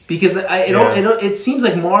because it seems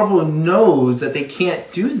like Marvel knows that they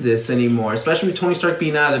can't do this anymore, especially with Tony Stark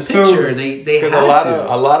being out of the picture. They had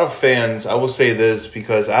a lot of fans. I will say this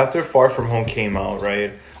because after Far From Home came out,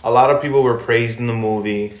 right, a lot of people were praising the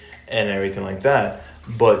movie. and everything like that.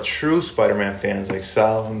 But true Spider-Man fans like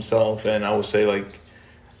Sal himself, and I would say like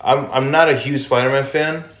I'm not a huge Spider-Man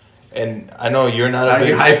fan, and I know you're not. Are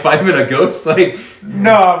you high-fiving a ghost? Like,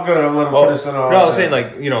 No, I'm gonna let him finish it all. No, I was saying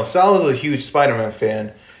like, you know, Sal is a huge Spider-Man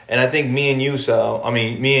fan, and I think me and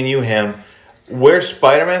you, Ham, we're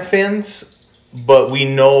Spider-Man fans, but we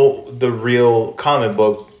know the real comic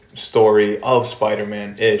book story of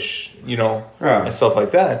Spider-Man-ish, you know, and stuff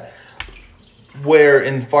like that. Where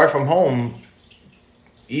in Far From Home,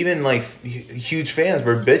 even like huge fans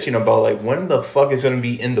were bitching about like, when the fuck is going to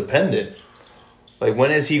be independent? Like,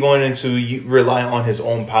 when is he going to rely on his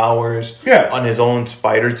own powers? Yeah. On his own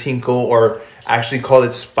spider tinkle, or actually call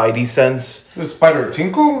it Spidey sense? The Spider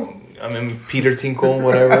Tinkle? I mean, Peter Tinkle,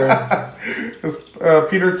 whatever.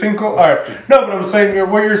 Peter Tinkle? Alright. No, but I'm saying,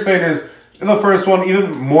 what you're saying is, in the first one,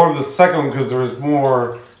 even more of the second one, because there was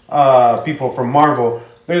more people from Marvel,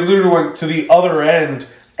 they literally went to the other end,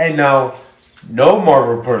 and now no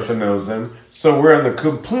Marvel person knows him. So we're on the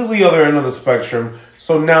completely other end of the spectrum.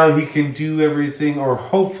 So now he can do everything, or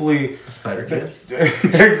hopefully... Spider-Kid.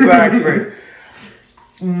 Exactly.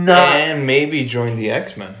 And maybe join the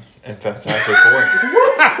X-Men and Fantastic Four.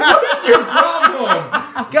 What is your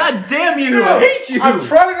problem? God damn you! I hate you! I'm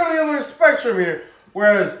trying to go to the other spectrum here.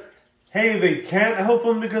 Whereas, hey, they can't help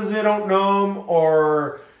him because they don't know him,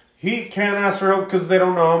 or he can't ask for help because they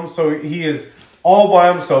don't know him, so he is all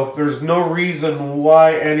by himself. There's no reason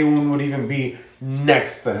why anyone would even be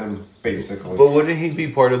next to him, basically. But wouldn't he be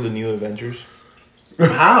part of the new Avengers?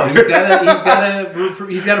 How? He's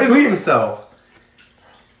gotta prove himself.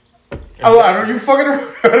 Oh, are you fucking...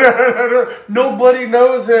 Nobody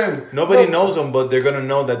knows him. Nobody knows him, but they're gonna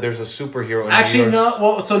know that there's a superhero in Actually, New York. no.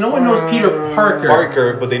 Well, so no one knows Peter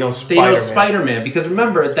Parker. But they know They Spider-Man. know Spider-Man, because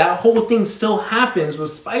remember, that whole thing still happens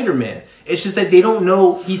with Spider-Man. It's just that they don't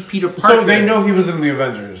know he's Peter Parker. So they know he was in the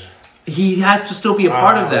Avengers. He has to still be a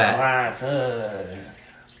part of that.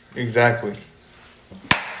 Exactly.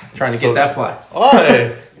 Trying to get that fly. Oh,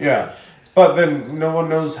 hey. Yeah. But then no one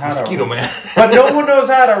knows how Mosquito to... Man. But no one knows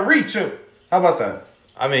how to reach him. How about that?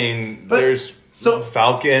 I mean, But- there's so-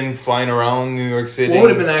 Falcon flying around New York City. What would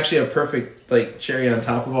have been actually a perfect like cherry on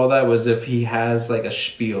top of all that was if he has like a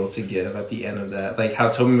spiel to give at the end of that, like how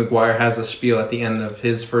Tobey Maguire has a spiel at the end of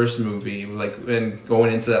his first movie, like and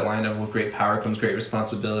going into that line of with great power comes great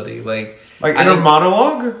responsibility, like In a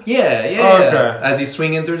monologue? yeah, Okay. as he's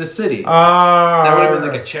swinging through the city. Ah. That would have been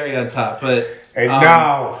like a cherry on top, but And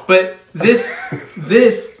now. but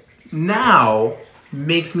this now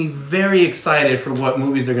makes me very excited for what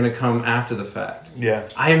movies are going to come after the fact. Yeah.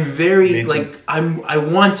 I am very Me too. I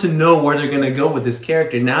want to know where they're going to go with this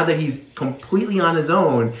character now that he's completely on his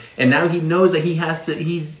own, and now he knows that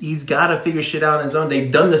he's got to figure shit out on his own. They've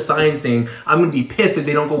done the science thing. I'm going to be pissed if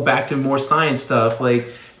they don't go back to more science stuff. Like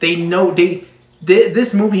they know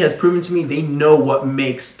this movie has proven to me they know what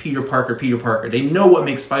makes Peter Parker Peter Parker. They know what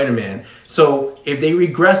makes Spider-Man. So if they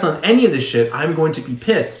regress on any of this shit, I'm going to be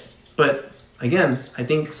pissed. But again, I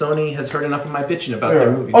think Sony has heard enough of my bitching about their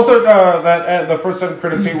movies. Also, that the first end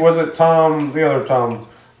credit scene, was it the other Tom,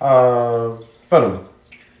 Venom?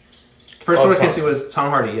 First one I Tom. can see was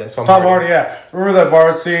Tom Hardy, yes. Tom Tom Hardy, yeah. Remember that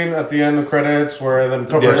bar scene at the end of credits where then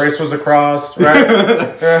Topher Yes. Grace was across, right?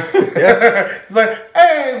 yeah. It's like,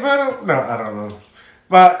 hey, Venom. No, I don't know.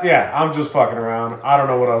 But yeah, I'm just fucking around. I don't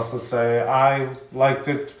know what else to say. I liked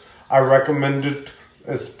it. I recommend it,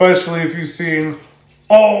 especially if you've seen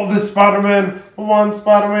all the Spider-Man, 1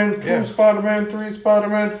 Spider-Man, 2 Spider-Man, 3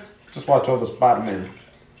 Spider-Man. Just watch all the Spider-Man.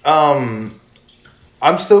 I'm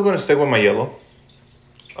still going to stick with my yellow.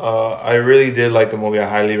 I really did like the movie. I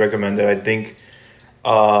highly recommend it. I think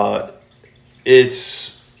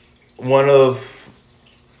it's one of,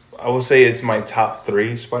 I would say it's my top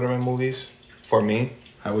 3 Spider-Man movies for me.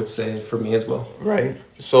 I would say for me as well. Right.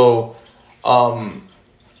 So, the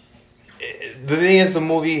thing is, the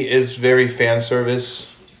movie is very fan service,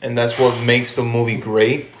 and that's what makes the movie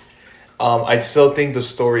great. I still think the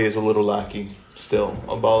story is a little lacking still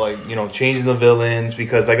about changing the villains,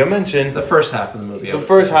 because like I mentioned, The first half of the movie. the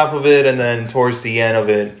first half of it, and then towards the end of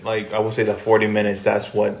it, like I would say the 40 minutes,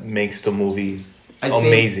 that's what makes the movie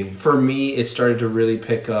amazing. For me, it started to really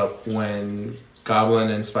pick up when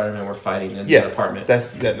Goblin and Spider-Man were fighting in the apartment. That's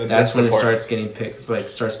when the it part. starts getting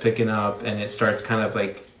starts picking up, and it starts kind of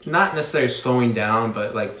like not necessarily slowing down,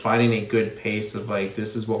 but like finding a good pace of like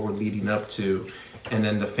this is what we're leading up to. And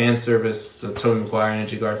then the fan service, the Tobey Maguire and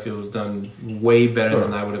Andrew Garfield was done way better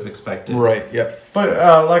than I would have expected. Right. Yeah. But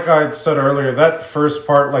like I said earlier, that first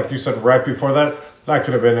part, like you said right before that, that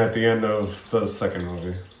could have been at the end of the second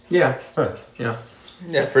movie. Yeah. Huh. Yeah.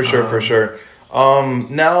 Yeah, for sure, for sure.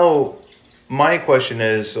 Now, my question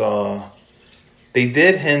is, they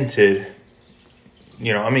did hinted,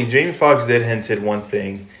 Jamie Foxx did hinted one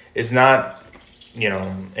thing. It's not,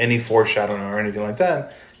 any foreshadowing or anything like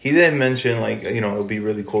that. He did mention, it would be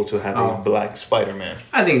really cool to have a black Spider-Man.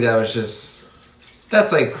 I think that was just...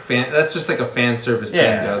 That's just like a fan service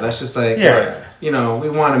thing, though. That's just like, we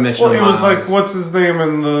want to mention. Well, it was like, what's his name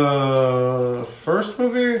in the first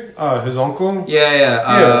movie? His uncle.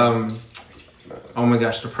 Yeah. Oh my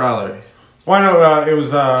gosh, the Prowler. Why no? It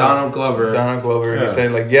was Donald Glover. Donald Glover. Yeah. He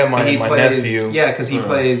said my nephew. Yeah, because he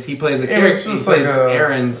plays a character. He plays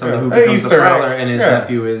Aaron, someone who an becomes the Easter Prowler, egg. and his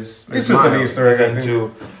nephew is. It's just an Easter egg, I think. Too.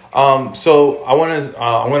 So I'm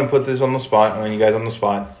gonna put this on the spot. I mean, you guys on the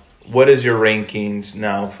spot. What is your rankings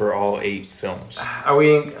now for all 8 films? Are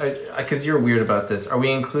we? Because you're weird about this. Are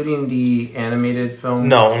we including the animated film?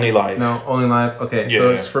 No, only live. No, only live. Okay,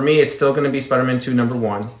 Yeah. so for me, it's still going to be Spider-Man 2 number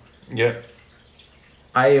 1. Yeah.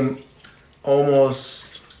 I am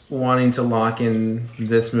almost wanting to lock in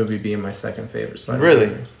this movie being my second favorite Spider-Man.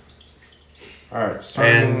 Really? All right. So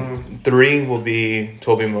And 3 will be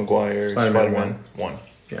Tobey Maguire's Spider-Man 1.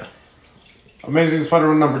 Yeah. Amazing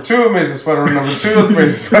Spider-Man number 2, Amazing Spider-Man number 2,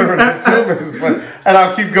 Amazing Spider-Man number 2, Amazing Spider-Man, and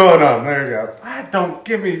I'll keep going on. There you go. Don't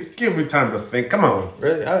give me time to think. Come on.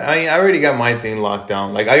 Really? I already got my thing locked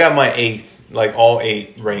down. I got my 8th, all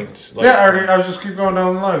 8 ranked. I'll just keep going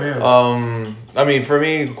down the line. Yeah. For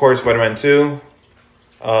me, of course, Spider-Man 2,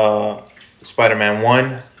 Spider-Man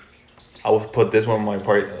 1. I will put this one on my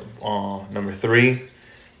part number 3.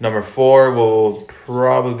 Number 4 will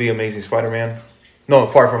probably be Amazing Spider-Man. No,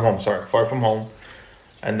 Far From Home. Sorry, Far From Home.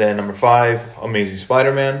 And then number 5, Amazing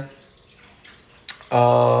Spider-Man.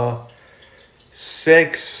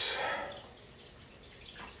 6.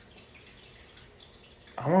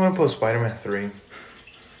 I'm gonna put Spider-Man 3.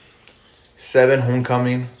 7,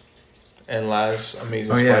 Homecoming. And last,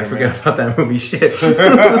 Amazing Spider-Man. I forgot about that movie. Shit.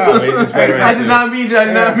 Amazing Spider-Man. I did not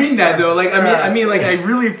mean that though. I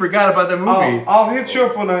really forgot about that movie. I'll hit you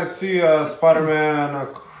up when I see Spider-Man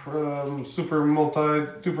Super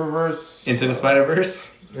Multi-Duperverse. Into the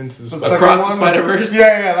Spider-Verse? Across the Spider-Verse?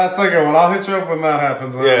 Yeah, that second one. I'll hit you up when that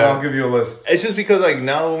happens. And I'll give you a list. It's just because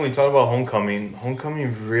now when we talk about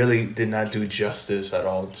Homecoming really did not do justice at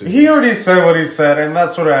all to... He already said what he said, and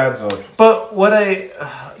that sort of adds up. But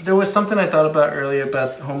there was something I thought about earlier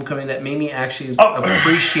about Homecoming that made me actually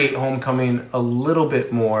appreciate Homecoming a little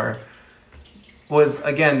bit more. Was,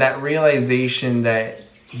 again, that realization that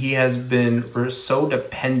he has been so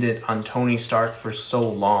dependent on Tony Stark for so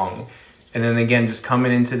long. And then again, just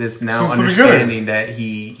coming into this now understanding that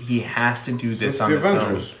he has to do this on his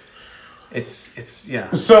own. It's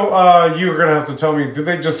yeah. So you're gonna have to tell me, did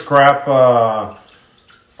they just scrap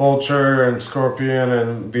Vulture and Scorpion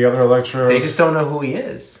and the other Electro? They just don't know who he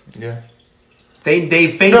is. Yeah. They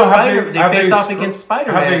faced off against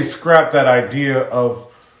Spider-Man. Have they scrapped that idea of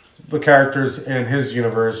the characters in his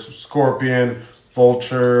universe? Scorpion,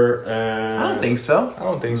 Vulture, and... I don't think so. I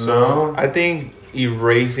don't think No. so. I think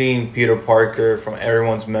erasing Peter Parker from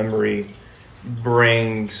everyone's memory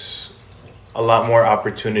brings a lot more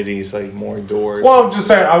opportunities, more doors. Well, I'm just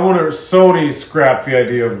saying, I wonder if Sony scrapped the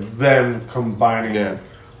idea of them combining it.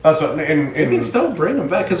 That's what... They can still bring him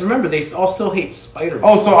back, because remember, they all still hate Spider-Man.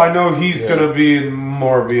 Also, I know he's going to be in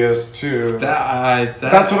Morbius, too. That's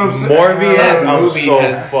what I'm saying. Morbius, I'm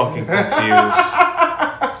so fucking confused.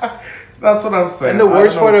 That's what I'm saying. And the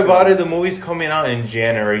worst part about it, the movie's coming out in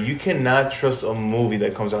January. You cannot trust a movie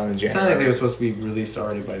that comes out in January. It's not like they were supposed to be released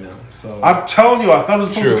already by now. So I'm telling you, I thought it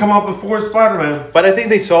was supposed to come out before Spider-Man. But I think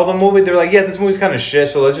they saw the movie. They're like, yeah, this movie's kind of shit,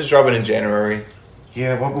 so let's just drop it in January.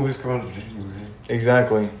 Yeah, what movies come out in January?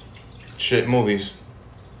 Exactly. Shit movies.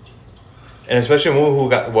 And especially a movie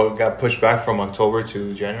who got pushed back from October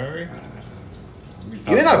to January.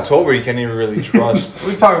 Even October, you can't even really trust.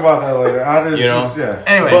 We talk about that later.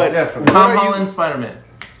 Anyway, but Tom Holland Spider-Man.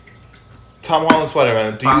 Tom Holland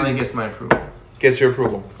Spider-Man. Finally gets my approval. Gets your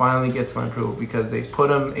approval. Finally gets my approval because they put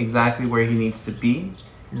him exactly where he needs to be.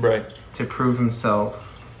 Right. To prove himself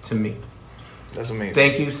to me. That's amazing.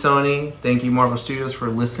 Thank you, Sony. Thank you, Marvel Studios, for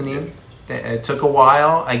listening. It took a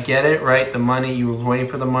while. I get it, right? The money, you were waiting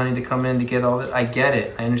for the money to come in to get all this. I get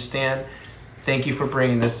it. I understand. Thank you for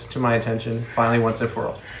bringing this to my attention, finally, once and for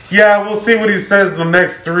all. Yeah, we'll see what he says the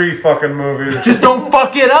next 3 fucking movies. Just don't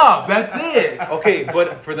fuck it up. That's it. Okay,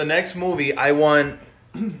 but for the next movie, I want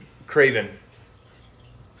Kraven.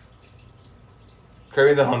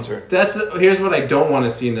 Kraven the Hunter. Here's what I don't want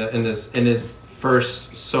to see in his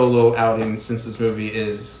first solo outing since this movie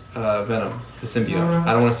is Venom, the symbiote.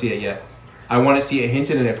 I don't want to see it yet. I want to see it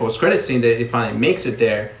hinted in a post-credit scene that it finally makes it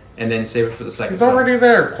there, and then save it for the second. He's already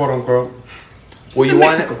there, quote unquote. Will It's you in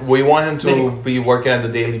want Mexico. Will you want him to Mexico. be working at the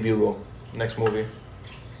Daily Bugle next movie?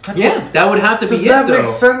 Yeah, that would have to be Does it, that though. make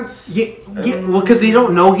sense? Yeah, well, because they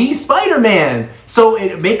don't know he's Spider-Man, so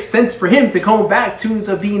it makes sense for him to go back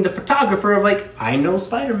to being the photographer of like, I know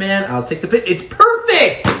Spider-Man, I'll take the pic. It's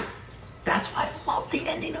perfect. That's why I love the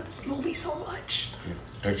ending of this movie so much.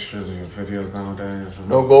 Pictures and videos nowadays.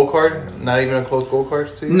 No gold card? Not even a close gold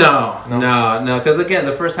card to you? No, because again,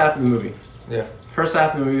 the first half of the movie. Yeah. First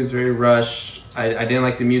half of the movie was very rushed. I didn't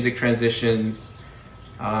like the music transitions.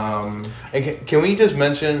 And can we just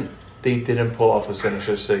mention they didn't pull off a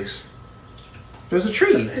Sinister Six? There's a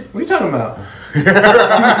tree. What are you talking about?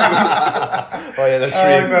 Oh yeah, that's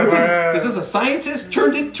I like that. true. Yeah. Is this a scientist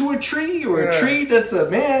turned into a tree, or a Yeah. tree that's a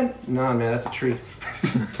man? No, man, that's a tree.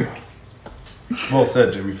 Well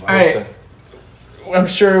said, Jimmy Fox. All right. I'm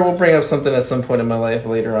sure we'll bring up something at some point in my life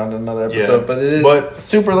later on in another episode, Yeah. but it is But-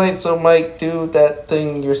 super late, so Mike, do that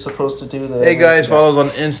thing you're supposed to do. That Hey guys, follow us on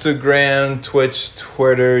Instagram, Twitch,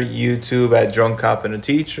 Twitter, YouTube at Drunk Cop and a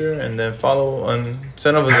Teacher, and then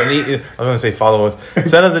send us an I was gonna say follow us.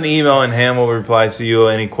 Send us an email and Ham will reply to you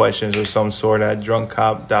any questions of some sort at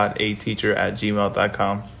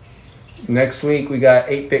drunkcop.ateacher@gmail.com. Next week we got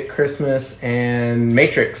 8-Bit Christmas and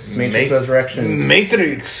Matrix Resurrections.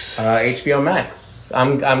 Matrix. HBO Max.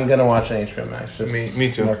 I'm gonna watch on HBO Max. Just Me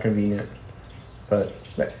too. More convenient. But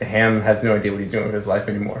Ham has no idea what he's doing with his life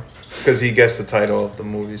anymore. Because he guessed the title of the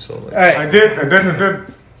movie, so like. All right. I did.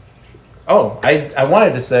 Oh, I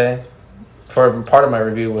wanted to say, for part of my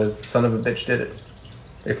review was son of a bitch did it.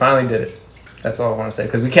 They finally did it. That's all I want to say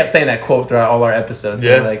because we kept saying that quote throughout all our episodes.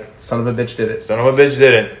 Yeah. Like son of a bitch did it, Son of a bitch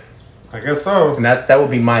did it. I guess so. and that will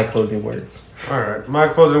be my closing words. All right. My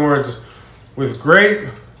closing words: with great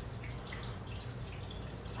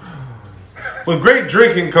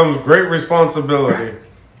drinking comes great responsibility.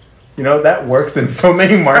 You know that works in so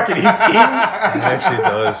many marketing schemes. It actually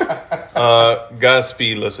does.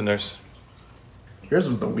 Godspeed, listeners. Yours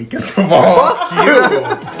was the weakest of all.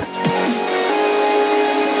 Fuck you.